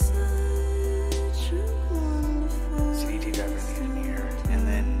 CDT driver and the engineer, and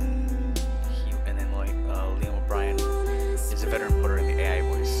then Liam O'Brien is a veteran porter in the AI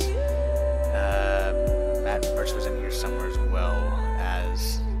voice. Matt Mercer was in here somewhere as well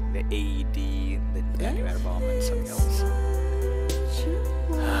as the AED, the antimatter bomb, and something else.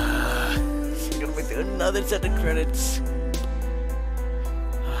 So we're gonna make another set of credits.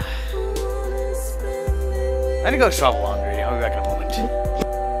 I'm gonna go shovel laundry. I'll be back in a moment.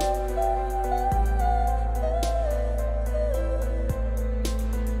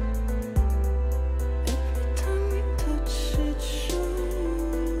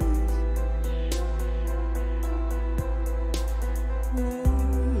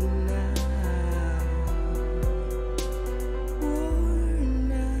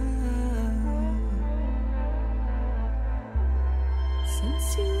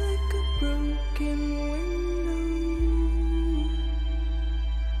 Sense you like a broken window.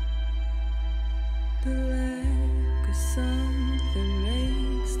 The lack of something that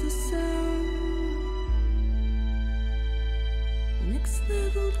makes the sound. Next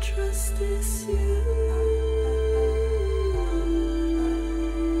level trust is you.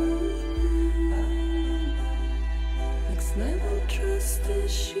 Next level trust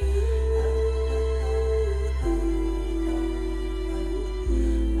is you.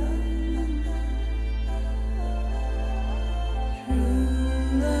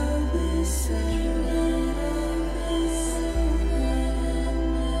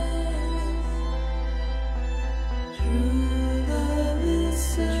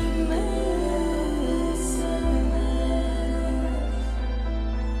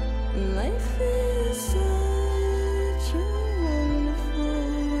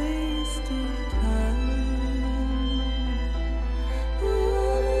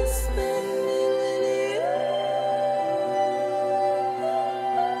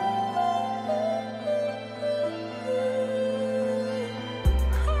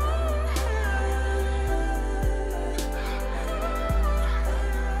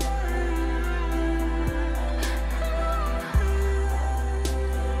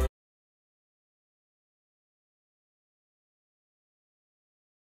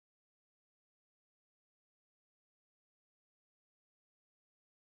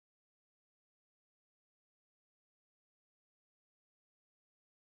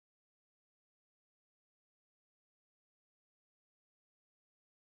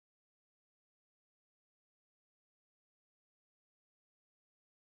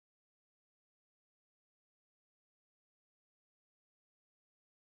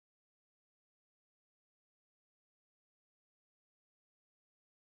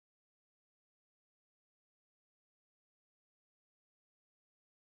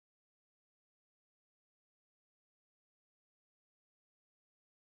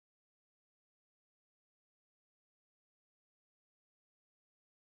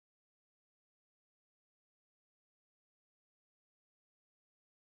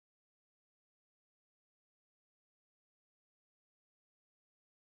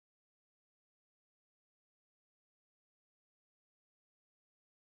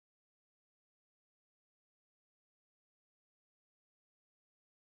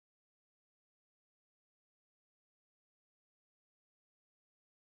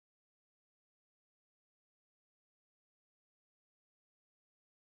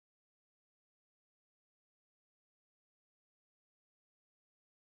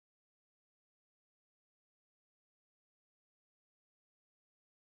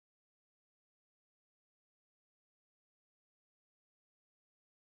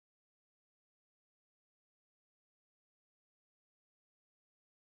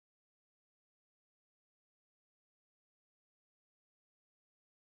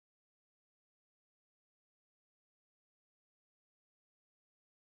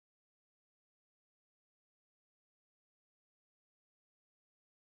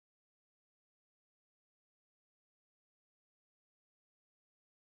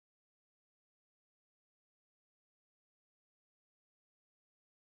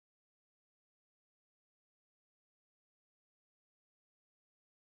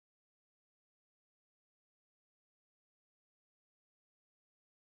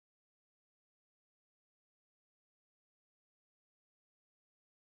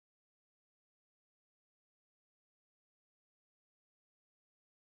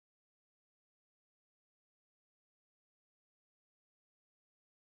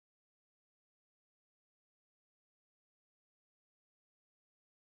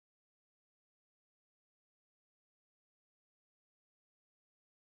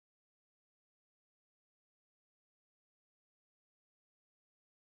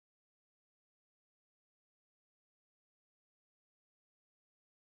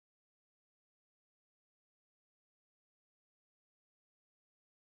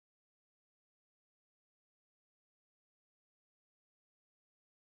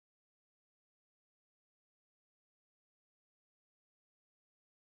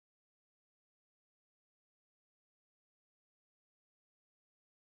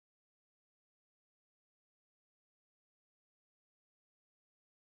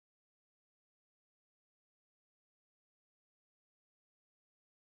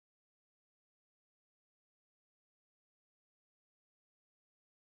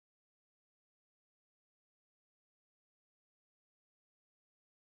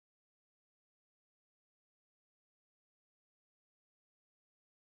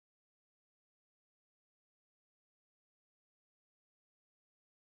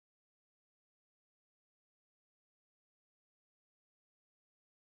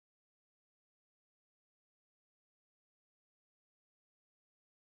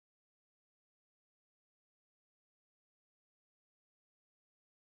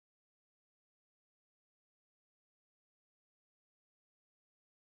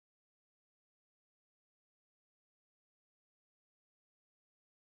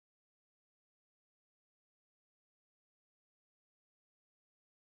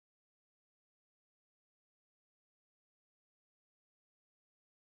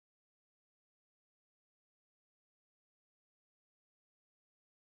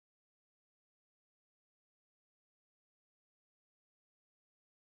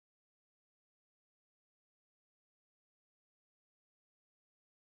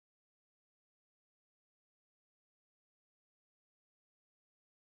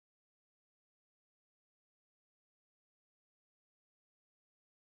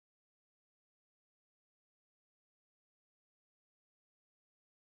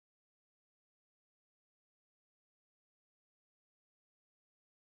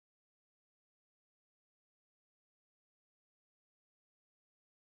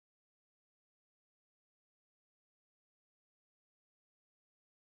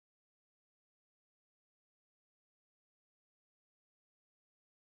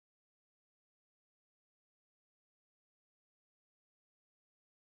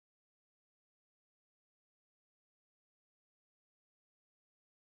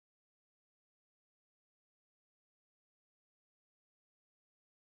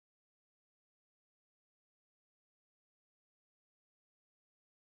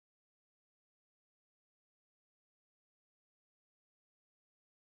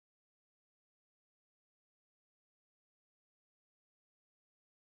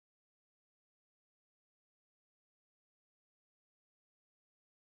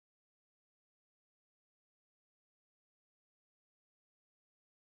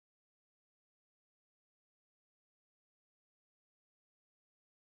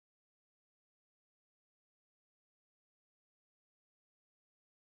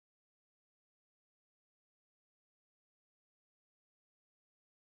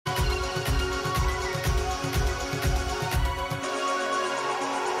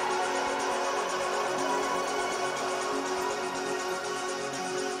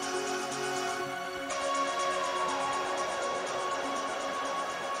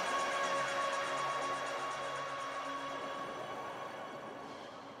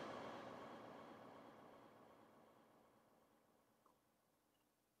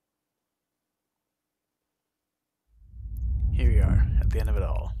 Here we are, at the end of it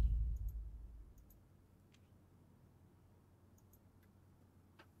all.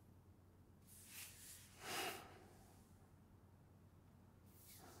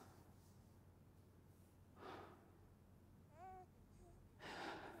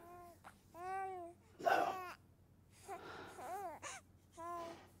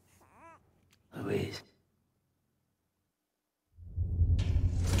 Louise.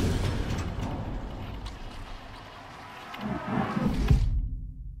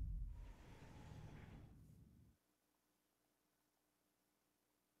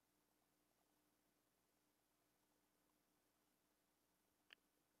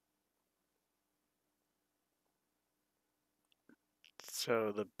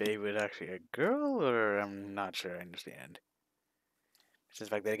 So the babe was actually a girl, or I'm not sure I understand.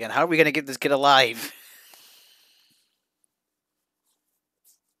 Just like that again. How are we gonna get this kid alive?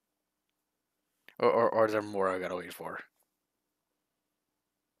 Or is there more I gotta wait for?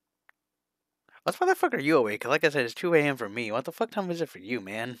 What the fuck are you awake? Like I said, it's 2 a.m. for me. What the fuck time is it for you,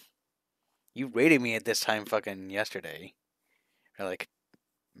 man? You rated me at this time fucking yesterday. Or like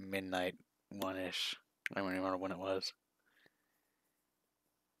midnight 1-ish. I don't remember when it was.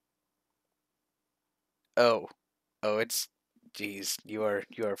 Oh. Oh, it's... Jeez. You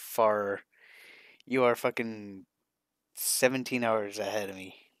are fucking 17 hours ahead of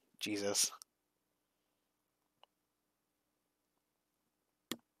me. Jesus.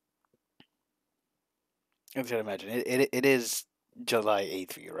 I can imagine. It is July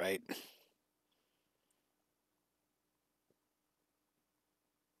 8th for you, right?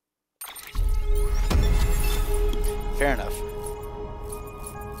 Fair enough.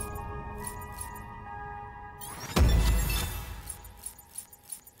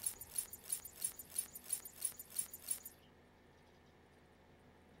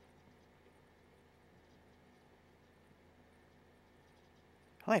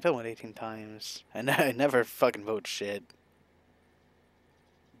 I only told it 18 times. I never fucking vote shit.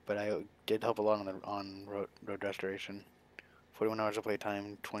 But I did help a lot on road restoration. 41 hours of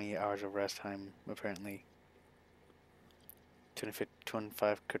playtime, 20 hours of rest time, apparently. 25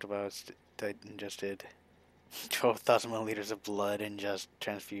 cryptobiotes ingested. 12,000 milliliters of blood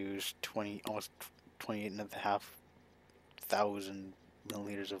transfused. Almost 28,500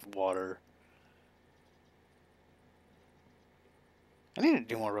 milliliters of water. I need to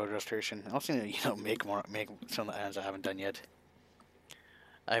do more road restoration. I also need to, make some of the items I haven't done yet.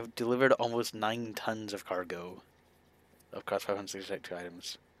 I've delivered almost 9 tons of cargo. Of cost 562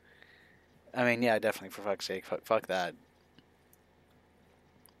 items. I mean, yeah, definitely, for fuck's sake. Fuck that.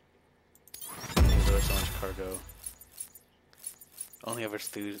 There was so much cargo. Only ever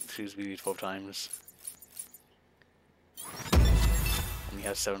Sue's BB 12 times. Only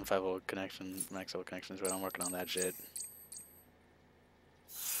has 750 connections, max level connections, but I'm working on that shit.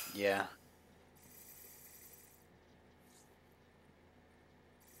 Yeah.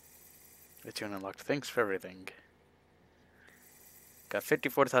 It's unlocked. Thanks for everything. Got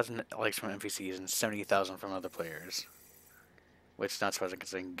 54,000 likes from NPCs and 70,000 from other players. Which is not surprising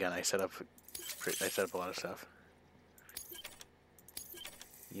considering, again, I set up a lot of stuff.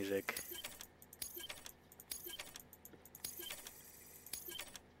 Music.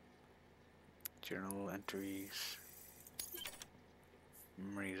 Journal entries.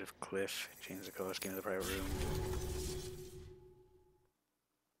 Memories of Cliff. Change the color scheme of the private room.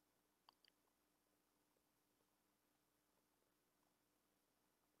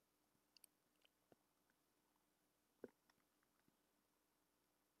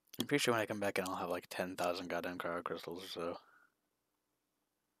 I'm pretty sure when I come back in, I'll have like 10,000 goddamn cryo crystals or so.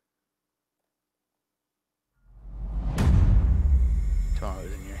 Tomorrow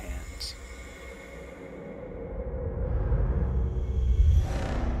is in your hands.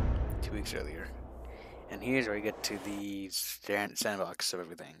 2 weeks earlier. And here's where we get to the sandbox of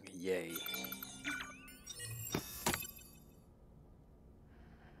everything. Yay.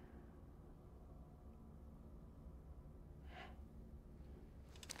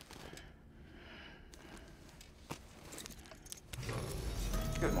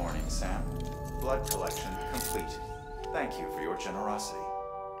 Good morning, Sam. Blood collection complete. Thank you for your generosity.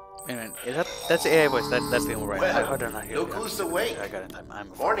 Wait a minute, that's the AI voice, that's the one right now. I don't know. Look who's awake. I got it in time.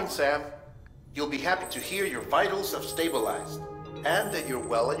 Morning, Sam. You'll be happy to hear your vitals have stabilized, and that you're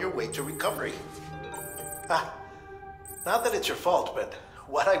well on your way to recovery. Not that it's your fault, but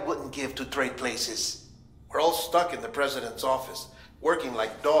what I wouldn't give to trade places. We're all stuck in the president's office, working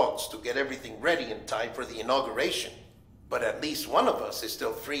like dogs to get everything ready in time for the inauguration. But at least one of us is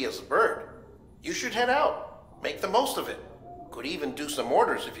still free as a bird. You should head out. Make the most of it. Could even do some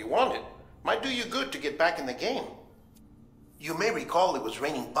orders if you wanted. Might do you good to get back in the game. You may recall it was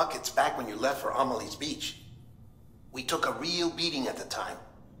raining buckets back when you left for Amelie's Beach. We took a real beating at the time,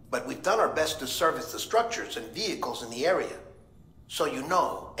 but we've done our best to service the structures and vehicles in the area. So you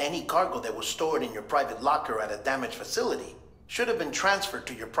know, any cargo that was stored in your private locker at a damaged facility should have been transferred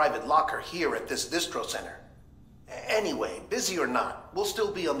to your private locker here at this distro center. Anyway, busy or not, we'll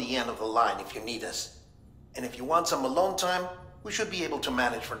still be on the end of the line if you need us. And if you want some alone time, we should be able to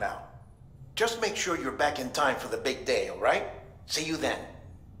manage for now. Just make sure you're back in time for the big day, all right? See you then.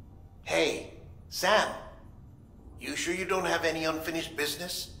 Hey, Sam. You sure you don't have any unfinished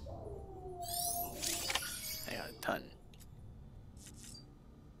business? I got a ton.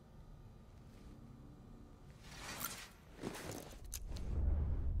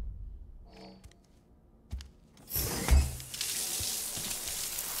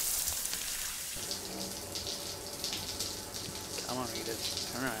 Come on, Rita.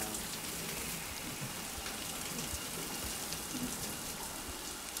 Turn around.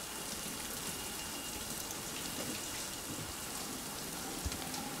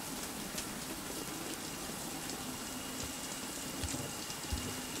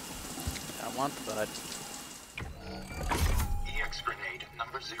 I want the bud. EX grenade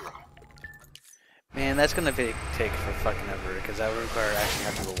number 0. Man, that's gonna take for fucking ever, because that would require actually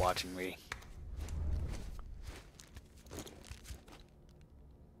have people watching me.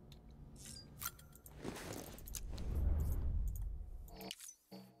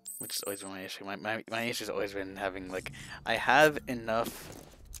 Which has always been my issue. My issue has always been having, like, I have enough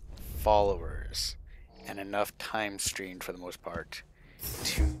followers and enough time streamed for the most part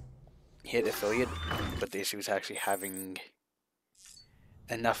to hit affiliate, but the issue is actually having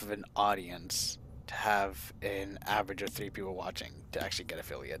enough of an audience to have an average of 3 people watching to actually get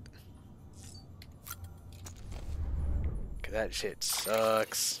affiliate. Cause that shit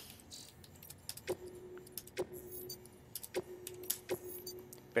sucks.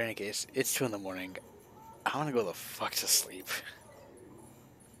 But in any case, it's 2 in the morning. I wanna go the fuck to sleep.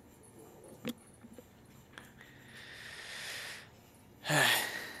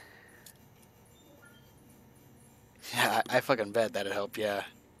 Yeah, I fucking bet that'd help, yeah.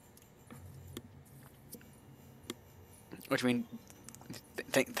 Which, I mean,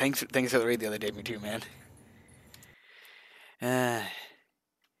 thanks for the raid the other day, me too, man.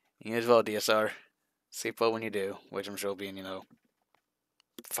 You as well, DSR. Sleep well when you do, which I'm sure will be in,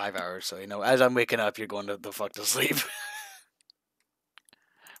 5 hours. So, as I'm waking up, you're going to the fuck to sleep.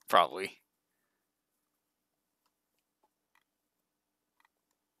 Probably.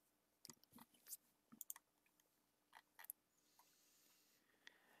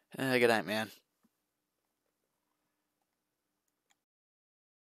 Good night, man.